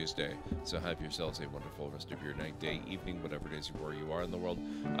on Tuesday. So have yourselves a wonderful rest of your night, day, evening, whatever it is where you are in the world.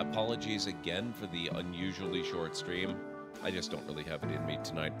 Apologies again for the unusually short stream. I just don't really have it in me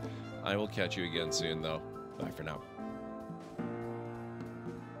tonight. I will catch you again soon though. Bye for now.